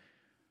of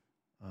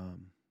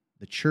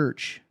the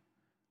church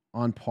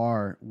on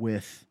par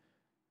with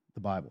the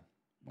Bible.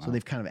 Wow. So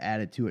they've kind of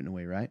added to it in a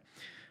way, right?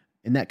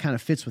 And that kind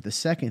of fits with the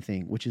second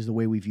thing, which is the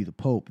way we view the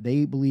Pope.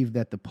 They believe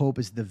that the Pope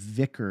is the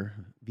vicar,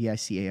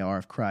 V-I-C-A-R,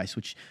 of Christ,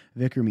 which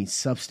vicar means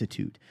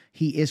substitute.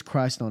 He is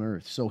Christ on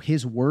earth. So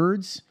his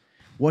words,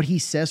 what he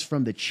says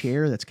from the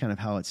chair, that's kind of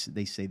how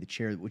they say the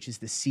chair, which is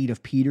the seat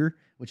of Peter,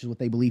 which is what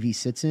they believe he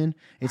sits in.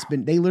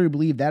 They literally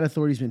believe that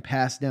authority has been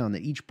passed down,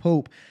 that each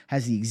Pope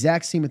has the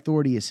exact same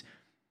authority as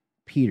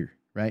Peter,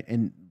 right?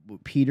 And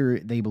Peter,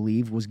 they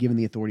believe, was given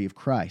the authority of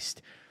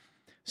Christ.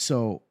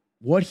 So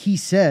what he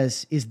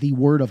says is the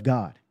word of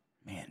God.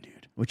 Man,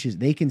 dude. Which is,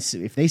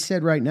 if they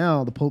said right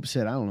now, the Pope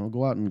said, I don't know,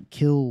 go out and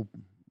kill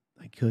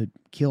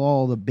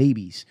all the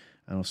babies.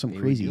 I don't know,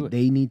 something crazy.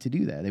 They need to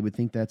do that. They would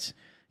think that's,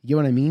 you get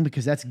what I mean?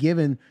 Because that's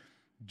given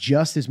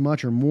just as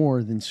much or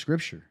more than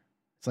Scripture.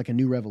 It's like a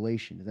new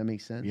revelation. Does that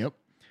make sense? Yep.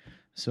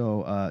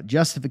 So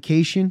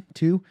justification,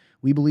 too.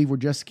 We believe we're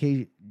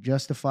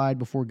justified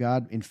before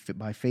God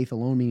by faith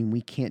alone, meaning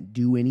we can't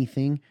do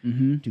anything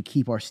to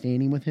keep our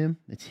standing with Him.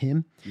 It's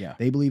Him. Yeah.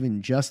 They believe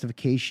in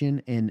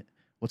justification and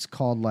what's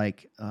called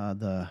like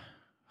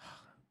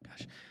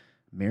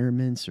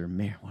merits.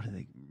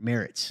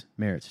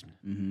 Merits.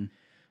 Mm-hmm.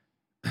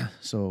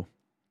 So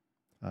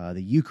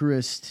the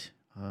Eucharist,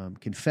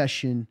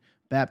 confession,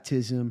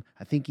 baptism,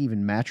 I think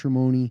even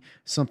matrimony,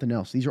 something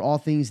else. These are all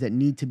things that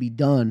need to be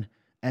done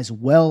as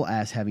well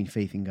as having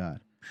faith in God.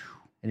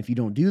 And if you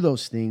don't do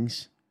those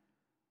things,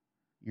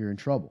 you're in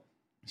trouble.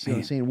 You see what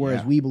I'm saying?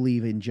 Whereas we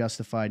believe in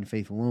justified and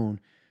faith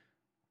alone.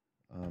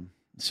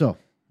 So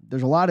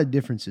there's a lot of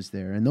differences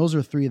there. And those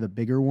are three of the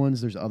bigger ones.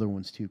 There's other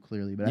ones too,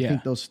 clearly. But I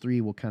think those three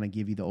will kind of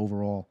give you the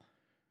overall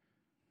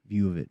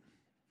view of it.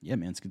 Yeah,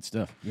 man, it's good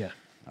stuff. Yeah.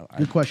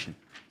 Good question.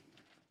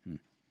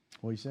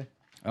 What do you say?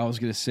 I was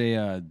going to say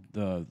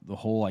the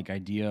whole like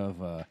idea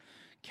of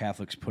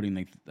Catholics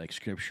putting like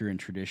scripture and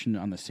tradition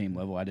on the same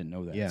level. I didn't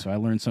know that. Yeah. So I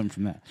learned something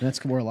from that. And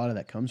that's where a lot of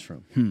that comes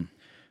from.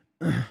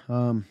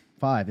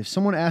 5, if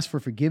someone asks for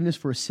forgiveness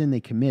for a sin they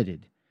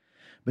committed,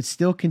 but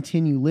still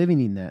continue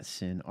living in that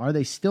sin, are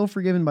they still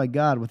forgiven by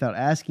God without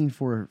asking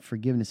for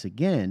forgiveness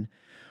again?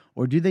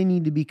 Or do they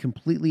need to be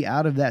completely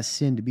out of that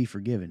sin to be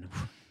forgiven?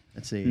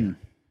 That's a...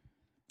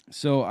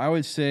 So I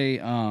would say...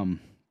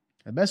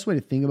 the best way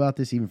to think about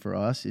this, even for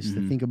us, is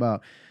to think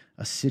about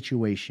a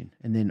situation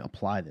and then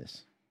apply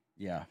this.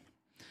 Yeah.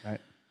 Right.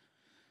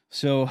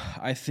 So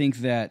I think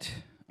that,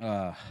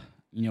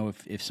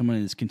 if someone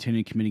is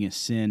continuing committing a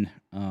sin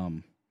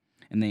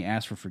and they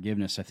ask for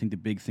forgiveness, I think the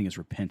big thing is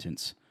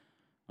repentance.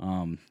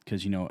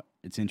 Because,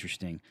 it's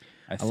interesting.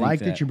 I like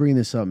that you're bringing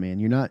this up, man.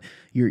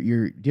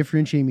 You're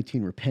differentiating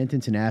between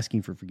repentance and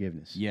asking for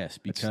forgiveness. Yes,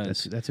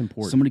 because that's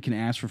important. Somebody can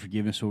ask for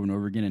forgiveness over and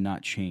over again and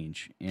not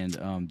change,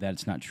 and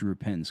that's not true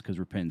repentance because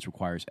repentance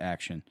requires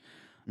action.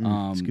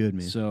 It's good,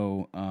 man.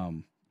 So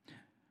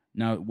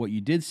now, what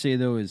you did say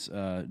though is,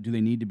 do they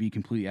need to be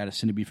completely out of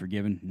sin to be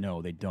forgiven?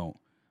 No, they don't,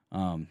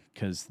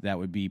 because that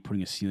would be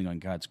putting a ceiling on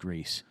God's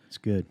grace. It's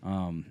good.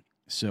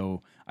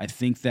 So I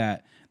think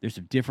that there's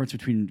a difference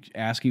between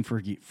asking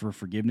for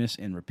forgiveness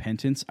and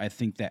repentance. I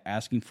think that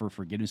asking for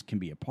forgiveness can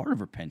be a part of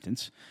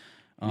repentance.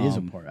 It is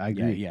a part. I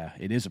agree. Yeah,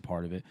 it is a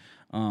part of it.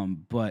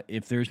 But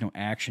if there's no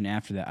action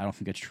after that, I don't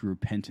think that's true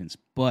repentance.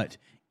 But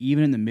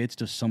even in the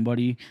midst of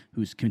somebody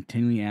who's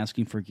continually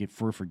asking for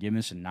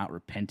forgiveness and not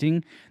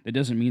repenting, that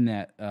doesn't mean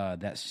that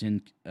that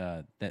sin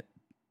that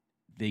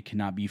they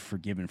cannot be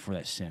forgiven for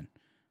that sin.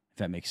 If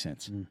that makes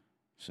sense.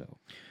 So.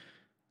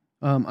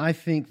 I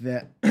think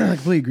that I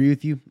completely agree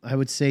with you. I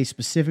would say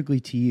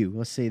specifically to you,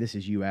 let's say this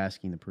is you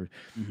asking the person.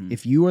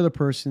 If you are the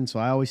person, so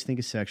I always think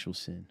of sexual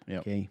sin,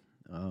 okay?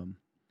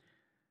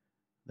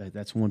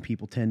 That's one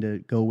people tend to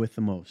go with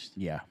the most.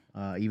 Yeah.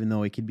 Even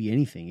though it could be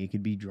anything. It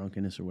could be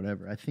drunkenness or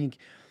whatever. I think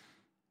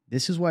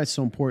this is why it's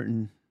so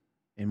important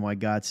and why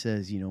God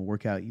says,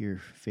 work out your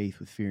faith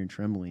with fear and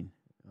trembling,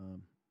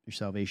 your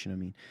salvation, I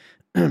mean.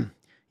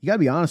 You got to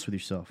be honest with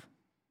yourself.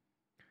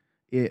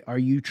 Are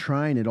you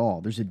trying at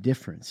all? There's a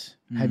difference.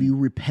 Have you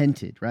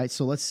repented, right?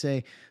 So let's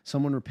say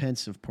someone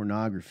repents of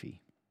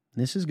pornography.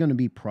 This is going to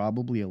be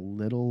probably a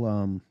little,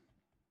 what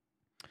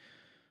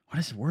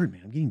is the word,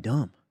 man? I'm getting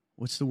dumb.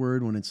 what's the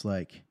word when it's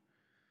like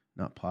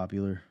not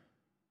popular?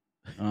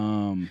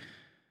 Well,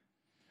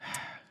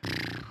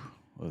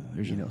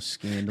 there's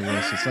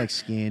scandalous. It's like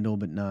scandal,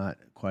 but not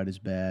quite as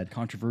bad.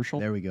 Controversial.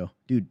 There we go,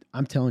 dude.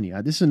 I'm telling you,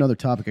 this is another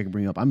topic I can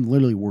bring up. I'm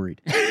literally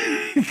worried.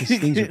 Crazy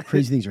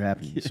things are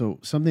happening. Yeah. So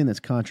something that's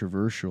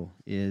controversial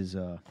is,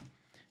 it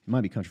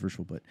might be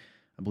controversial, but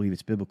I believe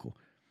it's biblical.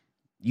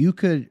 You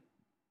could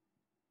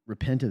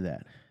repent of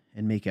that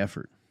and make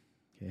effort.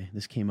 Okay,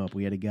 this came up.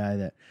 We had a guy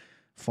that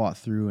fought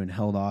through and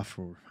held off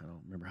for, I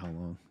don't remember how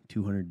long,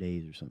 200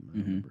 days or something. I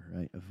don't remember,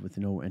 right?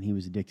 And he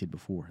was addicted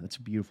before. That's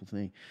a beautiful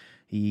thing.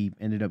 He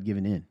ended up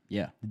giving in.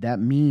 Yeah. Did that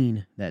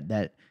mean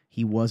that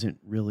he wasn't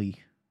really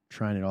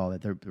trying at all,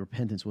 that the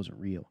repentance wasn't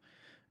real?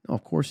 No,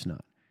 of course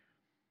not.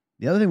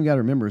 The other thing we got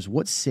to remember is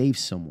what saves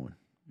someone.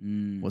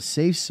 What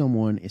saves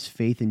someone is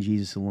faith in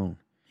Jesus alone.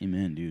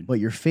 Amen, dude. But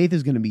your faith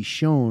is going to be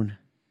shown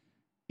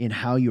in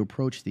how you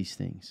approach these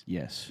things.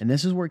 Yes. And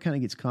this is where it kind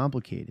of gets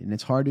complicated. And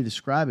it's hard to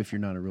describe if you're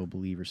not a real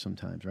believer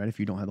sometimes, right? If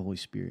you don't have the Holy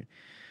Spirit.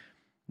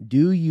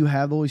 Do you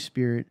have the Holy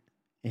Spirit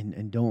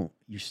and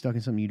you're stuck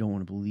in something you don't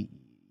want to believe,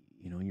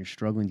 and you're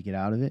struggling to get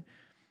out of it,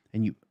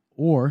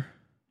 or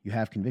you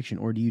have conviction,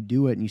 or do you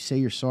do it and you say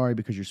you're sorry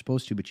because you're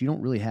supposed to, but you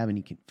don't really have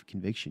any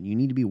conviction? You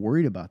need to be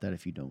worried about that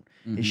if you don't.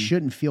 It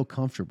shouldn't feel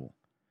comfortable.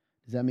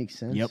 Does that make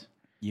sense?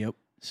 Yep.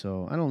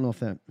 So I don't know if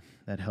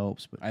that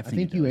helps, but I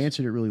think it you does.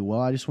 answered it really well.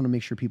 I just want to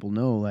make sure people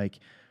know, like,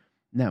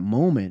 in that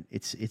moment,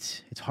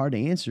 it's hard to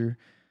answer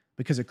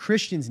because a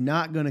Christian's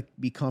not going to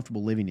be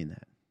comfortable living in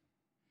that.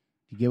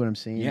 You get what I'm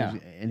saying? Yeah.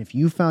 And if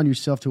you found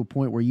yourself to a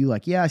point where you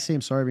I say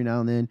I'm sorry every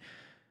now and then,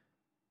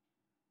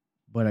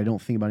 but I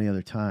don't think about any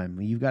other time.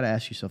 You've got to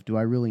ask yourself, do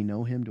I really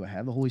know him? Do I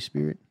have the Holy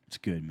Spirit? It's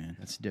good, man.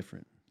 That's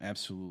different.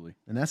 Absolutely.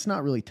 And that's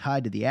not really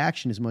tied to the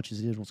action as much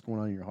as it is what's going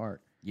on in your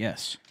heart.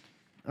 Yes.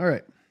 All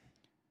right.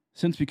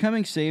 Since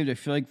becoming saved, I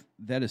feel like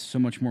that is so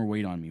much more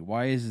weight on me.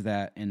 Why is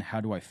that, and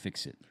how do I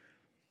fix it?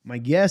 My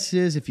guess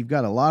is if you've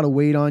got a lot of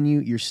weight on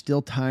you, you're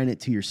still tying it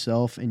to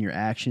yourself and your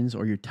actions,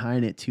 or you're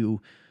tying it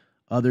to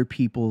other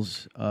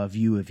people's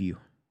view of you,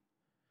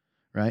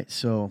 right?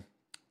 So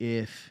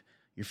if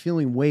you're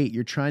feeling weight,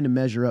 you're trying to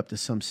measure up to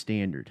some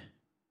standard,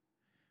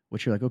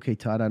 which you're like, okay,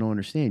 Todd, I don't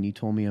understand. You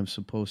told me I'm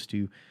supposed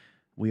to,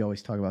 we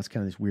always talk about, it's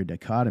kind of this weird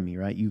dichotomy,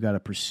 right? You got to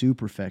pursue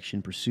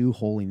perfection, pursue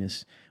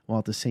holiness, while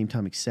at the same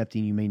time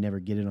accepting you may never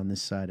get it on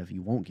this side of,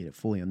 you won't get it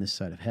fully on this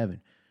side of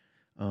heaven.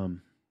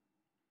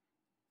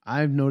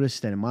 I've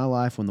noticed that in my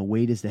life, when the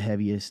weight is the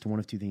heaviest, one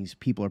of two things: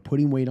 people are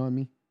putting weight on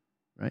me,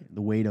 right?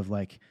 The weight of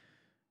like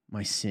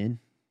my sin.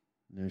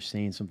 They're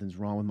saying something's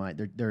wrong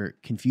with they're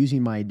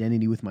confusing my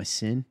identity with my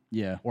sin.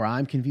 Yeah. Or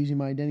I'm confusing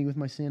my identity with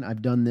my sin.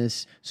 I've done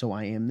this, so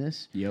I am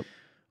this. Yep.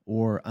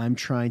 Or I'm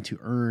trying to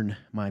earn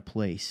my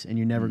place, and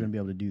you're never going to be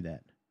able to do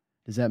that.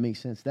 Does that make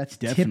sense? That's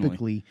Definitely.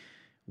 Typically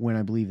when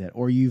I believe that.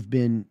 Or you've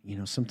been,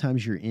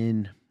 sometimes you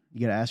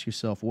got to ask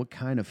yourself, what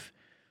kind of,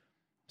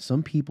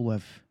 some people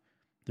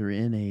they're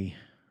in a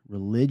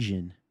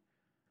religion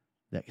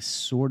that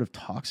sort of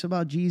talks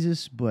about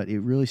Jesus, but it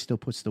really still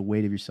puts the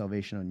weight of your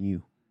salvation on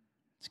you.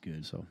 It's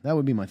good. So that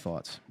would be my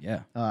thoughts.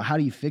 Yeah. How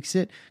do you fix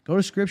it? Go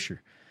to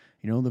Scripture.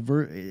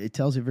 It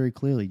tells it very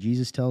clearly.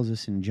 Jesus tells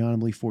us in John, I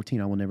believe,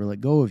 14, I will never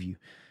let go of you.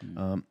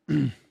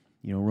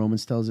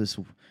 Romans tells us,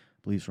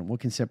 believes from what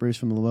can separate us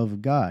from the love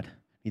of God?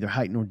 Neither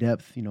height nor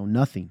depth,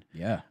 nothing.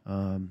 Yeah.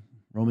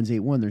 Romans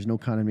 8:1, there's no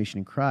condemnation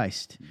in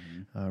Christ.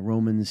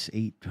 Romans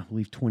 8, I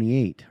believe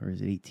 28, or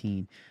is it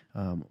 18?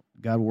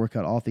 God will work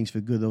out all things for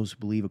the good of those who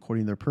believe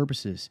according to their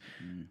purposes.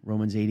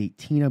 Romans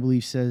 8:18, I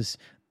believe, says,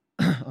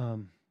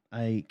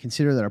 I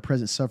consider that our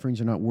present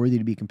sufferings are not worthy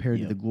to be compared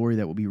to the glory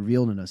that will be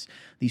revealed in us.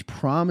 These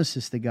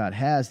promises that God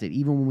has, that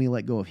even when we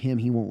let go of him,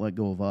 he won't let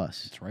go of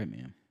us. That's right,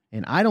 man.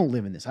 And I don't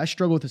live in this. I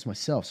struggle with this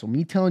myself. So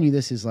me telling you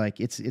this is like,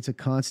 it's a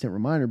constant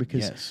reminder,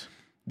 because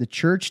the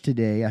church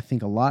today, I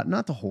think a lot,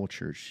 not the whole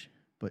church,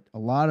 but a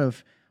lot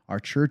of our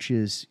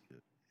churches,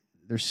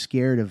 they're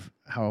scared of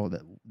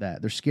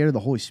they're scared of the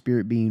Holy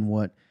Spirit being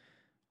what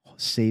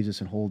saves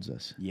us and holds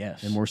us.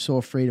 Yes. And we're so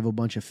afraid of a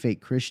bunch of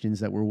fake Christians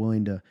that we're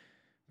willing to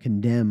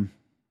condemn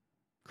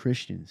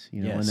Christians,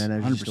 and then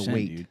it's just a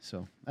weight. Dude.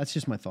 So that's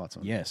just my thoughts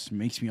on it. Yes.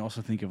 Makes me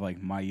also think of like,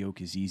 my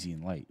yoke is easy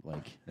and light.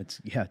 Like,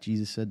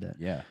 Jesus said that.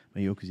 Yeah.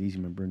 My yoke is easy,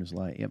 my burden is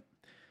light. Yep.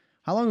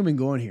 How long have we been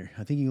going here?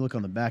 I think you can look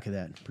on the back of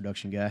that,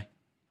 production guy.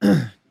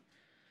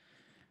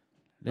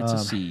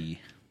 Let's see.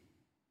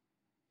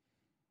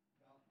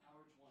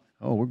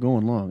 Oh, we're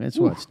going long. That's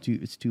what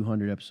it's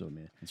 200 episode,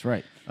 man. That's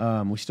right.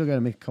 We still got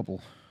to make a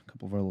couple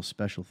of our little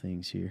special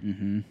things here.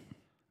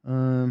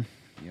 Mm-hmm.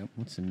 Yep.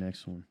 What's the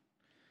next one?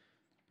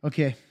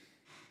 Okay.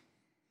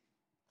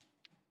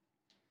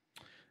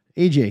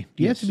 AJ,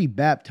 do you have to be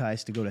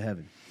baptized to go to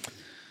heaven?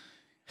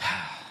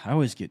 I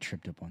always get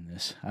tripped up on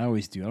this. I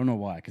always do. I don't know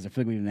why, because I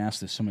feel like we've been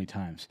asked this so many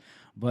times.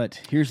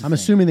 But here's the thing. I'm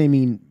assuming they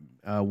mean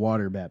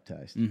water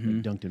baptized,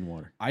 like dunked in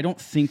water. I don't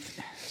think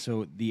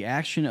so. The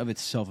action of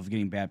itself of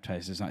getting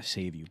baptized does not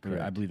save you. But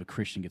Correct. I believe a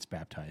Christian gets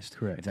baptized.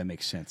 Correct. If that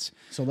makes sense.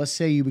 So let's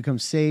say you become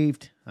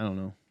saved, I don't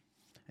know,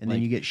 and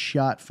then you get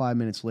shot 5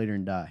 minutes later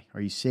and die.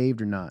 Are you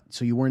saved or not?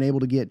 So you weren't able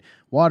to get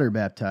water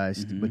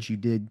baptized, but you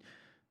did,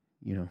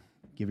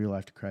 give your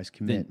life to Christ,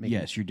 commit.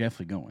 Yes, you're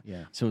definitely going.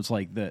 Yeah. So it's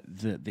like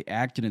the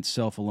act in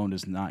itself alone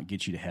does not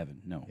get you to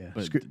heaven. No. Yeah.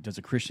 But does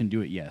a Christian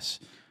do it? Yes.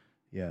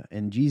 Yeah.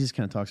 And Jesus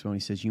kind of talks about when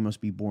he says, you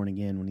must be born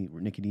again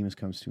when Nicodemus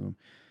comes to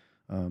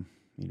him,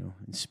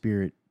 in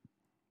spirit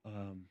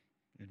and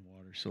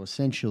water. So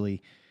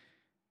essentially,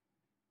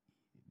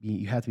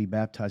 you have to be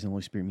baptized in the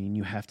Holy Spirit, meaning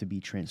you have to be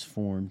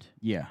transformed.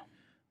 Yeah.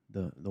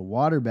 The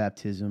water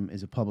baptism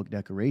is a public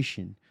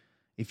declaration.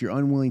 If you're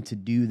unwilling to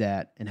do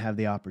that and have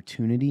the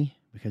opportunity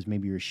because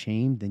maybe you're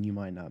ashamed, then you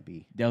might not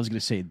be. I was going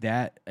to say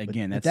that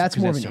again. But that's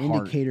more of an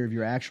indicator of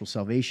your actual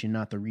salvation,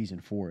 not the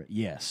reason for it.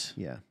 Yes.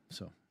 Yeah.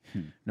 So,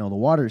 no, the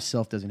water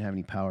itself doesn't have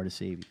any power to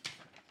save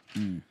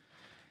you.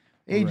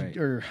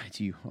 It's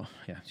you. Oh,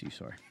 yeah, it's you.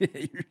 Sorry.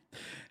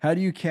 How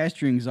do you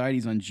cast your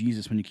anxieties on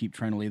Jesus when you keep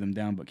trying to lay them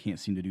down but can't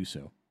seem to do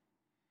so?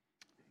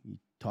 You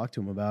talk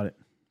to him about it.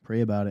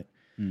 Pray about it.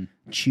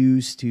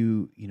 Choose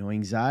to,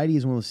 anxiety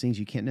is one of those things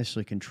you can't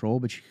necessarily control,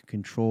 but you can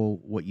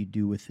control what you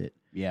do with it.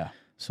 Yeah.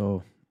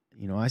 So,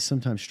 I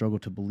sometimes struggle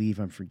to believe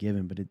I'm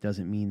forgiven, but it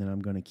doesn't mean that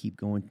I'm going to keep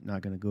going,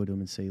 not going to go to him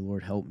and say,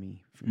 Lord, help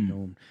me.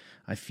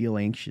 I feel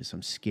anxious.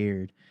 I'm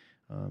scared.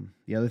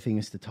 The other thing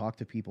is to talk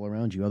to people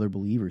around you, other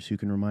believers who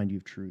can remind you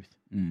of truth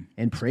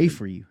and pray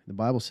for you. The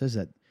Bible says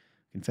that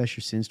confess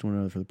your sins to one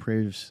another, for the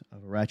prayers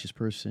of a righteous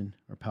person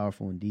are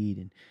powerful indeed.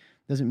 And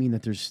it doesn't mean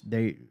that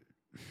the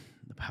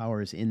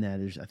power is in that.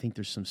 I think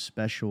there's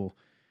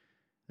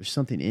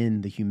something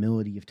in the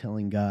humility of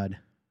telling God,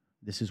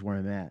 this is where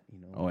I'm at,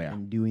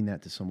 and doing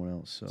that to someone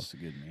else. So that's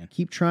good, man.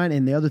 Keep trying.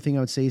 And the other thing I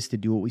would say is to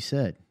do what we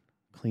said.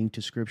 Cling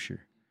to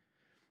Scripture.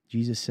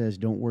 Jesus says,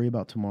 don't worry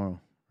about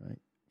tomorrow, right?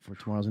 For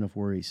tomorrow's enough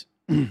worries.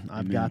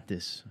 I've got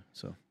this.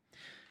 So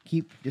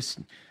keep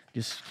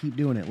keep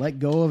doing it. Let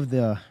go of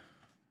the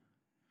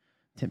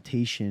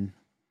temptation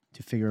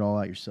to figure it all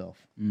out yourself.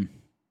 And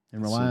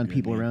rely on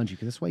people around you,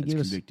 because that's why he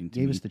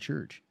gave us the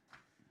church.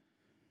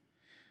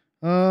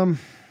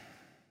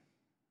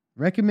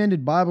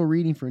 Recommended Bible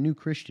reading for a new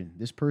Christian.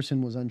 This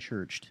person was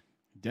unchurched.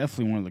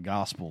 Definitely one of the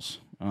Gospels.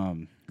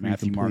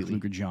 Matthew, Mark,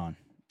 Luke, or John.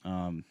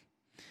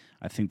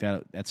 I think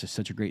that's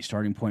such a great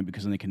starting point,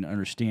 because then they can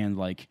understand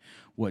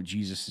what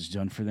Jesus has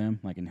done for them,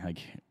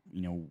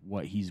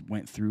 what he's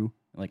went through.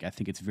 I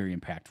think it's very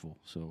impactful.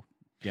 So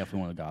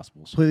definitely one of the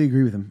Gospels. Completely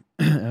agree with him.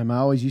 I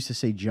always used to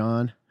say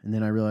John, and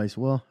then I realized,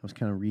 I was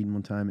kind of reading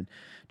one time, and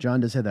John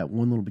does have that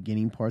one little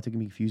beginning part that can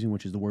be confusing,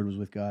 which is the Word was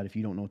with God. If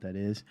you don't know what that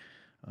is.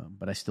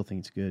 But I still think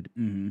it's good.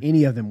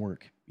 Any of them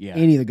work. Yeah.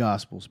 Any of the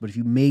Gospels. But if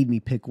you made me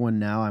pick one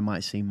now, I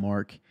might say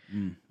Mark,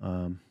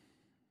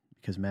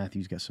 because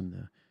Matthew's got some of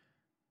the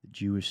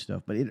Jewish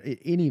stuff. But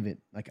any of it,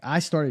 I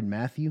started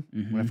Matthew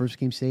when I first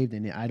became saved,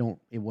 and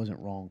it wasn't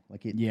wrong.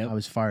 I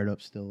was fired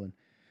up still, and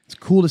it's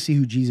cool to see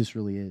who Jesus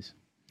really is.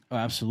 Oh,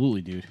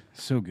 absolutely, dude.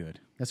 So good.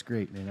 That's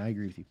great, man. I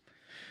agree with you.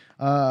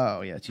 Oh,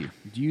 yeah, it's you.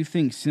 Do you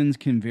think sins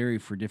can vary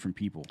for different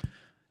people?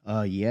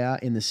 Yeah,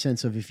 in the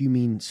sense of, if you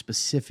mean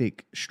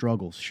specific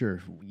struggles,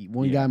 sure.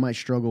 One guy might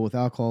struggle with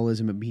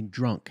alcoholism and being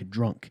drunk.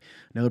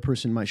 Another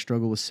person might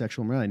struggle with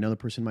sexual immorality. Another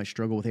person might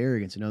struggle with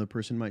arrogance. Another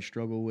person might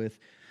struggle with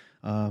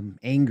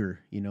anger,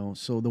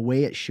 So the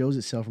way it shows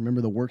itself,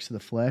 remember the works of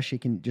the flesh,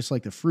 it can, just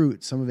like the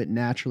fruit, some of it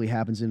naturally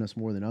happens in us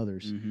more than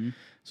others.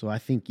 So I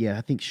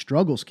think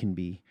struggles can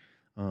be,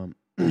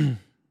 the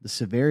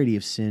severity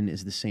of sin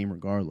is the same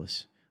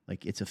regardless,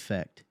 its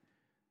effect,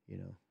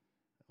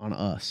 on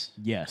us.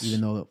 Yes.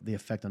 Even though the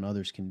effect on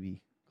others can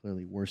be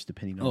clearly worse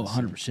depending on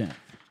 100%.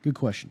 Good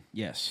question.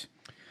 Yes.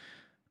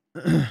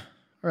 All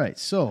right,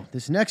 so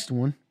this next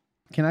one.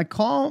 Can I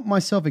call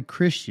myself a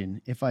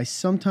Christian if I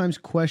sometimes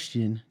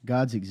question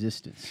God's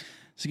existence?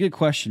 It's a good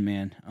question,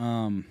 man.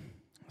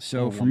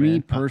 So for me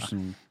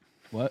personally,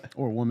 what?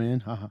 Or woman,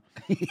 haha.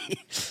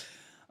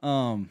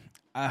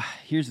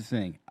 Here's the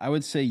thing. I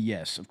would say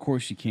yes. Of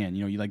course you can.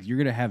 You're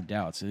going to have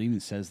doubts. It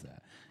even says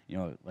that.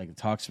 It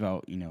talks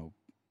about,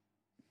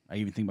 I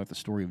even think about the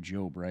story of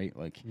Job, right?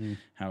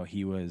 How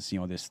he was,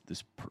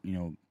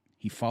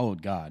 he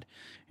followed God,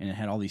 and it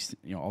had all these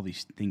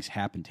things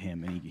happen to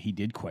him, and he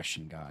did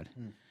question God,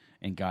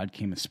 and God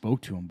came and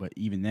spoke to him. But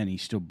even then, he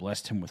still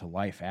blessed him with a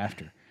life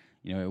after.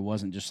 It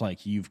wasn't just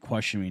like, you've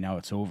questioned me, now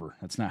it's over.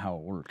 That's not how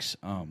it works.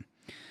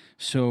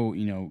 So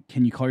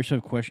can you call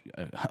yourself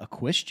a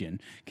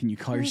Christian? Can you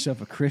call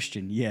yourself a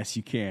Christian? Yes,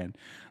 you can.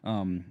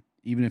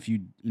 Even if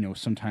you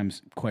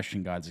sometimes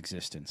question God's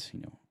existence,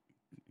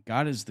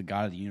 God is the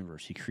God of the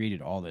universe. He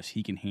created all this.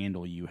 He can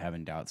handle you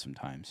having doubts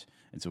sometimes.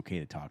 It's okay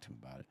to talk to him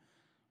about it.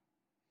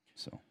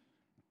 So,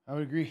 I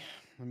would agree.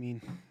 I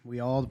mean,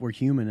 we're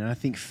human, and I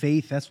think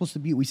faith, that's what's the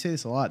beauty. We say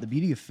this a lot. The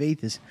beauty of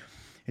faith is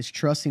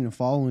trusting and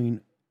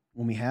following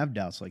when we have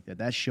doubts like that.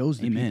 That shows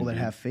the people that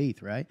have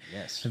faith, right?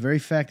 Yes. The very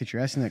fact that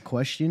you're asking that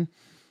question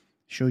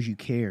shows you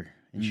care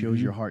and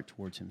shows your heart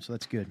towards him. So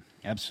that's good.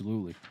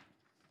 Absolutely.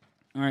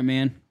 All right,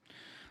 man.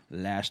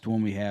 Last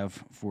one we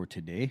have for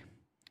today.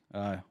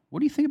 What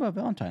do you think about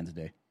Valentine's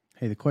Day?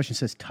 Hey, the question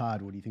says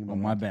Todd. What do you think about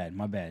my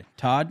bad.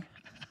 Todd,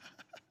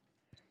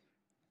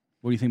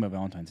 What do you think about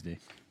Valentine's Day?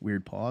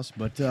 Weird pause,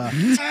 but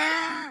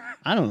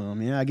I don't know,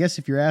 man. I guess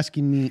if you're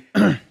asking me,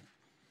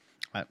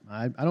 I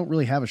don't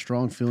really have a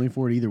strong feeling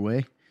for it either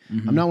way.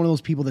 Mm-hmm. I'm not one of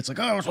those people that's like,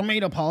 oh, it's a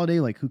made up holiday.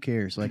 Like, who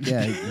cares? Like,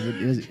 yeah, it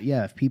is,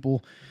 yeah. If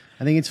people,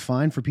 I think it's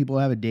fine for people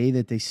to have a day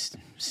that they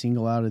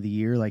single out of the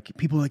year. Like,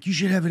 people are like, you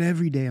should have it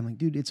every day. I'm like,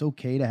 dude, it's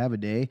okay to have a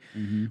day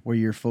where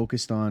you're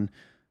focused on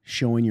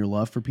showing your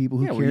love for people.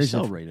 Who where you cares?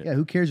 celebrate it. Yeah,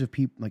 who cares if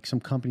people, like, some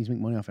companies make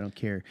money off it? I don't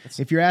care.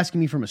 If you're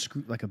asking me from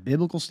a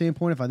biblical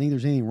standpoint, if I think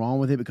there's anything wrong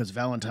with it because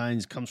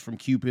Valentine's comes from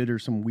Cupid or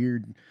some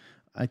weird,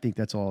 I think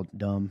that's all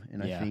dumb.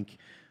 And I think,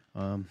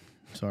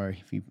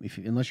 sorry, if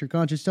unless your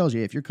conscience tells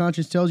you, if your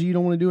conscience tells you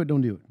don't want to do it,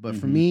 don't do it. But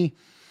for me,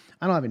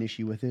 I don't have an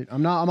issue with it.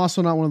 I'm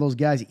also not one of those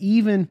guys.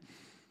 Even,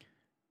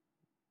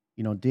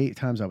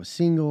 times I was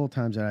single,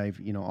 times that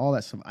I've, all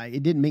that stuff.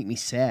 It didn't make me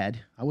sad.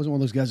 I wasn't one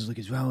of those guys who's like,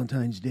 it's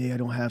Valentine's Day, I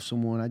don't have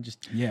someone.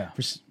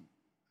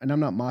 And I'm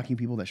not mocking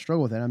people that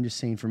struggle with that. I'm just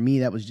saying for me,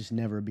 that was just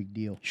never a big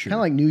deal. Sure. Kind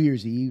of like New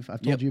Year's Eve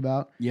I've told you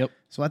about. Yep.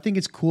 So I think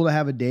it's cool to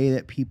have a day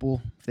that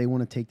people, if they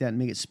want to take that and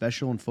make it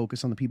special and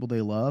focus on the people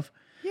they love.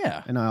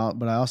 Yeah.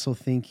 But I also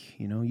think,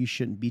 you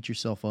shouldn't beat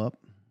yourself up.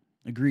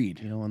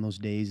 Agreed. On those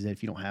days that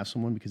if you don't have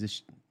someone because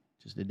it's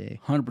just a day.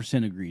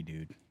 100% agreed,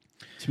 dude.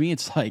 To me,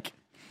 it's like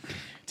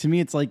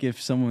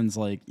if someone's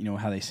like,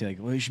 how they say like,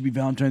 well, it should be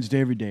Valentine's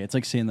Day every day. It's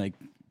like saying like,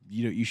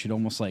 you should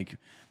almost like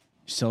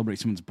celebrate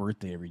someone's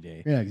birthday every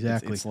day. Yeah,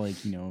 exactly. It's like,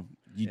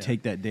 you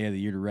take that day of the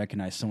year to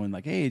recognize someone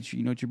like, hey, it's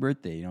your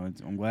birthday.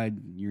 I'm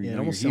glad you're, it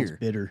almost you're sounds here.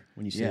 bitter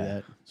when you say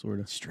that, sort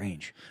of.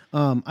 Strange.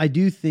 I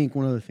do think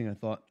one other thing I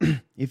thought,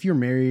 if you're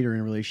married or in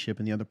a relationship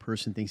and the other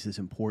person thinks it's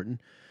important,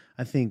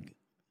 I think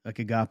like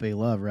agape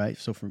love, right?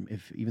 So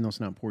even though it's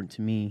not important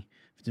to me,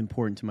 if it's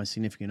important to my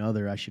significant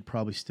other, I should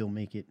probably still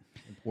make it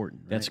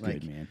important. Right? That's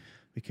good, man.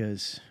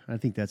 Because I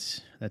think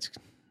that's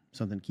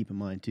something to keep in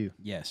mind too.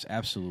 Yes,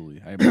 absolutely.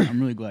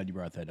 I'm really glad you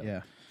brought that up.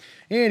 Yeah.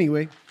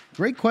 Anyway,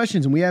 great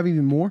questions, and we have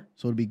even more,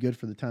 so it'll be good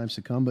for the times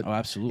to come. But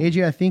absolutely.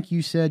 AJ, I think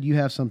you said you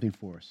have something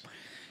for us.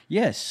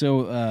 Yes.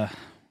 So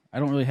I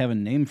don't really have a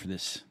name for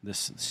this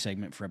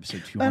segment for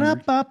episode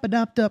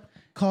 200.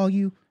 Call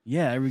you.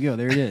 Yeah, there we go.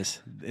 There it is.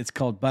 It's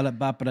called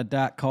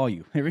Call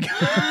You. Here we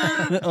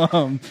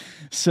go.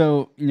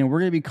 So, we're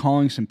going to be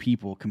calling some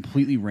people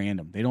completely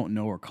random. They don't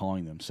know we're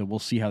calling them. So we'll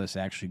see how this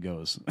actually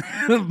goes.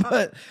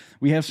 But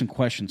we have some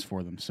questions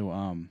for them. So,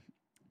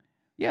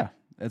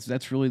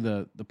 that's really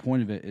the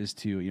point of it is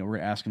to, we're going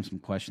to ask them some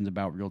questions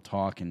about Real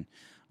Talk and,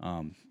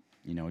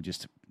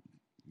 just,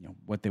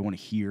 what they want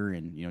to hear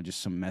and, just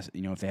some if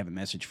they have a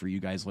message for you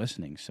guys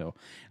listening. So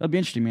it'll be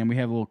interesting, man. We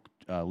have a little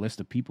list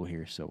of people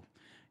here. So,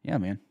 yeah,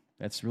 man,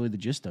 that's really the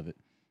gist of it.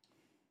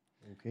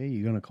 Okay,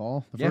 you gonna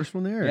call the first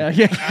one there?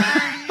 Yeah.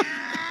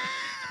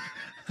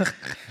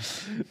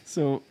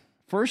 So,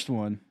 first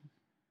one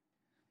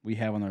we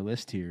have on our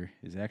list here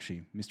is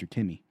actually Mr.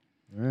 Timmy.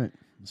 All right,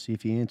 let's see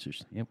if he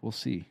answers. Yep, we'll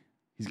see.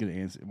 He's gonna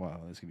answer.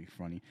 Wow, that's gonna be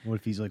funny. What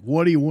if he's like,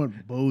 "What do you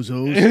want,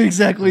 bozos?"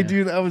 Exactly,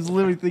 dude. I was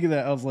literally thinking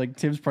that. I was like,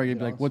 Tim's probably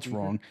gonna be like, "What's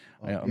wrong?"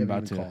 I'm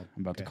about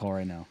to call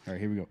right now. All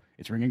right, here we go.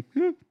 It's ringing.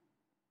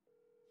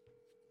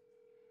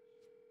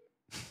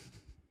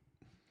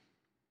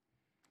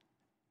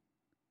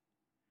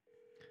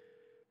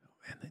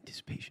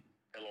 Anticipation.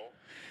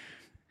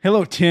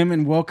 Hello, Tim,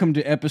 and welcome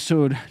to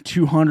episode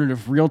 200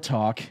 of Real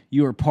Talk.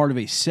 You are part of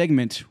a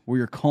segment where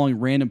you're calling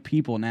random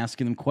people and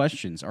asking them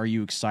questions. Are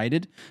you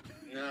excited?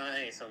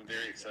 Nice, I'm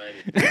very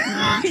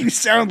excited. You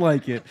sound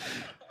like it.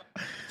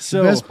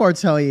 So the best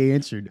part's how he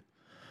answered.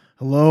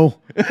 Hello.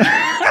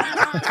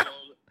 Hello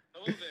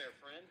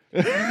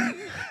there,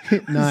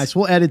 friend. Nice.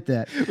 We'll edit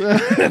that.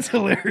 That's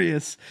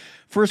hilarious.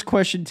 First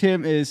question,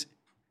 Tim, is,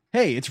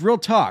 hey, it's Real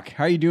Talk.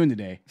 How are you doing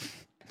today?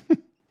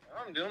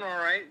 I'm doing all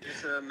right.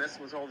 Just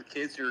messing with all the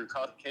kids who are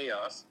causing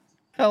chaos.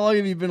 How long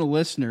have you been a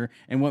listener,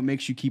 and what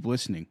makes you keep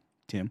listening,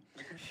 Tim?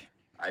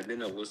 I've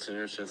been a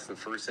listener since the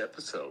first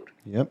episode.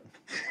 Yep,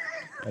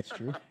 that's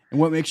true. And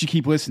what makes you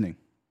keep listening?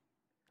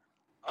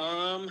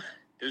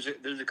 There's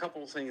a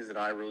couple of things that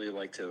I really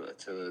like to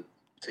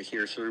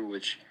hear through,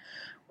 which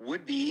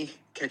would be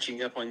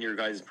catching up on your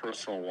guys'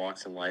 personal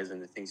walks and lives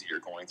and the things that you're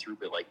going through,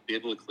 but like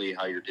biblically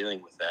how you're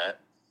dealing with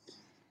that.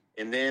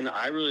 And then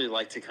I really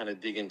like to kind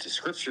of dig into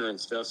scripture and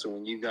stuff. So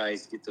when you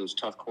guys get those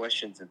tough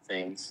questions and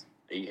things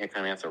that you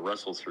kind of have to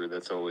wrestle through,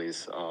 that's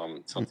always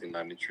something that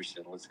I'm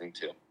interested in listening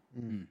to.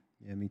 Mm.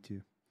 Yeah, me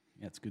too.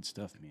 Yeah, it's good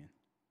stuff,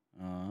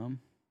 man.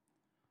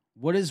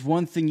 What is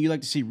one thing you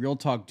like to see Real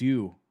Talk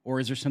do,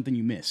 or is there something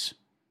you miss?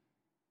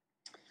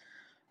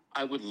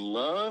 I would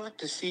love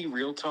to see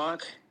Real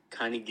Talk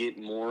kind of get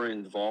more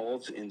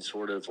involved in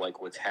sort of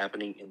like what's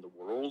happening in the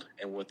world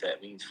and what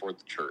that means for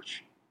the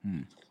church.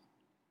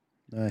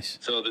 Nice.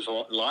 So there's a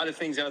lot of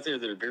things out there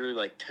that are very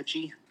like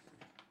touchy,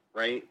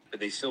 right? But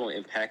they still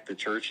impact the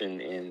church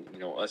and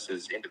us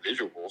as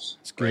individuals.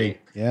 It's great.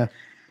 Right? Yeah.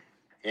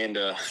 And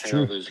I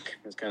know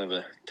it's kind of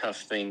a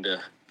tough thing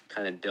to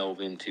kind of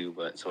delve into,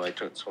 but so I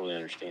totally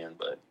understand.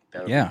 But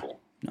that would be cool.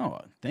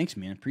 No, thanks,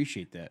 man.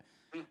 Appreciate that.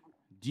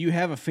 Do you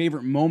have a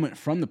favorite moment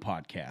from the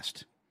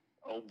podcast?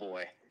 Oh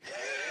boy.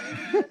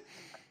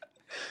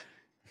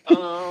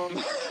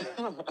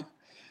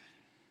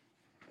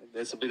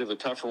 That's a bit of a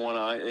tougher one.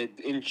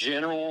 In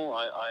general,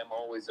 I'm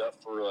always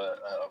up for a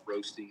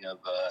roasting of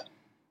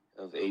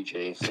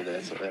AJ. So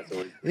that's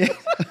always. Yeah.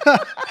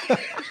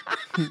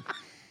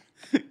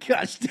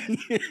 Gosh dang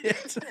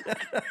it.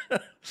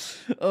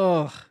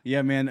 Oh,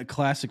 yeah, man. A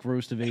classic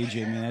roast of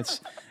AJ, man.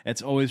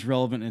 That's always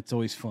relevant and it's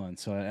always fun.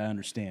 So I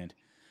understand.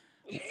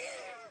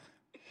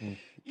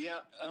 Yeah.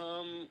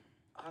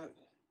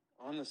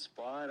 On the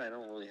spot, I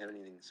don't really have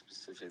anything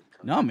specific.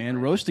 No, man.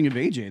 Roasting of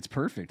AJ, it's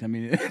perfect. I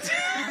mean,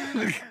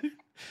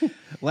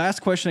 last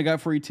question I got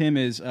for you, Tim,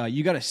 is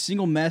you got a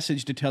single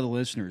message to tell the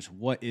listeners.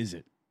 What is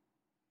it?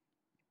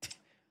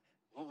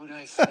 What would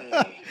I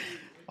say?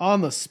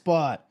 On the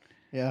spot.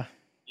 Yeah.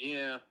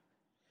 Yeah.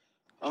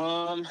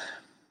 I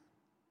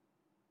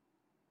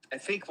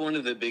think one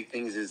of the big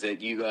things is that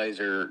you guys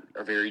are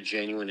very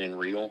genuine and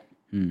real.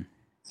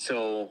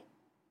 So,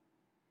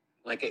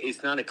 like,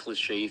 it's not a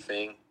cliche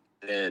thing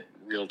that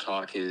real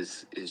talk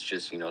is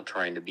just,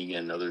 trying to be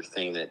another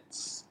thing that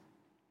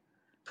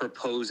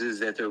proposes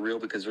that they're real,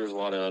 because there's a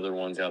lot of other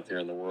ones out there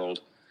in the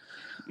world.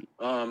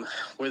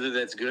 Whether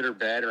that's good or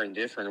bad or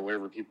indifferent or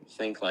whatever people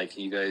think, like,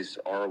 you guys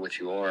are what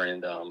you are.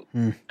 And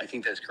I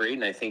think that's great.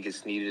 And I think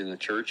it's needed in the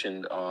church.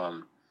 And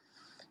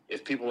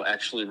if people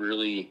actually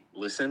really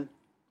listen,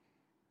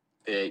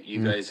 that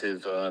you guys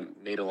have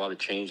made a lot of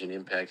change and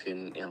impact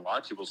in a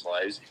lot of people's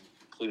lives,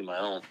 including my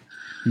own.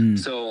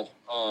 So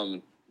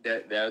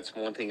that's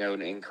one thing I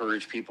would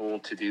encourage people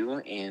to do.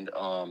 And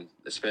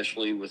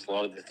especially with a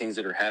lot of the things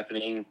that are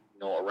happening,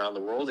 around the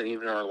world and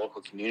even in our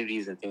local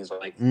communities and things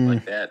like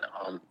that.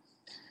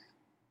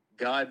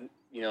 God,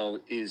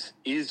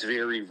 is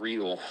very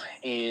real.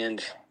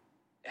 And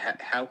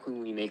how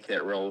can we make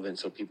that relevant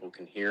so people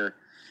can hear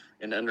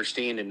and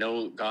understand and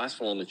know the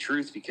gospel and the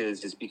truth,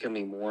 because it's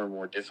becoming more and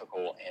more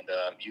difficult. And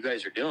you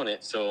guys are doing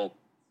it. So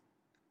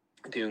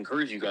to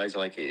encourage you guys,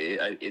 like,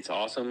 it's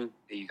awesome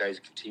that you guys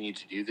continue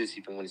to do this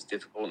even when it's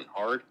difficult and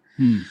hard.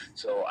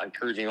 So I'm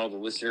encouraging all the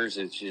listeners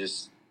to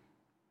just,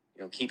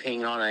 keep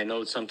hanging on. I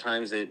know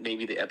sometimes that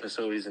maybe the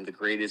episode isn't the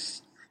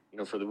greatest,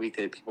 for the week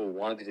that people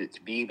wanted it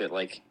to be, but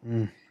like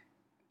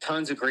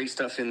tons of great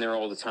stuff in there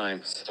all the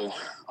time. So,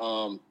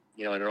 and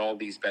it all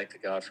leads back to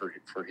God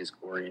for his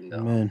glory and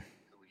who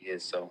he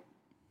is. So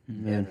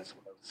yeah, that's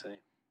what I would say.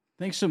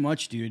 Thanks so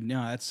much, dude.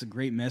 No, that's a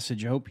great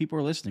message. I hope people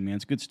are listening, man.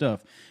 It's good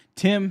stuff.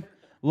 Tim,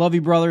 love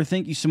you, brother.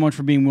 Thank you so much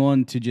for being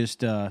willing to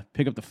just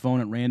pick up the phone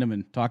at random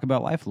and talk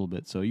about life a little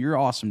bit. So you're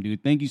awesome,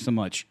 dude. Thank you so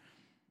much.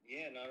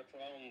 Yeah, not a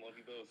problem. Love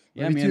you both.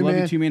 Yeah, man. Love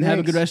you too, man. Have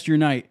a good rest of your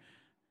night.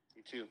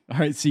 You too. All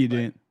right. See you,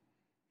 Dan.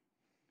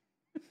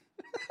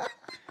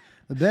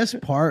 The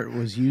best part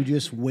was you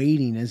just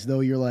waiting as though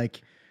you're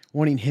like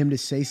wanting him to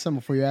say something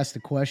before you ask the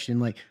question.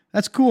 Like,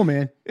 that's cool,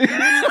 man.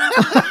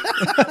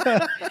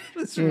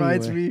 This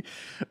reminds me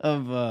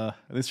of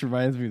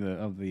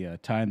the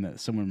time that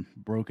someone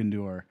broke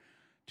into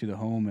the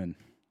home and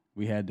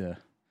we had to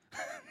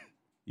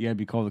you had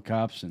to be called the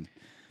cops. And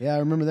yeah, I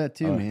remember that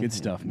too, man. Good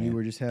stuff, man. We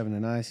were just having a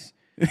nice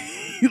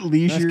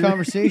leisure nice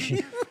conversation.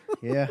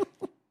 Yeah.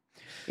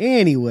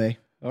 Anyway,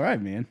 all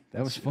right, man.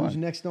 That was fun. Who's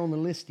next on the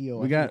listio?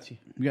 We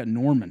got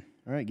Norman.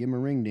 All right, give him a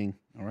ring ding.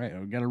 All right,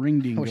 we got a ring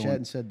ding. I wish going. I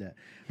hadn't said that.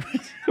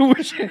 I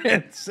wish I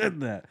hadn't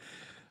said that.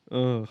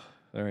 Oh,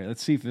 all right.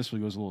 Let's see if this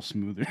one goes a little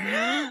smoother.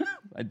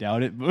 I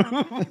doubt it,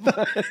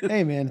 but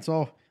hey, man, it's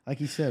all like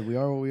he said. We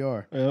are what we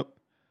are. Yep.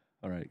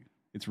 All right,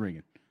 it's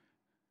ringing.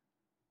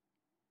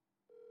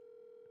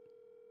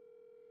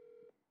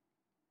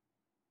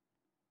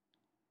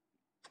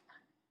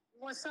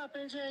 What's up,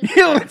 AJ?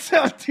 Yo, what's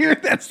up,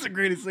 dude? That's the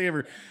greatest thing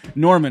ever.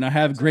 Norman, I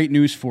have great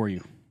news for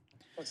you.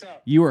 What's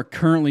up? You are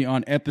currently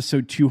on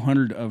episode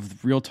 200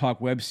 of the Real Talk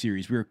web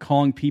series. We are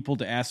calling people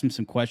to ask them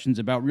some questions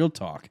about Real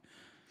Talk.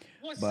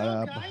 What's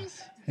up,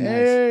 guys?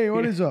 Hey,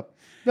 what is up?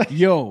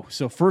 Yo,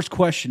 so first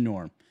question,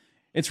 Norm.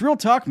 It's Real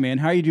Talk, man.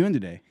 How are you doing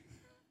today?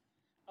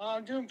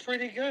 I'm doing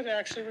pretty good,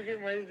 actually. We're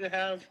getting ready to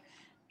have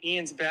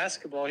Ian's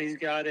basketball. He's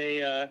got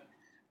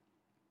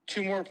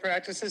 2 more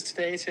practices.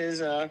 Today's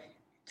his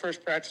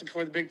first practice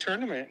before the big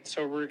tournament,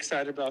 so we're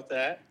excited about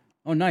that.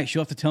 Oh, nice.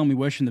 You'll have to tell him we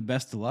wish him the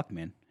best of luck,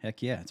 man.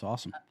 Heck yeah, it's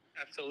awesome.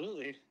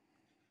 Absolutely.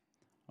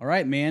 All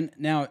right, man.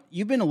 Now,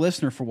 you've been a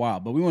listener for a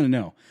while, but we want to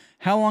know,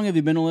 how long have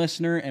you been a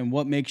listener and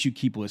what makes you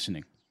keep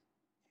listening?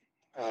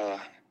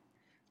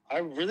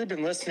 I've really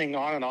been listening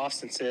on and off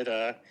since it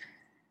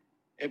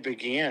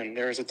began.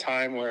 There was a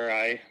time where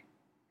I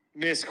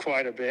missed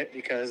quite a bit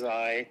because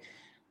I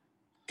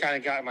kind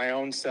of got my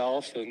own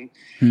self and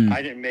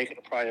I didn't make it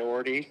a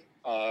priority,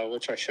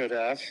 which I should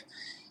have.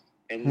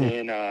 And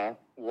then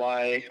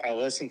why I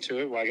listened to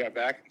it, why I got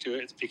back into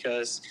it, it's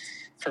because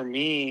for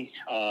me,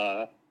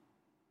 I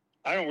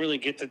don't really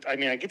get to, I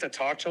get to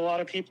talk to a lot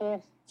of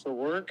people for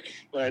work,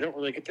 but I don't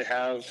really get to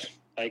have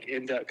like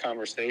in-depth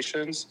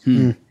conversations.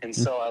 And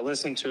so I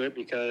listen to it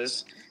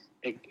because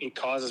it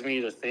causes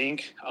me to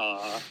think,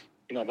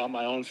 about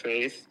my own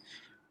faith,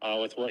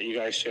 with what you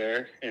guys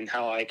share and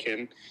how I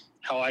can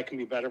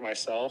be better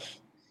myself.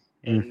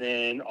 And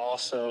then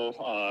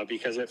also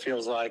because it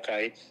feels like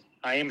I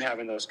am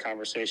having those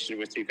conversations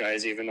with you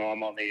guys, even though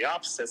I'm on the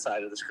opposite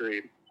side of the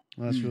screen.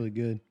 Well, that's really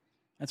good.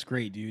 That's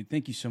great, dude.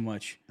 Thank you so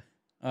much.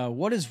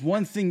 What is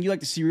one thing you like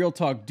to see Real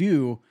Talk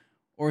do,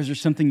 or is there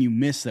something you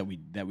miss that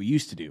we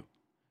used to do?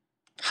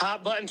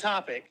 Hot button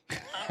topic.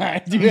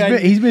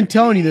 He's been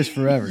telling you this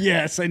forever.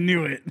 Yes, I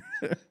knew it.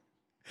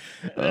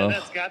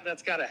 That's got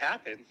to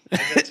happen.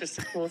 That's just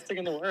the coolest thing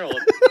in the world.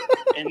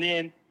 And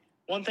then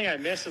one thing I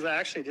missed is I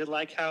actually did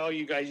like how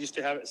you guys used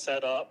to have it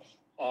set up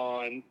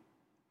on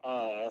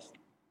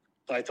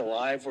like the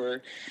live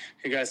where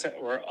you guys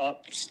were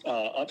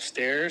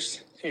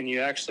upstairs, and you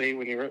actually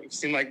it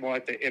seemed like more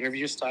like the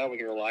interview style when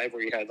you were live,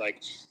 where you had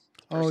like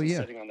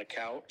sitting on the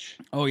couch.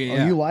 Oh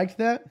yeah. Oh, you liked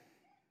that?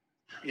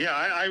 Yeah,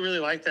 I really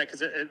liked that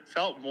because it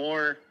felt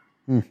more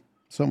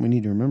Something we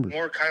need to remember.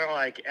 more kind of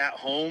like at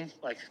home,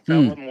 like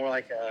felt more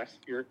like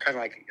you're kind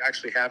of like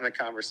actually having a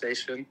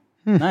conversation.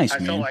 Nice, I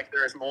man. felt like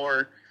there's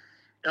more.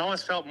 It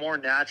almost felt more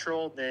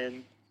natural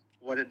than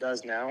what it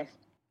does now.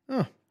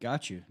 Oh,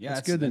 got you. Yeah,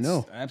 that's good to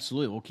know.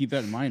 Absolutely, we'll keep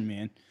that in mind,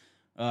 man.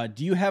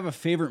 Do you have a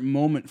favorite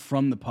moment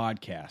from the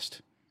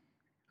podcast?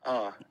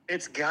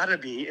 It's gotta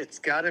be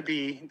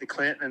the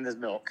Clinton and his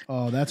milk.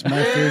 Oh, that's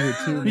my favorite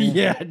too. Man.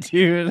 Yeah,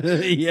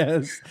 dude.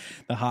 Yes,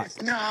 the hot.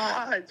 It's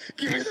not.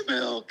 Give me the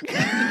milk.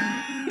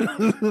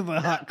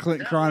 The Hot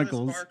Clint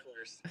Chronicles.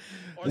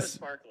 Or the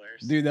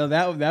sparklers. Dude,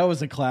 that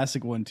was a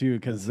classic one too,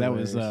 because that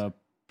was hilarious.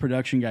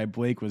 Production guy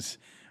Blake was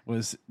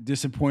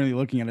disappointedly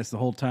looking at us the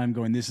whole time,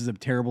 going, "This is a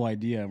terrible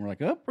idea," and we're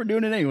like, "Oh, we're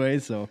doing it anyway."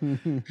 So,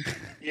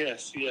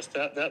 Yes,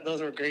 that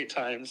those were great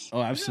times.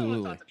 Oh,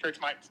 absolutely. I thought the church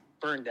might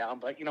burn down,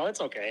 but it's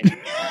okay.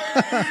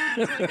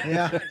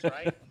 Yeah.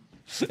 Right?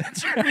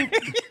 that's right.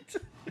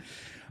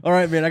 All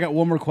right, man. I got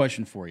one more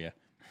question for you.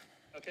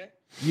 Okay.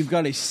 You've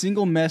got a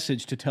single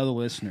message to tell the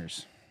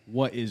listeners.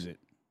 What is it?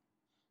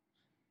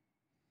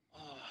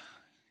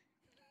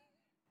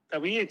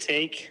 That we need to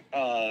take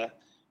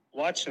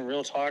watching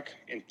Real Talk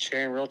and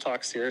sharing Real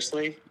Talk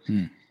seriously,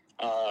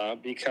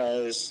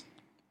 because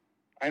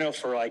I know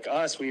for like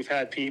us, we've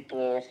had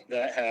people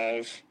that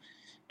have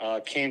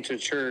came to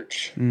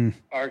church,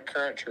 our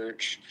current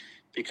church,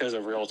 because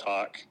of Real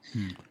Talk,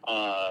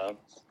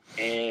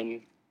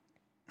 and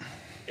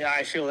yeah,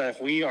 I feel that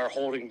if we are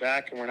holding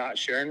back and we're not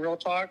sharing Real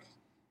Talk,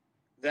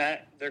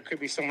 that there could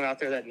be someone out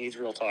there that needs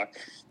Real Talk.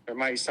 There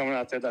might be someone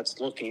out there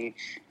that's looking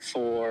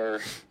for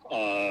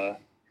a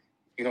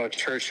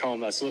church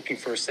home, that's looking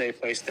for a safe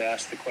place to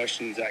ask the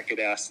questions that get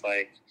asked.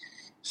 Like,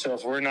 so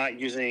if we're not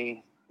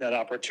using that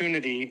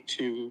opportunity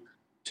to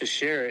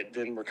share it,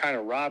 then we're kind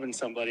of robbing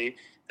somebody.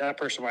 That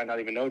person might not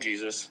even know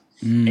Jesus.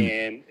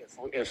 And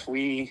if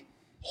we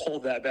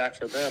hold that back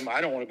for them,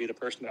 I don't want to be the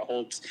person that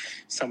holds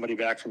somebody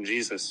back from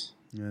Jesus.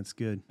 That's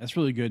good. That's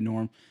really good,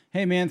 Norm.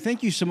 Hey, man,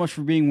 thank you so much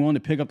for being willing to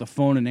pick up the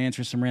phone and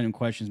answer some random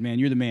questions, man.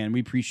 You're the man.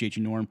 We appreciate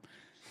you, Norm.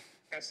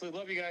 Absolutely.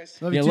 Love you guys.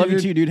 Love you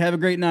too, dude. Have a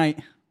great night.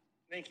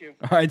 Thank you.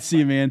 All right, see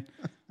you, man.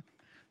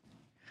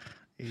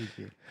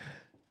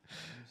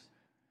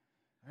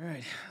 All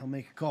right, I'll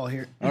make a call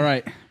here. All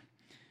right.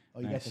 Oh,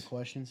 you got the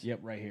questions?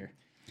 Yep, right here.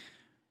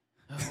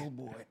 Oh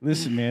boy.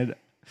 Listen, man.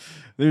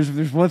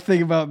 There's one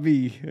thing about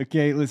me.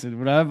 Okay, listen.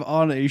 When I'm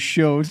on a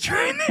show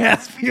trying to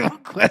ask people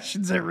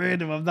questions at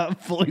random, I'm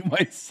not fully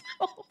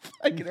myself.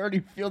 I can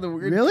already feel the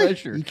weird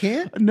pressure. You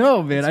can't?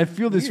 No, man. I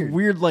feel this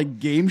weird like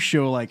game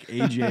show like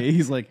AJ.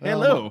 He's like,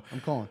 "Hello."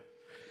 I'm calling.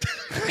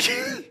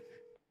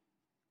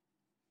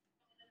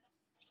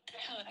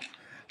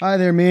 Hi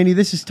there, Mandy.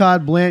 This is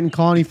Todd Blanton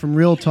calling from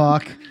Real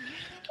Talk.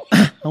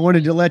 I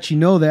wanted to let you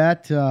know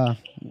that.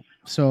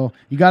 So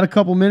you got a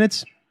couple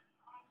minutes?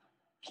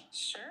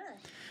 Sure.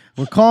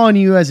 We're calling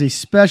you as a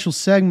special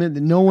segment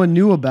that no one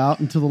knew about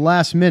until the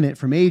last minute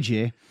from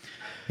AJ,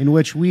 in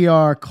which we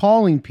are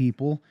calling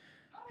people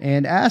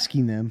and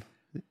asking them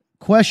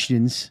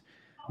questions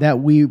that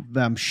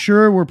I'm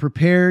sure were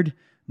prepared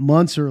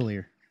months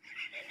earlier.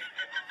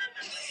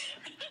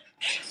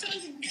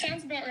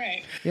 Sounds about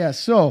right. Yeah,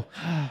 so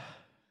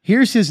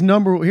here's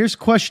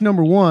question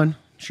number one. I'm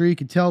sure you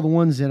can tell the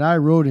ones that I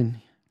wrote and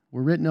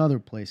were written other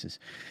places.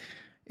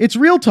 It's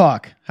Real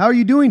Talk. How are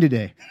you doing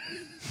today?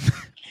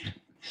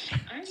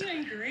 I'm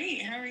doing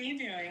great. How are you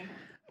doing?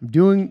 I'm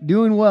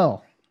doing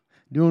well.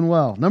 Doing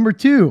well. Number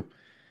two,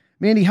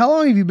 Mandy, how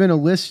long have you been a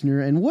listener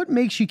and what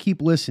makes you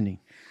keep listening?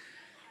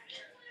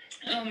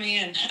 Oh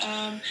man,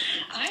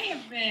 I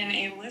have been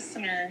a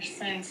listener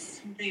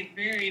since the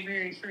very,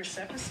 very first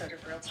episode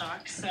of Real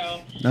Talk.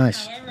 So,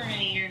 Nice. However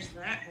many years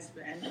that has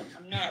been,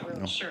 I'm not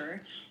really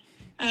sure.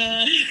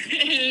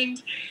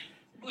 And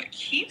what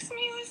keeps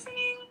me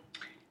listening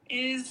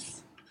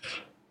is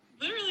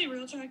literally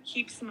Real Talk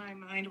keeps my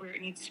mind where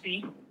it needs to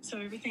be. So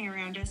everything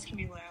around us can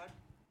be loud,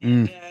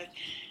 and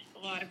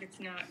a lot of it's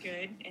not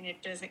good, and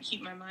it doesn't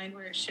keep my mind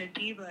where it should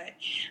be. But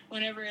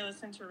whenever I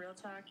listen to Real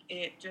Talk,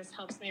 it just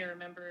helps me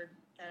remember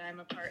that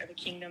I'm a part of a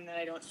kingdom that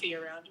I don't see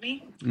around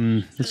me.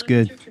 That's So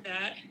good. For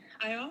that,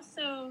 I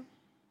also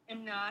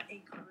am not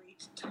a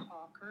great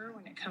talker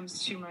when it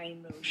comes to my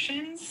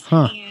emotions.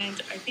 Huh.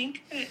 And I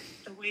think that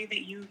the way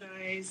that you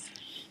guys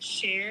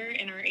share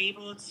and are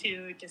able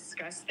to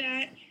discuss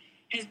that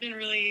has been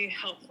really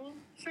helpful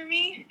for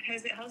me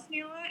because it helps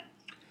me a lot.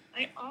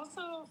 I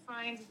also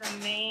find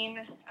the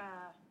main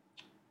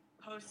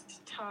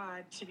host,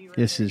 Todd, to be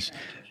really It's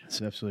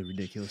absolutely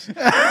ridiculous.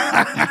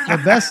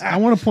 The best, I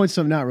want to point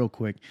something out real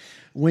quick.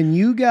 When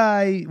you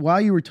guys,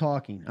 while you were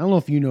talking, I don't know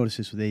if you noticed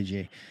this with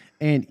AJ,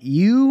 and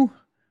you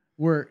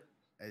were,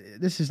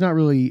 this is not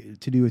really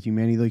to do with you,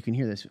 Manny, though you can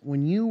hear this.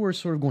 When you were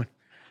sort of going,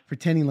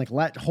 pretending like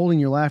holding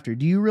your laughter,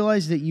 do you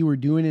realize that you were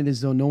doing it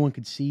as though no one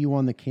could see you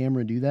on the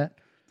camera do that?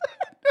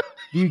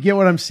 Do you get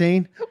what I'm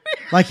saying?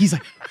 Like he's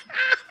like,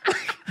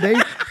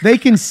 they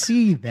can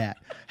see that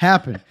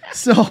happen.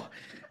 So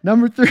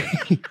number 3,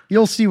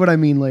 you'll see what I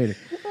mean later.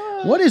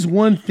 What was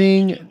one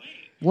thing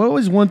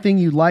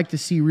you'd like to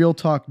see Real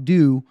Talk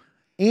do,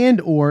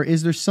 and or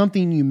is there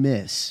something you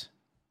miss?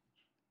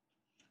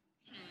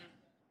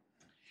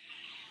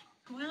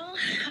 Well,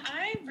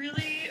 I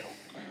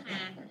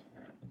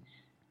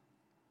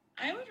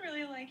would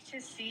really like to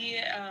see,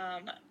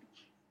 I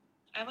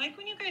like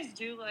when you guys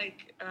do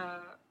like,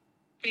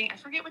 I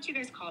forget what you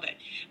guys called it,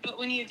 but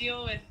when you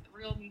deal with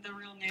the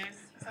real news.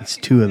 It's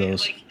 2 of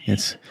those. Like,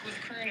 It's with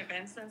current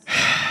events and stuff,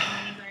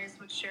 and then you guys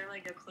would share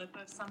like a clip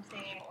of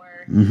something,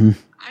 or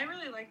I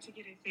really like to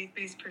get a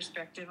faith-based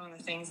perspective on the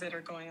things that are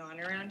going on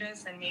around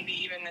us, and maybe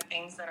even the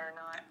things that are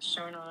not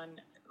shown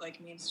on like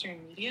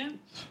mainstream media.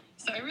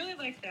 So I really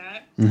like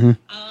that. And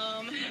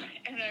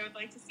I would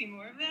like to see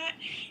more of that.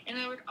 And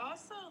I would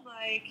also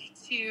like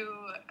to,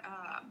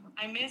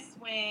 I miss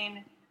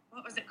when,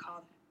 what was it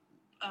called?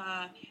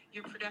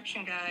 Your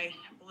production guy,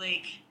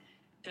 Blake,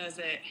 does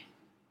it.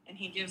 And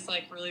he gives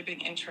like really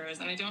big intros.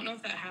 And I don't know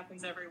if that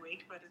happens every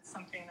week, but it's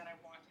something that I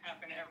want to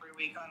happen every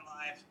week on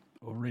live.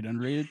 Overrated,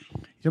 underrated? You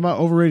talking about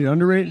overrated,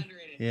 underrated?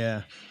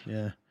 Yeah.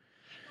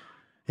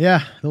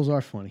 Yeah, those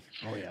are funny.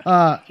 Oh,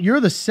 yeah.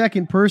 You're the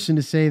second person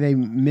to say they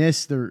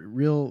miss the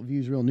Real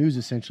Views, Real News,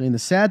 essentially. And the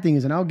sad thing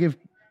is, and I'll give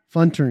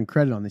Fun Turn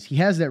credit on this, he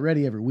has that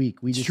ready every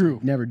week. We just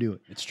never do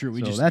it. It's true. We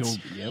So just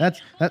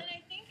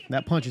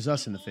that punches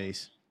us in the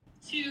face.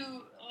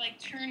 To like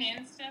turn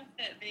in stuff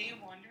that they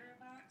wonder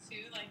about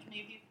too, like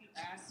maybe if you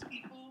ask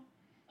people,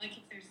 like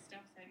if there's stuff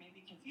that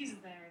maybe confuses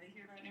them or they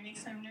hear about it and it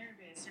makes them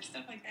nervous or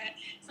stuff like that.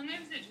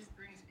 Sometimes it just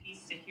brings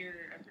peace to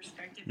hear a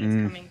perspective that's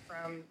coming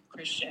from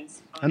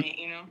Christians on it,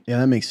 you know? Yeah,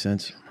 that makes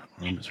sense.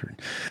 I'm just hurting.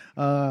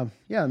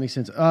 Yeah, that makes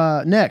sense.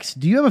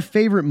 Next, do you have a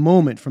favorite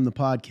moment from the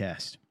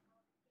podcast?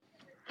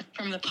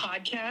 From the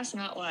podcast,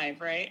 not live,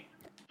 right?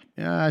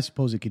 Yeah, I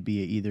suppose it could be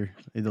either.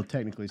 Though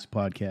technically it's a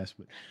podcast,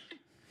 but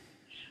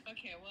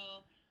okay,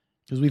 well,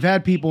 because we've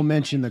had people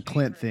mention the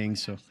Clint thing,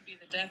 so be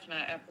the Death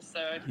Nut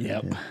episode.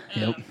 Yep.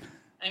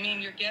 I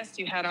mean, your guest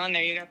you had on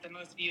there, you got the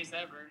most views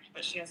ever,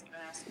 but she hasn't been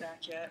asked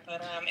back yet.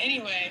 But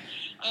anyway,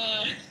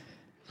 I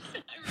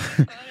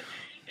really thought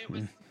it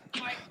was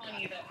quite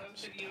funny that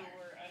both of you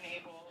were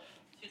unable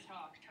to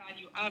talk. Todd,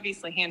 you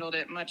obviously handled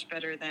it much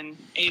better than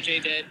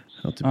AJ did.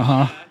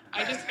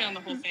 I just found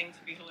the whole thing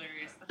to be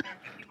hilarious. The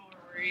fact that people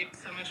were worried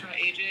so much about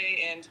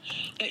AJ and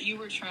that you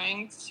were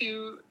trying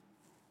to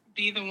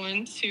be the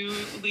one to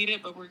lead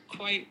it, but we're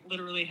quite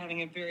literally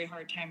having a very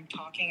hard time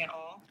talking at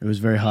all. it was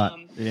very hot.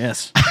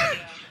 Yes. Yeah,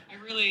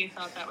 I really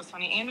thought that was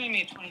funny, and I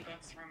made $20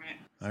 from it.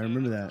 I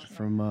remember that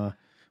from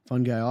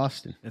Fun Guy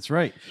Austin. That's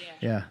right.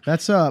 Yeah,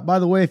 that's by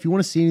the way, if you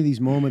want to see any of these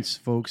moments,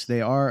 folks,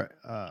 they are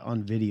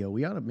on video.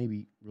 We ought to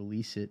maybe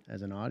release it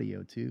as an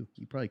audio too.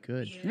 You probably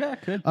could. Yeah,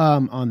 could.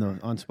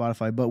 On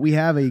Spotify, but we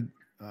have a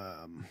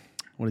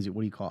what is it?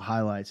 What do you call it?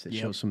 Highlights that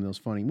show some of those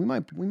funny. We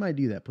might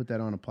do that. Put that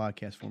on a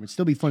podcast form. It'd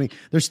still be funny.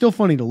 They're still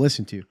funny to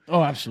listen to.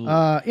 Oh, absolutely.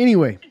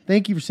 Anyway,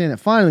 thank you for saying that.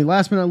 Finally,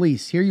 last but not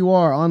least, here you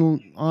are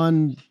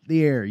on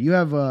the air. You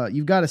have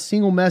you've got a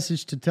single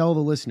message to tell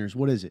the listeners.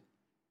 What is it?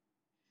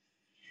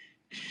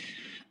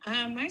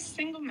 My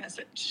single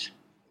message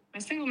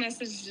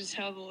to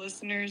tell the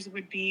listeners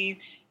would be,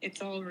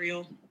 it's all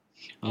real.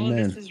 All of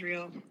this is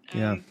real.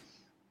 You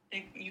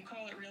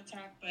call it real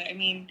talk, but I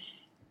mean,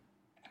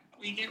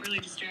 we get really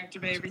distracted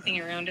by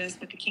everything around us,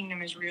 but the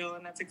kingdom is real,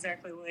 and that's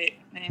exactly what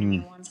the enemy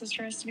wants us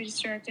for us to be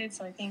distracted.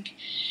 So I think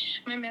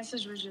my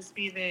message would just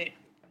be that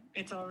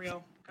it's all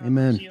real. God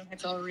loves you.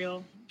 It's all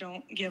real.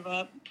 Don't give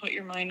up. Put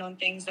your mind on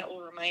things that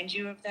will remind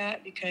you of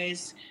that,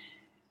 because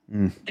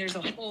there's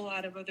a whole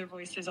lot of other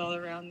voices all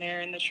around there,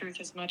 and the truth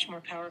is much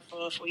more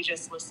powerful if we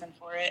just listen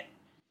for it.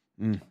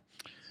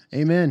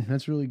 Amen.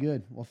 That's really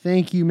good. Well,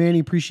 thank you, Manny.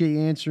 Appreciate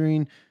you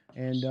answering.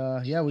 And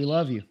yeah, we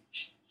love you.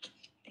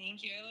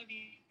 Thank you. I love you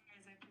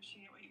guys. I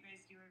appreciate what you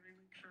guys do every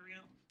week, for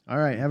real. All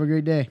right. Have a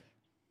great day.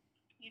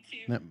 You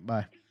too.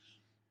 Bye.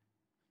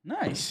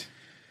 Nice.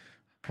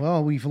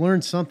 Well, we've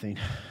learned something.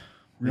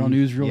 Real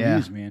news,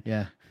 man.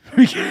 Yeah.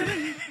 We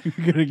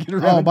gotta get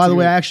around. Oh, by the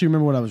way, I actually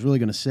remember what I was really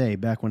going to say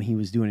back when he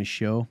was doing his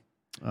show,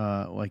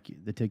 like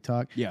the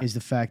TikTok, is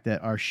the fact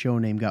that our show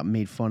name got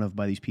made fun of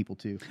by these people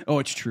too. Oh,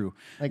 it's true.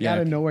 Like out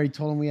of nowhere, he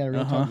told him we had a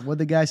real talk. What'd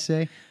the guy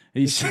say?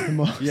 He's the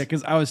most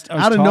because I was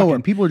out of talking, nowhere.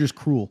 People are just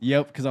cruel.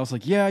 Yep, because I was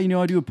like, yeah,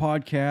 I do a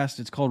podcast.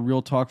 It's called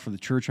Real Talk for the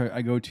church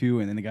I go to,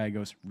 and then the guy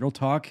goes, Real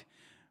Talk,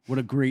 what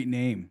a great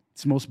name!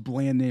 It's the most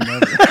bland name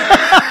ever.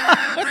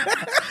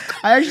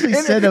 I actually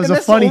said that was a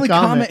funny the only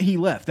comment. He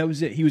left. That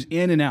was it. He was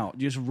in and out,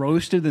 just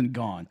roasted and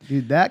gone.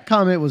 Dude, that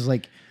comment was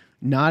like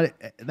not.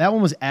 That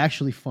one was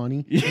actually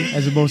funny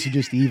as opposed to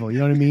just evil. You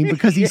know what I mean?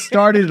 Because he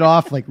started it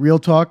off like Real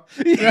Talk.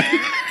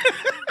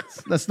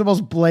 That's the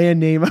most bland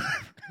name.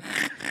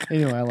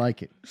 Anyway, I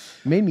like it.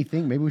 Made me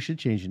think maybe we should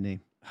change the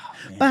name.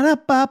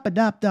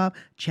 Ba-da-ba-ba-dop-dop.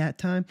 Chat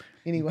time.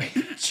 Anyway,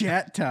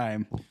 chat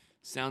time.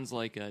 Sounds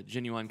like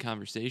genuine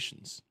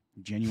conversations.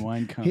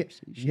 Genuine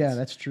conversations. Yeah,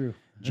 that's true.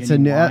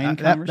 Genuine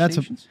That's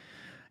conversations.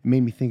 it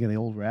made me think of the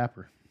old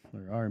rapper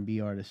or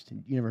R&B artist.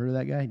 You never heard of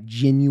that guy?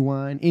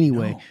 Genuine.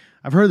 Anyway, No.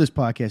 I've heard this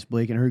podcast,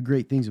 Blake, and heard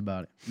great things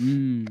about it.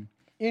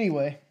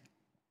 Anyway,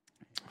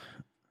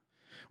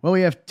 well,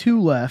 we have 2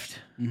 left,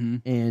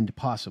 and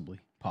possibly.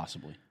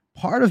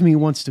 Part of me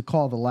wants to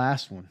call the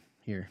last one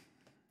here.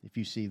 If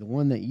you see the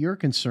one that you're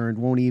concerned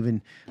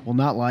will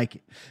not like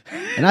it.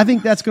 And I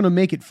think that's going to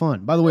make it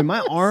fun. By the way, my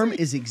arm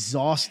is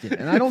exhausted,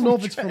 and I don't know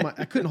if it's from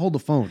I couldn't hold the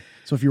phone.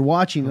 So if you're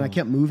watching and I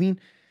kept moving,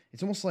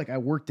 it's almost like I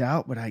worked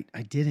out, but I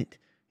didn't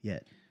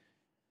yet.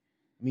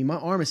 I mean, my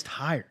arm is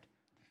tired.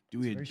 Do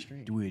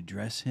we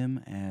address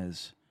him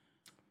as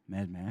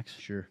Mad Max?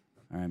 Sure.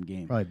 All right, I'm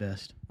game. Probably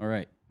best. All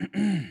right.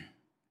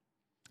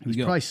 He's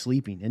probably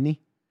sleeping, isn't he?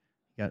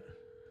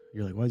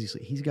 You're like, why is he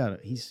sleep? He's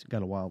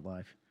got a wild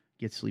life.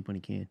 Gets sleep when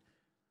he can.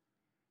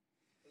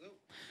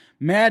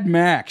 Mad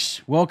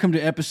Max, welcome to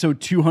episode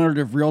 200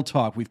 of Real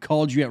Talk. We've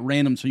called you at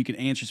random so you can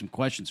answer some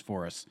questions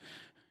for us.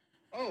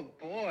 Oh,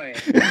 boy.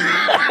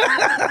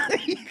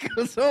 He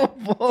goes, oh,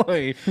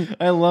 boy.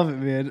 I love it,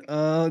 man.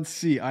 Let's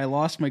see. I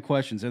lost my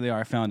questions. There they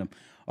are. I found them.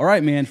 All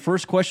right, man.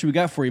 First question we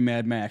got for you,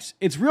 Mad Max.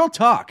 It's Real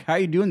Talk. How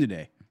you doing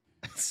today?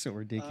 That's so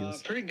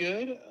ridiculous. Pretty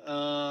good.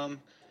 I'm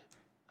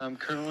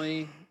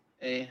currently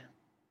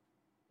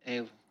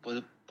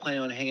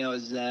planning on hanging out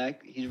with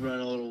Zach. He's running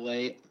a little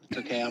late. It's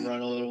okay. I'm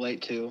running a little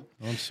late, too.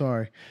 Oh, I'm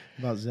sorry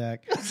about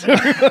Zach.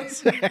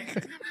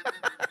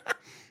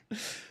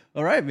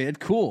 All right, man.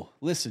 Cool.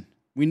 Listen,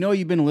 we know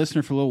you've been a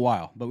listener for a little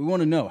while, but we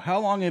want to know, how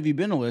long have you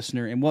been a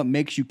listener and what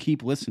makes you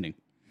keep listening?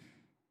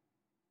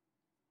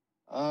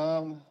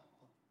 How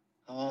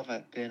long have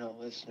I been a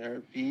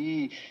listener?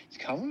 It's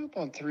coming up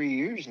on 3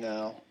 years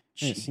now.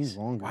 Man, it seems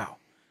longer. Wow.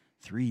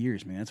 3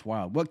 years, man. That's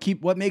wild.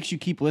 What makes you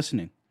keep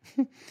listening?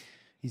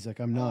 He's like,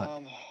 I'm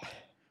not.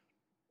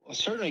 Well,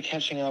 certainly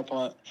catching up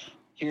on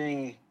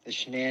hearing the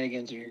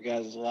shenanigans of your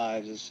guys'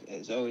 lives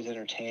is always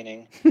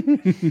entertaining.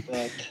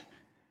 But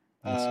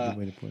That's a good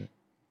way to put it.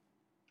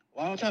 a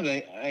lot of times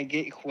I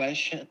get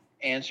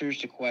answers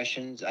to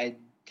questions I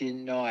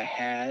didn't know I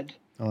had,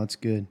 Oh, that's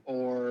good.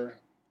 or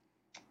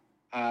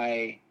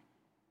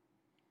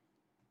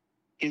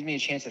gives me a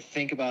chance to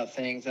think about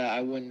things that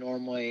I wouldn't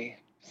normally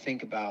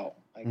think about,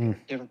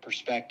 like different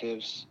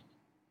perspectives.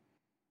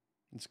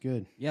 That's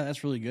good. Yeah,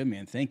 that's really good,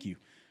 man. Thank you.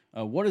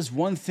 What is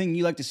one thing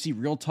you like to see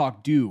Real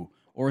Talk do,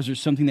 or is there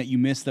something that you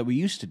miss that we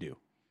used to do?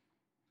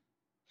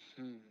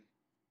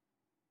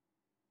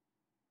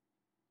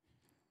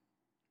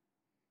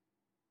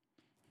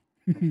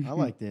 I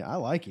like that. I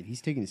like it.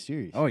 He's taking it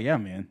serious. Oh, yeah,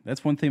 man.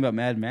 That's one thing about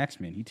Mad Max,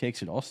 man. He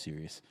takes it all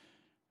serious.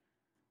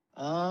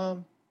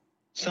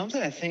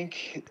 Something I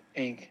think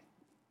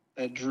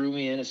that drew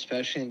me in,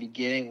 especially in the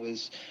beginning,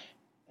 was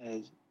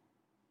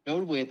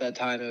notably at that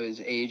time it was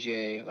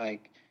AJ,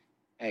 like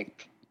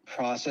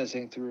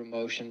processing through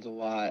emotions a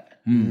lot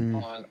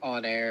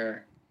on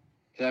air.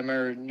 Because I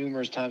remember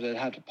numerous times I'd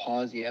have to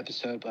pause the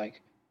episode,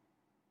 like,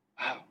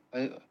 wow,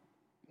 I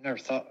never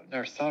thought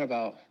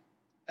about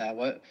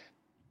that.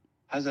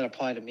 How does that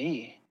apply to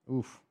me?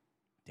 Oof.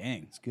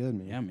 Dang. It's good,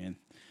 man. Yeah, man.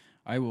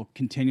 I will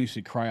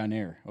continuously cry on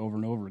air over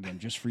and over again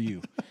just for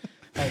you.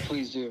 Oh,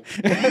 please do.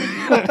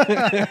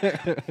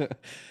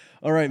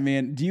 All right,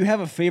 man. Do you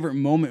have a favorite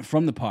moment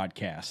from the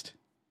podcast?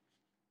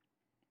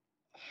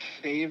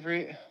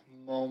 Favorite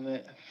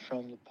moment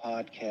from the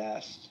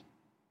podcast?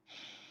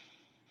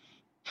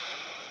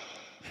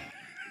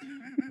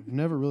 I've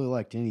never really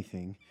liked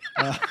anything.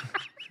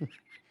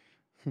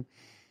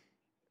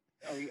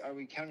 Are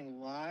we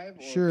counting live?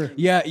 Or Sure.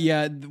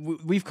 Yeah.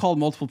 We've called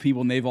multiple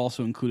people, and they've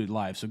also included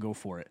live, so go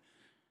for it.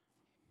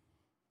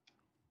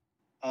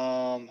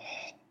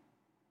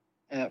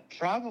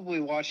 Probably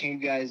watching you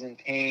guys in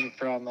pain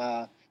from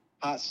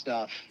Hot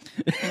Stuff.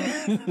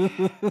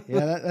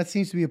 Yeah, that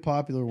seems to be a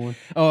popular one.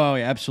 Oh,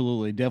 yeah,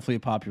 absolutely. Definitely a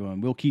popular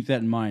one. We'll keep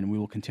that in mind, and we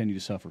will continue to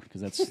suffer,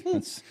 because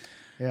that's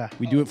yeah.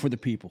 We do it for the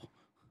people.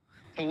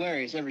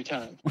 Hilarious every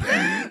time.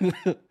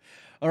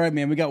 All right,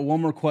 man. We got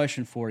one more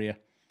question for you.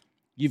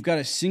 You've got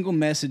a single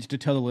message to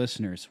tell the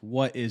listeners.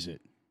 What is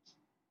it?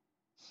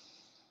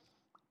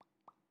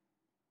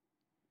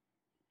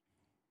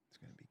 It's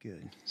going to be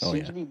good.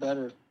 Seems to be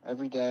better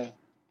every day,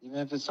 even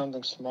if it's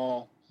something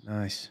small.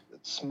 Nice. A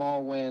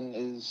small win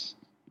is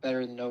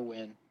better than no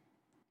win.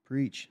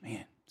 Preach.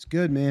 Man. It's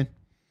good, man.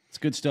 It's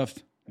good stuff.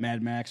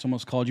 Mad Max.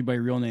 Almost called you by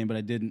your real name, but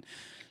I didn't.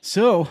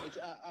 So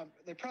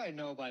They probably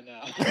know by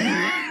now.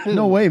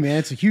 No way, man.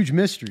 It's a huge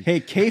mystery. Hey,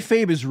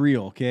 kayfabe is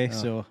real, okay?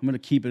 So I'm going to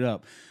keep it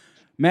up.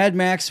 Mad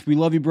Max, we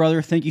love you,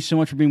 brother. Thank you so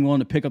much for being willing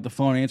to pick up the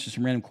phone and answer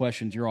some random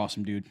questions. You're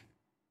awesome, dude.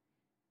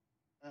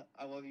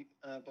 I love you,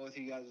 both of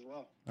you guys as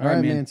well. All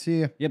right, man.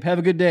 See ya. Yep, have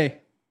a good day.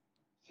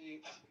 See you.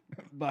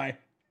 Bye.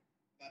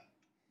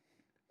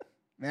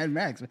 Mad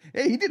Max.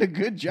 Hey, he did a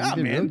good job,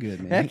 He did man. real good,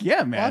 man. Heck yeah,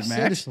 Well, Mad I've said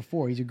Max. this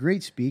before. He's a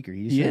great speaker.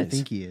 You just He don't is.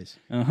 think he is.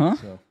 Uh-huh.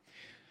 So,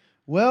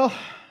 well,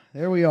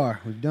 there we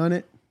are. We've done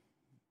it.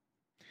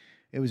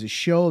 It was a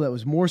show that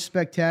was more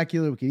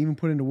spectacular. We could even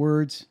put into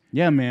words.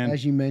 Yeah, man.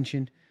 As you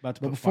mentioned. About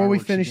to But put before we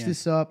fireworks finish again.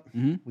 this up,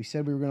 Mhm. we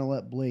said we were going to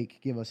let Blake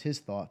give us his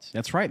thoughts.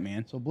 That's right,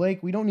 man. So,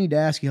 Blake, we don't need to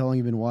ask you how long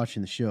you've been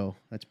watching the show.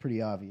 That's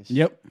pretty obvious.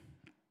 Yep.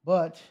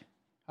 But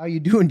how you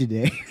doing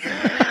today?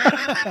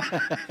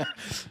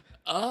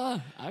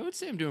 I would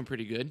say I'm doing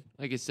pretty good.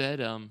 Like I said,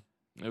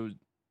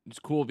 it's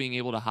cool being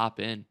able to hop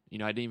in. You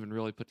know, I didn't even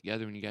really put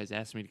together when you guys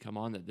asked me to come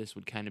on that this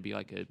would kind of be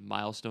like a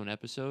milestone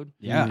episode.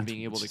 Yeah, and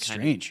being able to it's kind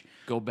strange. of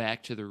go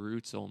back to the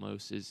roots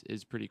almost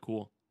is pretty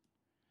cool.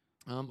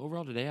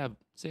 Overall today, I'd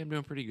say I'm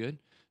doing pretty good.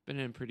 Been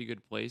in a pretty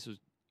good place. Was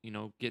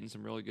getting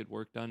some really good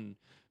work done,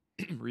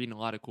 reading a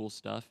lot of cool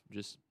stuff.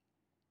 Just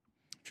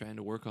trying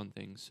to work on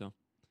things. So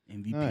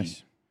MVP.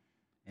 Nice.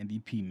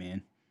 MVP,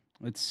 man.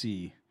 Let's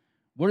see.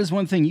 What is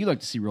one thing you like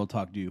to see Real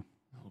Talk do?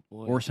 Oh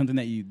boy. Or something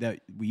that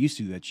we used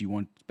to that you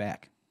want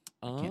back?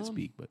 I can't Um,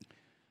 speak, but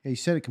Yeah, you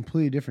said it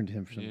completely different to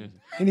him for some Yeah.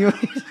 reason. Anyway.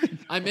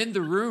 I'm in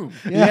the room.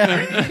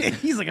 yeah.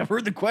 He's like, I've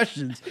heard the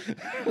questions.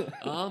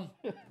 I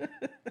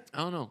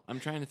don't know. I'm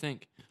trying to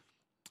think.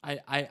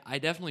 I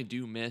definitely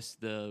do miss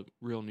the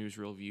real news,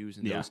 real views,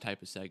 and Yeah. those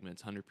type of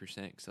segments,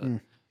 100%. So Mm.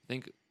 I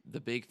think the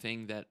big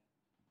thing that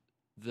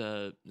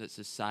that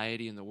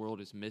society and the world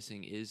is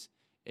missing is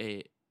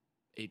a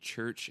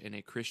church and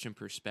a Christian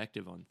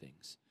perspective on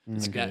things.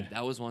 That's Like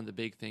that was one of the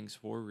big things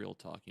for Real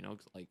Talk.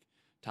 Like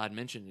Todd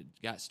mentioned,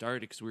 it got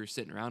started because we were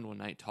sitting around one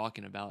night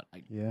talking about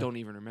Yeah. don't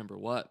even remember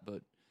what,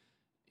 but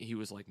he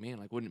was like, man,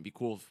 like, wouldn't it be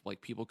cool if like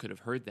people could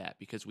have heard that?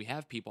 Because we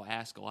have people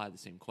ask a lot of the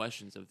same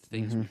questions of the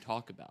things we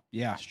talk about.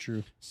 Yeah. It's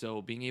true.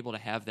 So being able to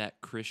have that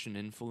Christian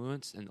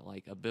influence and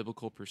like a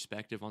biblical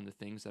perspective on the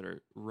things that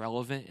are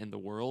relevant in the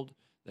world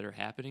that are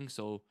happening.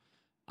 So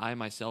I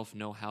myself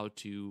know how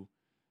to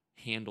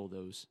handle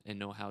those and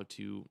know how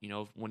to,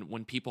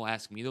 when people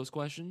ask me those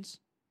questions,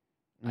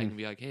 I can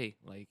be like, hey,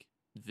 like,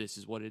 this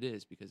is what it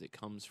is, because it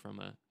comes from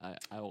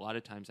a lot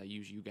of times I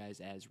use you guys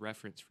as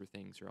reference for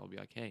things, or I'll be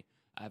like, hey,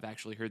 I've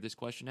actually heard this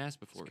question asked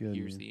before. good,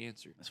 Here's man. the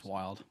answer. That's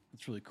wild.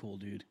 That's really cool,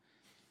 dude.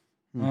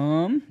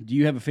 Do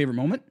you have a favorite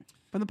moment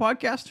from the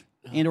podcast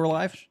and or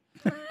live?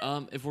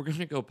 If we're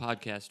gonna go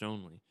podcast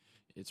only,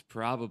 it's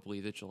probably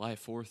the July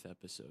 4th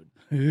episode.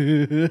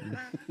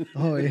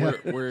 Oh, yeah.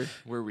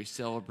 where we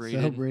celebrated,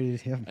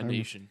 Celebrated, yeah, I a remember.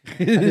 nation.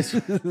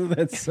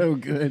 That's so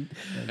good.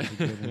 That was a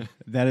good one.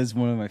 That is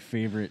one of my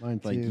favorite.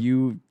 Mine like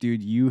too.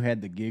 you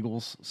had the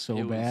giggles so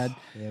It was- bad.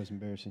 Yeah, it was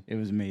embarrassing. It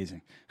was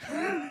amazing.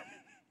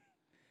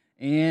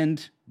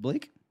 And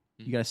Blake,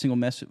 you got a single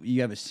message.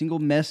 You have a single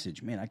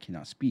message. Man, I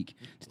cannot speak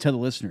to tell the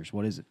listeners.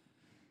 What is it?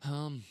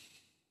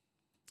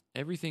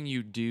 Everything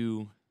you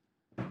do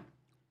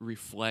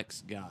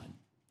reflects God.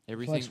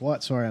 Everything. Flex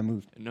what? Sorry, I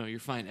moved. No, you're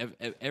fine.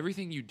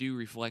 Everything you do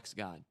reflects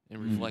God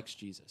and reflects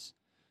Jesus.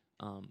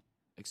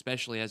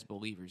 Especially as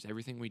believers,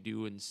 everything we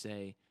do and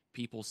say,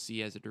 people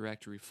see as a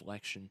direct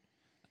reflection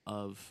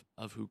of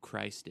who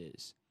Christ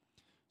is.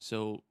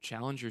 So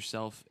challenge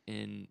yourself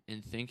in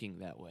thinking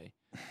that way.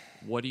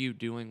 What are you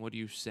doing? What are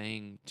you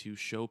saying to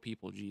show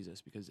people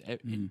Jesus? Because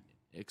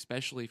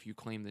especially if you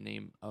claim the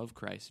name of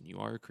Christ and you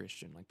are a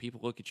Christian, like,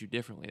 people look at you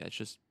differently.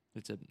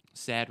 It's a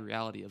sad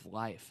reality of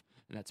life,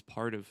 and that's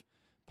part of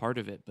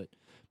it. But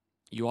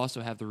you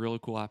also have the really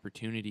cool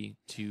opportunity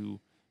to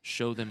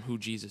show them who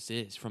Jesus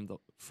is from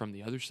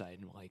the other side,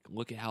 and like,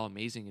 look at how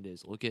amazing it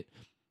is. Look at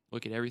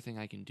everything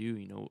I can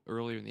do.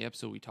 Earlier in the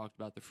episode we talked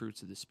about the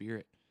fruits of the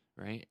Spirit,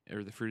 right?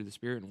 Or the fruit of the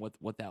Spirit, and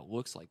what that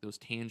looks like, those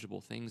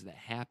tangible things that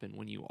happen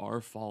when you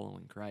are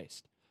following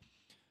Christ.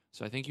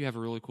 So I think you have a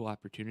really cool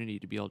opportunity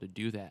to be able to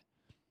do that.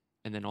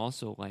 And then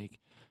also, like,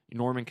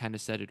 Norman kind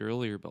of said it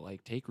earlier, but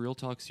like, take Real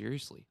Talk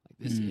seriously. Like,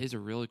 this is a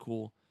really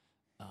cool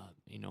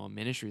a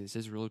ministry. This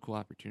is a really cool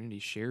opportunity.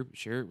 Share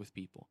it with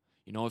people.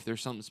 If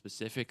there's something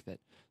specific that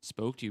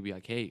spoke to you, be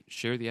like, hey,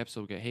 share the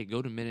episode. Hey,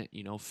 go to minute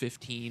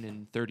 15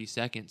 and 30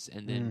 seconds,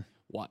 and then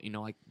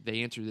like,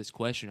 they answer this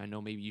question. I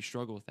know maybe you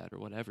struggle with that or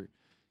whatever.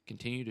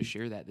 Continue to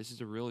share that. This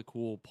is a really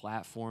cool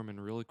platform and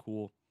a really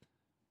cool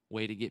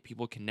way to get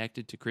people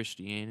connected to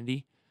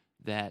Christianity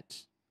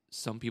that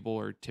some people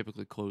are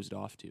typically closed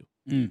off to.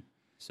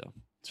 So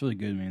It's really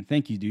good, man.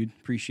 Thank you, dude.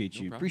 Appreciate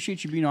you. problem.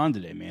 Appreciate you being on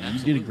today, man.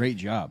 Absolutely. You did a great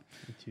job.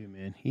 Me too,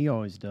 man. He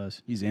always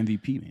does. He's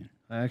MVP, man.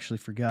 I actually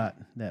forgot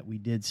that we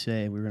did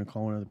say we were going to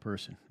call another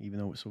person, even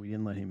though so we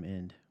didn't let him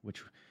end.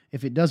 Which,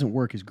 if it doesn't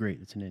work, is great.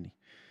 It's an ending.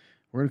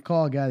 We're going to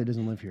call a guy that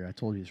doesn't live here. I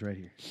told you this right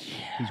here.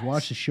 He's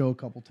watched the show a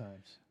couple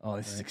times. Oh,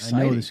 this is I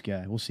exciting. know this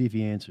guy. We'll see if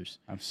he answers.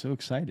 I'm so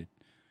excited.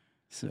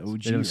 So It's a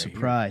OG bit of a right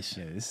surprise.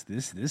 Here. Yeah,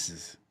 this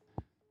is.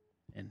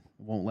 And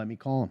won't let me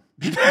call him.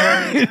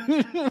 I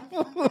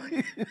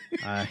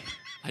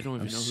don't even I'm know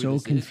who so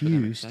this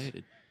confused is, but I'm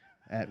excited.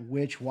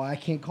 at why I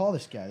can't call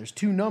this guy. There's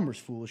 2 numbers,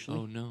 foolishly.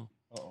 Oh no.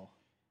 Uh-oh.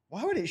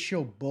 Why would it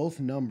show both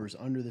numbers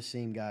under the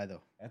same guy,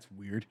 though? That's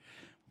weird.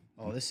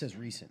 Oh, this says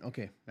recent.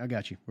 Okay, I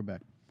got you. We're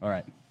back. All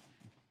right.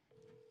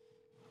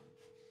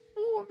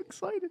 Oh, I'm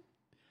excited.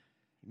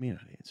 He may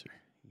not answer.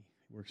 He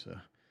works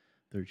a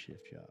 3rd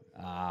shift job.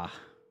 I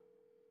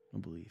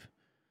believe.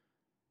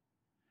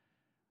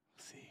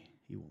 Let's see.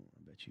 He won't. I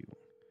bet you won't.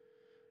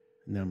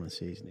 And then I'm going to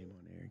say his name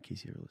on air in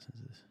case he ever listens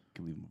to this.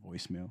 Can leave him a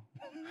voicemail.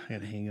 I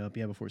got to hang up,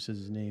 before it says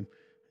his name.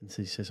 And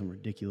he says something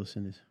ridiculous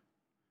in his...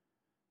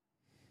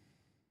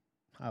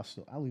 I'll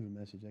leave a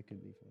message. That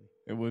could be funny.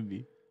 It would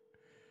be.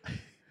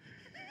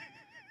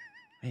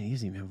 Man, he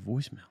doesn't even have a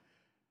voicemail.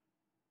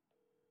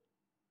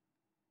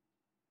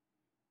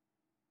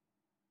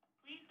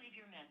 Please leave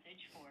your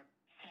message for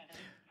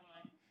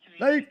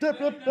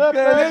 713.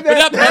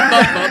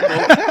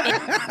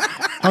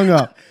 Hung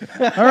up.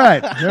 All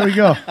right, there we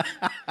go.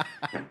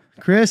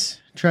 Chris,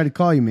 tried to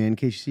call you, man, in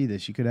case you see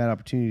this. You could have had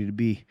opportunity to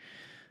be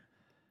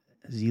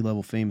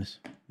Z-level famous.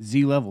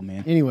 Z-level,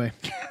 man. Anyway,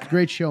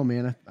 great show,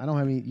 man. I don't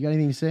have any... You got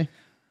anything to say?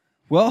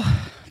 Well,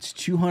 it's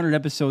 200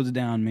 episodes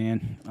down,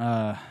 man.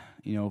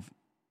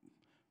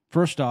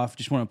 First off,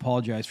 just want to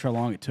apologize for how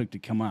long it took to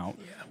come out.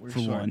 Yeah, we're for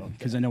sorry one, about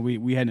because that. I know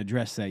we hadn't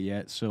addressed that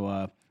yet. So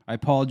I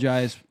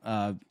apologize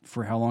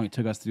for how long it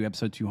took us to do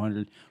episode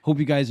 200. Hope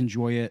you guys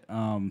enjoy it.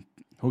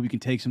 Hope you can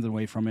take something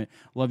away from it.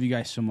 Love you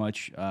guys so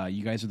much.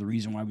 You guys are the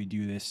reason why we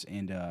do this,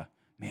 and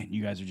man,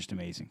 you guys are just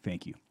amazing.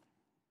 Thank you.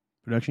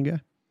 Production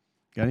guy,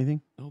 got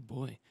anything? Oh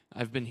boy,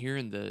 I've been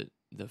hearing the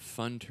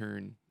fun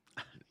turn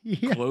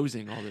Yeah.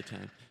 closing all the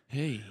time.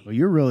 Hey, Well,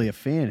 you're really a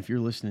fan if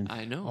you're listening.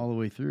 I know. All the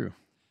way through.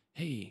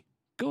 hey,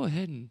 go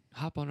ahead and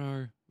hop on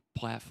our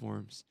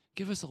platforms.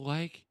 Give us a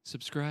like,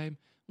 subscribe,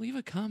 leave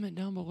a comment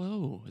down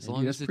below as Yeah,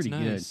 long dude, as that's it's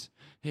pretty good. nice.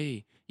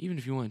 Hey, even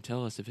if you want to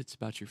tell us if it's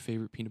about your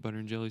favorite peanut butter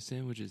and jelly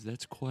sandwiches,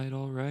 that's quite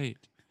all right.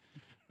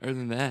 Other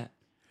than that,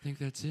 I think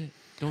that's it.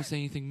 Don't say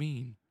anything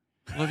mean.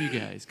 Love you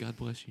guys. God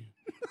bless you.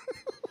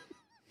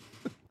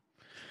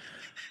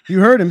 You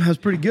heard him. That was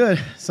pretty good.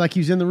 It's like he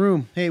was in the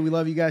room. Hey, we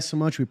love you guys so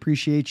much. We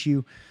appreciate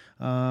you.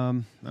 I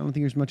don't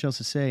think there's much else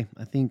to say.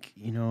 I think,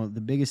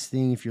 the biggest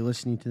thing, if you're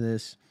listening to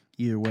this,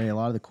 either way, a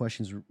lot of the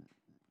questions,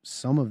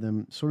 some of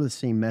them, sort of the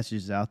same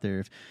messages out there.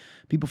 If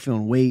people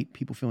feeling weight,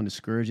 people feeling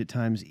discouraged at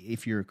times,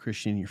 if you're a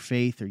Christian in your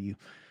faith, man,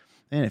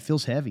 it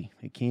feels heavy.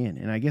 It can.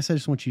 And I guess I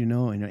just want you to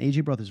know,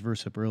 AJ brought this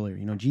verse up earlier.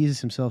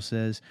 Jesus himself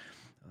says,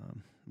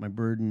 my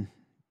burden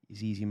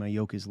is easy, my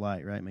yoke is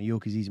light, right? My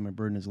yoke is easy, my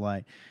burden is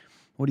light.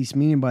 What he's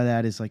meaning by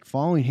that is like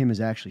following him is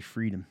actually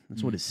freedom.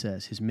 That's what it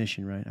says, his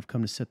mission, right? I've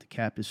come to set the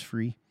captives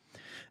free.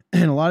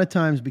 And a lot of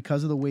times,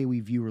 because of the way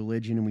we view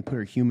religion and we put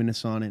our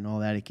humanness on it and all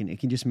that, it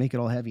can just make it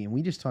all heavy. And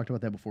we just talked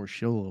about that before the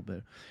show a little bit.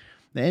 At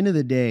the end of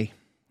the day,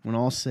 when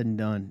all's said and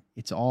done,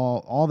 it's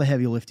all the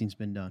heavy lifting's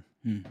been done.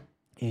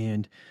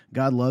 And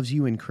God loves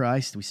you in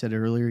Christ. We said it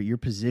earlier, your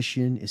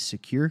position is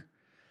secure.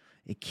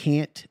 It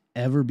can't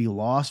ever be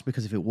lost,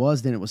 because if it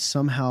was, then it was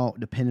somehow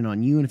dependent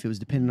on you. And if it was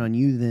dependent on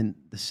you, then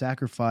the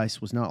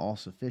sacrifice was not all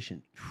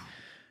sufficient.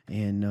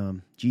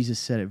 And Jesus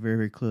said it very,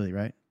 very clearly,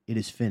 right? It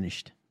is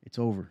finished. It's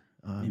over.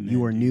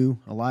 You are new,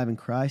 alive in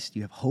Christ.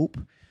 You have hope.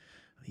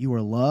 You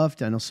are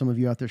loved. I know some of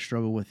you out there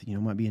struggle with,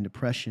 might be in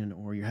depression,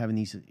 or you're having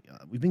these.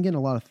 We've been getting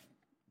a lot of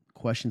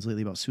questions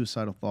lately about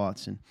suicidal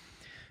thoughts. And,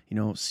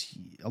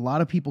 a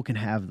lot of people can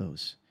have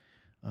those.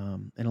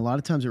 And a lot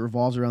of times it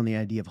revolves around the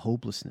idea of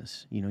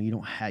hopelessness. You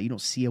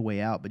don't see a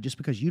way out, but just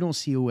because you don't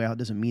see a way out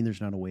doesn't mean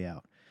there's not a way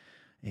out.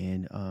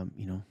 And,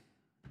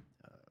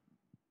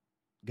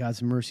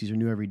 God's mercies are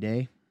new every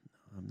day,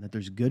 that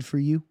there's good for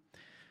you.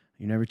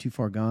 You're never too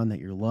far gone, that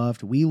you're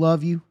loved. We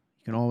love you.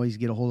 You can always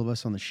get a hold of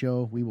us on the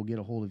show. We will get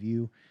a hold of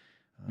you.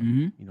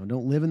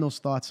 Don't live in those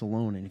thoughts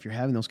alone. And if you're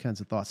having those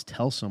kinds of thoughts,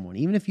 tell someone.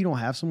 Even if you don't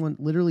have someone,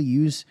 literally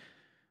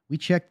we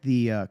check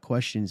the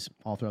questions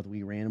all throughout the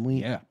week randomly.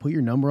 Yeah. Put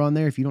your number on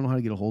there. If you don't know how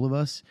to get a hold of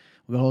us,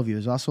 we'll get a hold of you.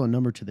 There's also a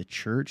number to the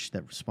church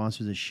that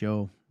sponsors the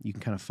show. You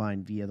can kind of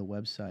find via the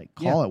website.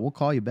 Call it. We'll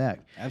call you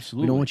back.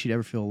 Absolutely. We don't want you to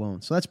ever feel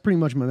alone. So that's pretty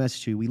much my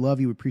message to you. We love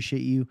you. We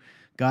appreciate you.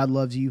 God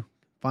loves you.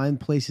 Find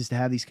places to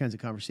have these kinds of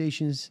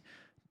conversations.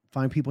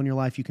 Find people in your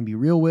life you can be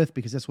real with,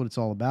 because that's what it's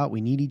all about. We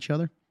need each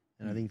other.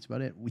 And I think it's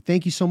about it. We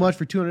thank you so much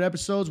for 200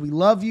 episodes. We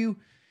love you.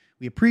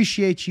 We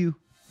appreciate you.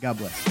 God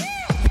bless.